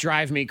those guys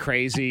drive me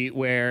crazy.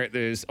 Where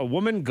there's a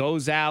woman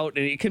goes out,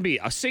 and it can be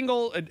a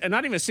single, and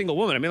not even a single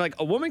woman. I mean, like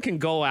a woman can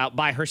go out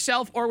by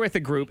herself or with a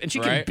group, and she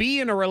can Right. be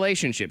in a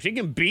relationship. She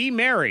can be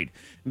married.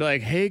 And be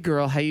like, hey,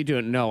 girl, how you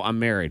doing? No, I'm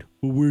married.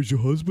 Well, where's your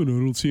husband? I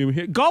don't see him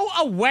here. Go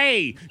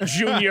away,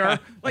 Junior.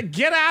 Like,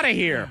 get out of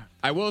here.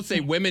 I will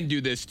say women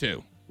do this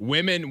too.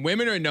 Women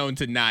are known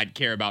to not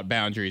care about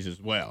boundaries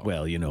as well.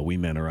 Well, we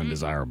men are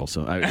undesirable,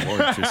 so or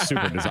just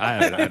super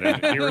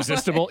desirable.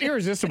 Irresistible.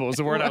 Irresistible is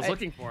the word I was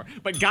looking for.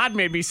 But God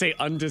made me say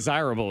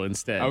undesirable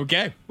instead.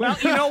 Okay. Well,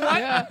 you know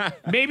what?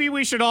 Maybe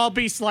we should all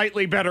be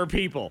slightly better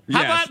people. How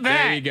Yes, about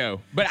that? There you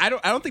go. But I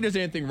don't think there's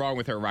anything wrong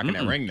with her rocking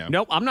that ring though.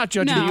 Nope, I'm not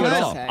judging No, you at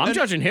that's all. okay. I'm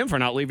judging him for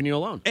not leaving you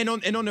alone. And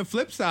on the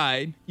flip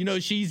side,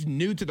 she's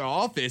new to the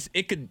office.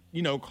 It could,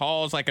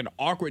 cause like an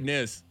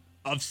awkwardness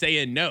of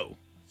saying no.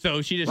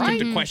 So she just took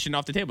the question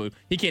off the table.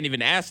 He can't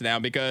even ask now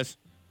because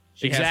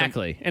she has some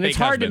Exactly. And it's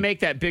fake hard to husband. make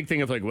that big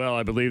thing of like, well,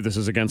 I believe this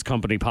is against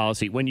company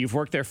policy when you've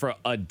worked there for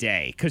a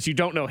day because you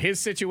don't know his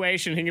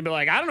situation. He can be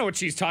like, I don't know what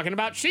she's talking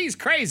about. She's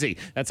crazy.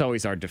 That's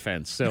always our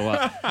defense. So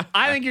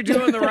I think you're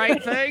doing the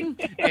right thing,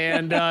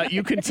 and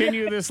you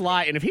continue this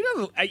lie. And if he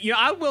doesn't,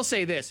 I will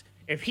say this.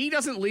 If he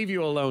doesn't leave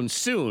you alone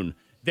soon,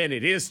 then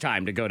it is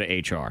time to go to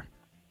HR.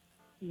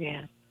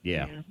 Yeah.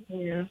 Yeah.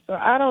 So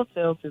I don't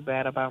feel too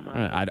bad about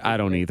my. I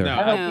don't either. No,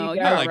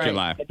 No, I like your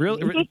lie.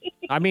 Really?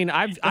 I mean,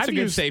 I've a good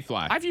used safe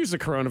lie. I've used the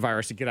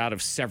coronavirus to get out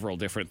of several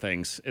different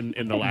things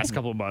in the last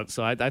couple of months,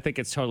 so I think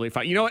it's totally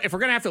fine. You know what? If we're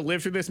gonna have to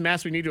live through this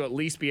mess, we need to at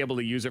least be able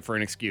to use it for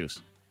an excuse.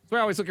 So I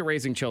always look at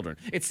raising children.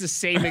 It's the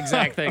same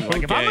exact thing.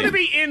 Like, if I'm going to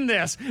be in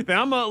this, then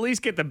I'm going to at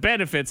least get the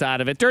benefits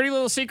out of it. Dirty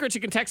little secrets.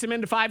 You can text them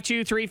into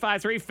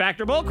 52353.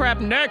 Factor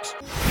bullcrap next.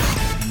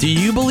 Do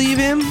you believe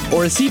him,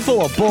 or is he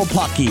full of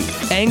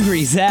bullpucky?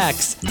 Angry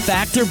Zach's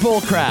Factor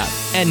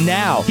Bullcrap. And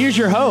now, here's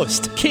your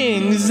host,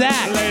 King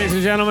Zach. Ladies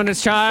and gentlemen,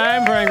 it's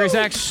time for Angry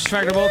Zach's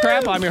Factor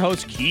Bullcrap. I'm your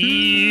host,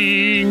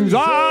 King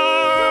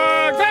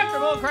Zach. Factor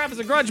Bullcrap is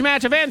a grudge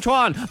match of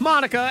Antoine,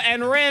 Monica,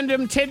 and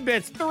random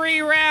tidbits.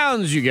 3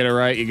 rounds. You get it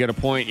right, you get a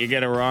point. You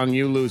get it wrong,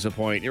 you lose a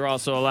point. You're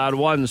also allowed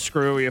 1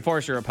 screw. You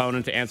force your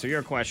opponent to answer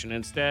your question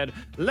instead.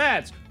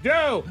 Let's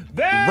do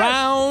this.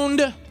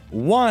 Round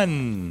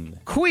 1.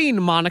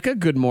 Queen Monica,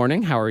 good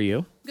morning. How are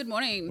you? Good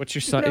morning. What's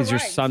your son? Is your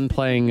son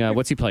playing?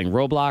 What's he playing?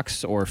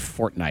 Roblox or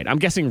Fortnite? I'm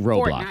guessing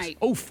Roblox. Fortnite.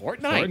 Oh,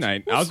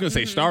 Fortnite. I was going to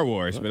say Star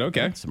Wars, but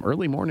okay. Some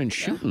early morning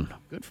shooting.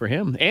 Good for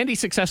him. And he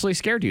successfully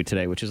scared you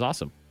today, which is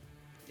awesome.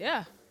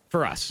 Yeah.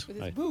 For us. With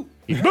his boot.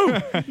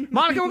 Boom.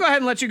 Monica, we'll go ahead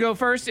and let you go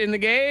first in the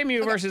game.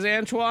 You versus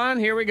Antoine.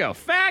 Here we go.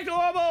 Fact or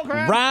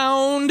bullcrap?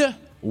 Round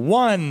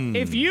 1.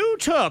 If you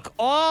took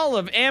all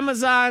of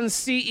Amazon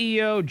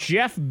CEO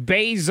Jeff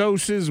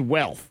Bezos'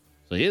 wealth,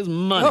 so his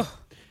money,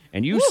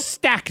 and you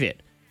stacked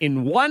it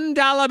in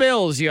 $1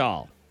 bills,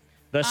 y'all,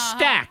 the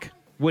stack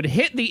would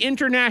hit the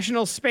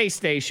International Space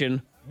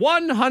Station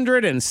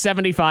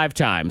 175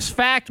 times.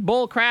 Fact,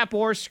 bullcrap,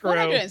 or screw?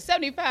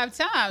 175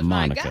 times.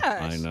 Monica, My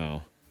gosh. I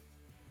know.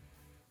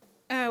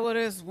 Well,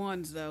 there's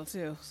ones, though,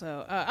 too.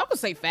 So I'm going to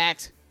say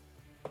fact.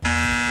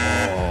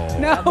 Oh,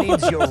 No. that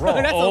means you're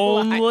wrong. That's a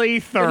Only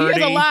lot. 30. But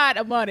he has a lot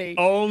of money.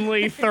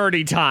 Only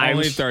 30 times.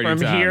 Only 30 from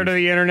times. here to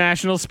the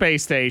International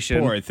Space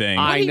Station. Poor thing.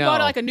 What I he know.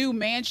 bought like a new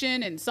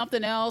mansion and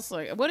something else.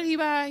 Like, what did he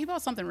buy? He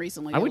bought something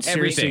recently. I would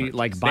seriously Everything.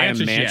 like buy a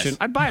Answer's mansion. yes.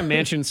 I'd buy a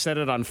mansion, set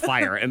it on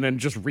fire, and then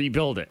just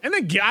rebuild it. And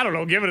then, I don't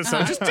know, give it a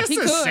some. Just He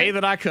to could. say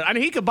that I could. I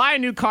mean, he could buy a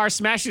new car,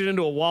 smash it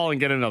into a wall, and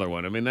get another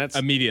one. I mean, that's...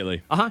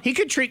 Immediately. He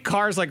could treat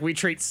cars like we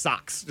treat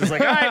socks. Just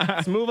like, all right,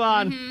 let's move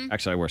on.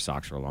 Actually, I wear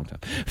socks for a long time.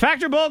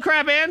 Factor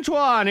bullcrap,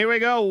 Antoine. Here we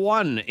go.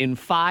 1 in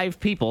 5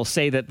 people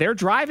say that their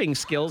driving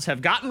skills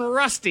have gotten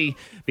rusty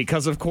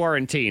because of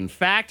quarantine.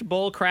 Fact,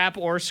 bullcrap,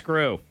 or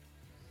screw?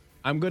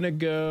 I'm going to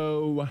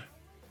go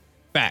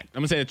fact. I'm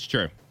going to say it's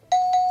true.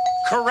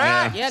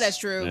 Correct. Yeah, that's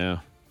true. Yeah.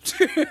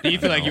 Do you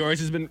feel like yours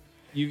has been,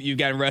 you've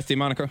gotten rusty,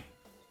 Monica?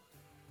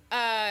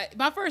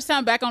 My first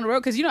time back on the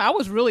road, because, I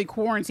was really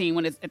quarantined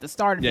when it's at the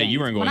start of Yeah, things. you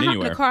weren't going when I hopped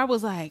in anywhere. the car, I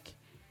was like,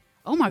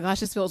 oh my gosh,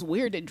 this feels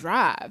weird to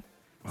drive.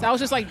 So I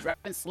was just like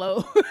driving slow.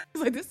 I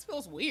was like, this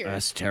feels weird.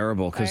 That's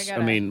terrible because, I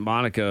gotta-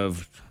 Monica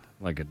of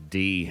like a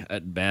D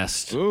at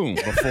best. Ooh.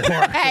 Before.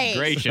 Hey.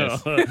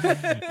 Gracious.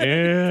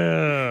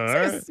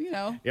 Yeah. Just,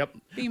 Yep.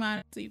 B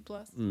minus, C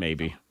plus.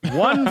 Maybe.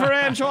 1 for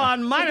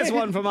Antoine,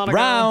 -1 for Monica.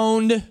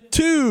 Round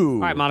 2. All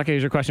right, Monica,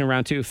 here's your question in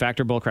round 2.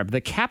 Factor bullcrap. The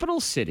capital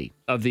city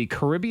of the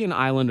Caribbean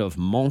island of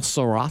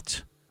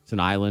Montserrat, it's an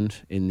island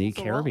in the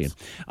Caribbean,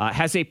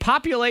 has a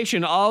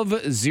population of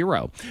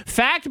 0.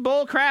 Fact,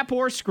 bullcrap,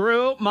 or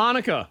screw?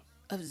 Monica.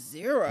 Of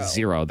 0.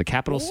 0. The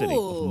capital city of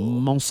Ooh.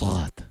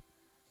 Montserrat.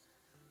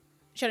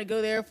 Trying to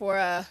go there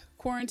for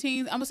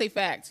quarantine. I'm going to say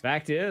fact.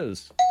 Fact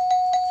is...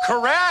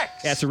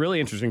 Correct. Yeah, it's a really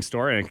interesting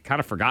story, and kind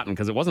of forgotten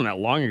because it wasn't that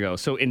long ago.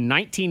 So in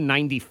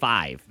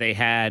 1995, they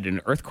had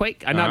an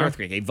earthquake, not an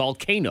earthquake, a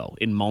volcano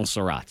in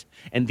Montserrat.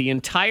 And the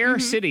entire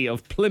city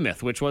of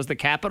Plymouth, which was the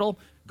capital,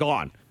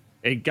 gone.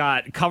 It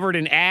got covered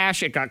in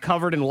ash. It got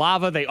covered in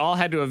lava. They all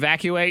had to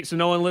evacuate, so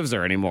no one lives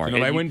there anymore. So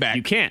nobody went back.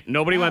 You can't.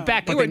 Nobody went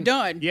back. They were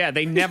done. Yeah,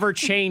 they never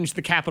changed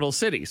the capital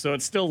city, so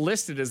it's still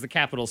listed as the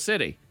capital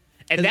city.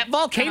 And that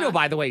volcano,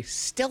 by the way,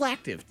 still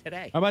active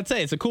today. I'm about to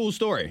say, it's a cool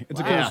story. It's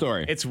a cool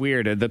story. It's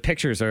weird. The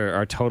pictures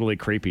are totally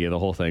creepy of the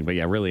whole thing, but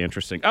yeah, really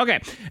interesting. Okay,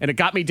 and it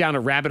got me down a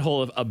rabbit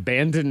hole of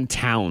abandoned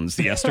towns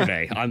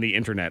yesterday on the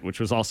internet, which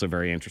was also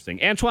very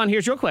interesting. Antoine,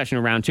 here's your question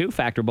in round 2.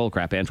 Fact or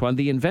bullcrap, Antoine.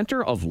 The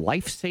inventor of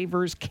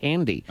Lifesavers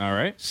candy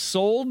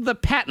sold the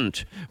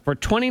patent for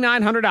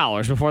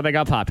 $2,900 before they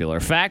got popular.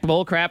 Fact,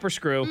 bullcrap, or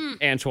screw?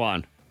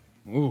 Antoine.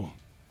 Ooh.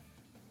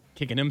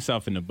 Kicking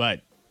himself in the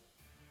butt.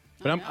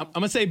 But I'm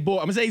gonna say bull.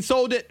 I'm gonna say he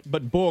sold it,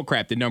 but bull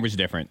crap. The number's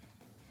different.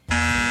 No,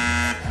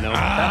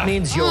 That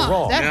means you're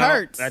wrong. That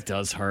hurts. That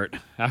does hurt.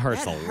 That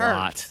hurts a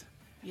lot.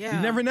 Yeah.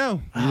 You never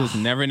know. You just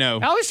never know.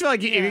 I always feel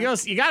like if you go,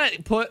 you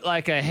gotta put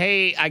like a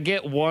hey, I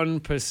get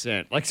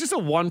 1%, like just a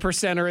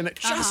 1%er in it,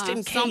 just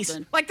in case.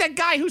 Something. Like that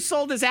guy who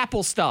sold his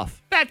Apple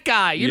stuff. That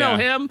guy, you know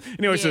him, and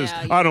he always says,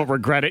 "I don't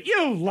regret it."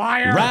 You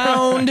liar.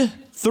 Round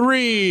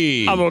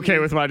 3. I'm okay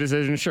with my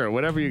decision. Sure,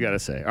 whatever you got to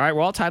say. All right,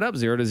 we're all tied up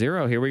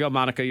 0-0. Here we go,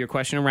 Monica. Your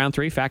question in round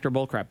 3. Fact or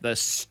bullcrap? The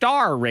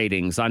star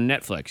ratings on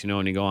Netflix. You know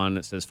when you go on,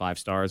 it says 5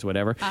 stars,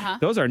 whatever.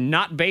 Those are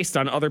not based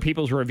on other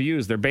people's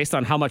reviews. They're based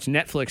on how much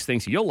Netflix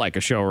thinks you'll like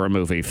a show or a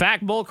movie.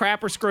 Fact,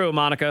 bullcrap, or screw,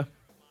 Monica?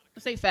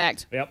 I'll say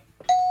fact. Yep.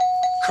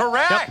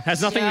 Correct. Yep.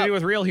 Has nothing to do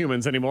with real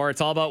humans anymore.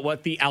 It's all about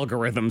what the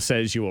algorithm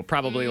says you will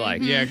probably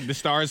like. Yeah, the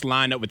stars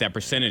line up with that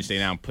percentage they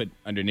now put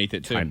underneath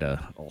it too.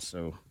 Kinda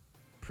also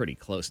pretty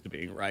close to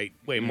being right.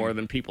 Way more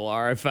than people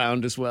are, I've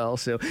found as well.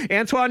 So,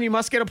 Antoine, you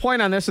must get a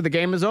point on this or the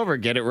game is over.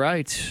 Get it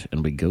right.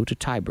 And we go to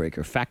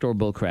tiebreaker. Fact or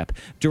bullcrap.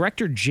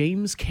 Director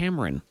James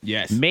Cameron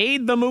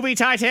made the movie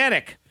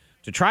Titanic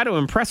to try to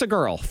impress a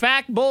girl.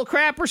 Fact,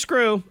 bullcrap, or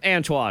screw?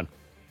 Antoine.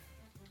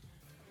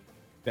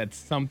 That's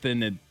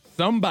something that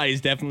somebody's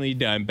definitely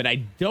done, but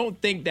I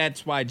don't think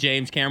that's why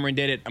James Cameron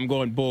did it. I'm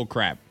going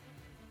bullcrap.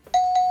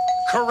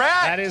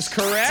 Correct. That is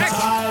correct.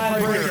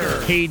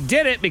 Tiebreaker. He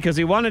did it because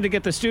he wanted to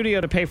get the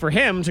studio to pay for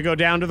him to go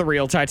down to the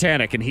real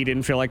Titanic, and he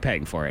didn't feel like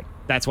paying for it.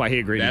 That's why he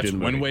agreed to do the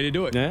movie. That's one way to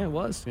do it. Yeah, it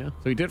was. Yeah.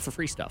 So he did it for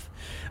free stuff.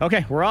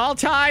 Okay, we're all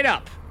tied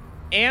up.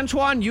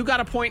 Antoine, you got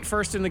a point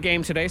first in the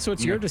game today, so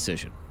it's your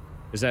decision.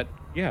 Is that,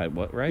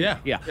 right?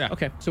 Yeah.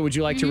 Okay, so would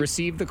you like to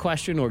receive the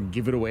question or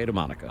give it away to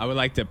Monica? I would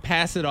like to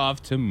pass it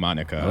off to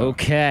Monica.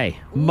 Okay.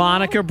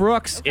 Monica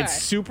Brooks, it's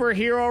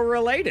superhero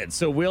related,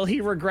 so will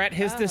he regret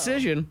his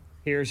decision?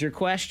 Here's your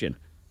question.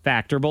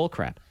 Fact or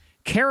bullcrap?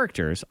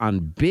 Characters on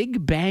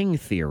Big Bang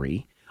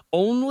Theory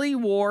only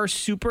wore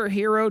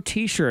superhero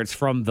t-shirts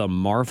from the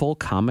Marvel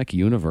comic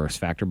universe.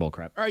 Fact or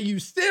bullcrap? Are you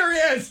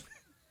serious?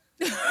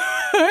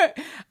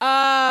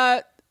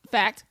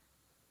 Fact.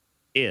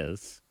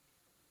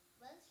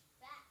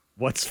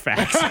 What's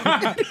fact?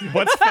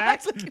 What's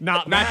fact?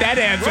 Not that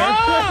answer.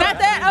 Not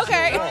that.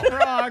 Okay.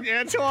 Wrong.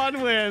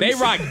 Antoine wins. They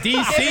rock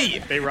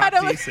DC. They rock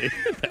DC.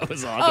 That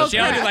was awesome. She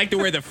only like to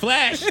wear the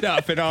Flash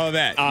stuff and all of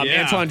that.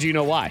 Antoine, do you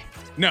know why?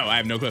 No, I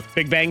have no clue.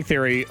 Big Bang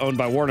Theory, owned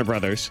by Warner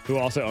Brothers, who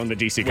also own the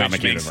DC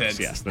comic makes universe. sense.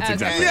 Yes, that's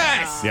exactly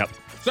Yes. right. Yep.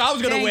 So I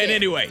was going to win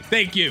anyway.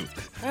 Thank you.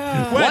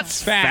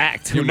 What's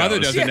fact? Your Who mother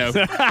knows? doesn't know.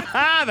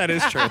 That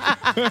is true.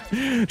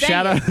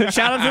 Shout out to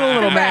the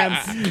little man.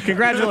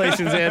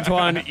 Congratulations,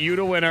 Antoine. You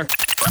the winner.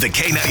 The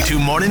K92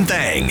 Morning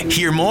Thang.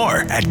 Hear more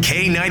at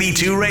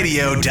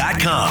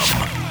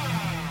K92Radio.com.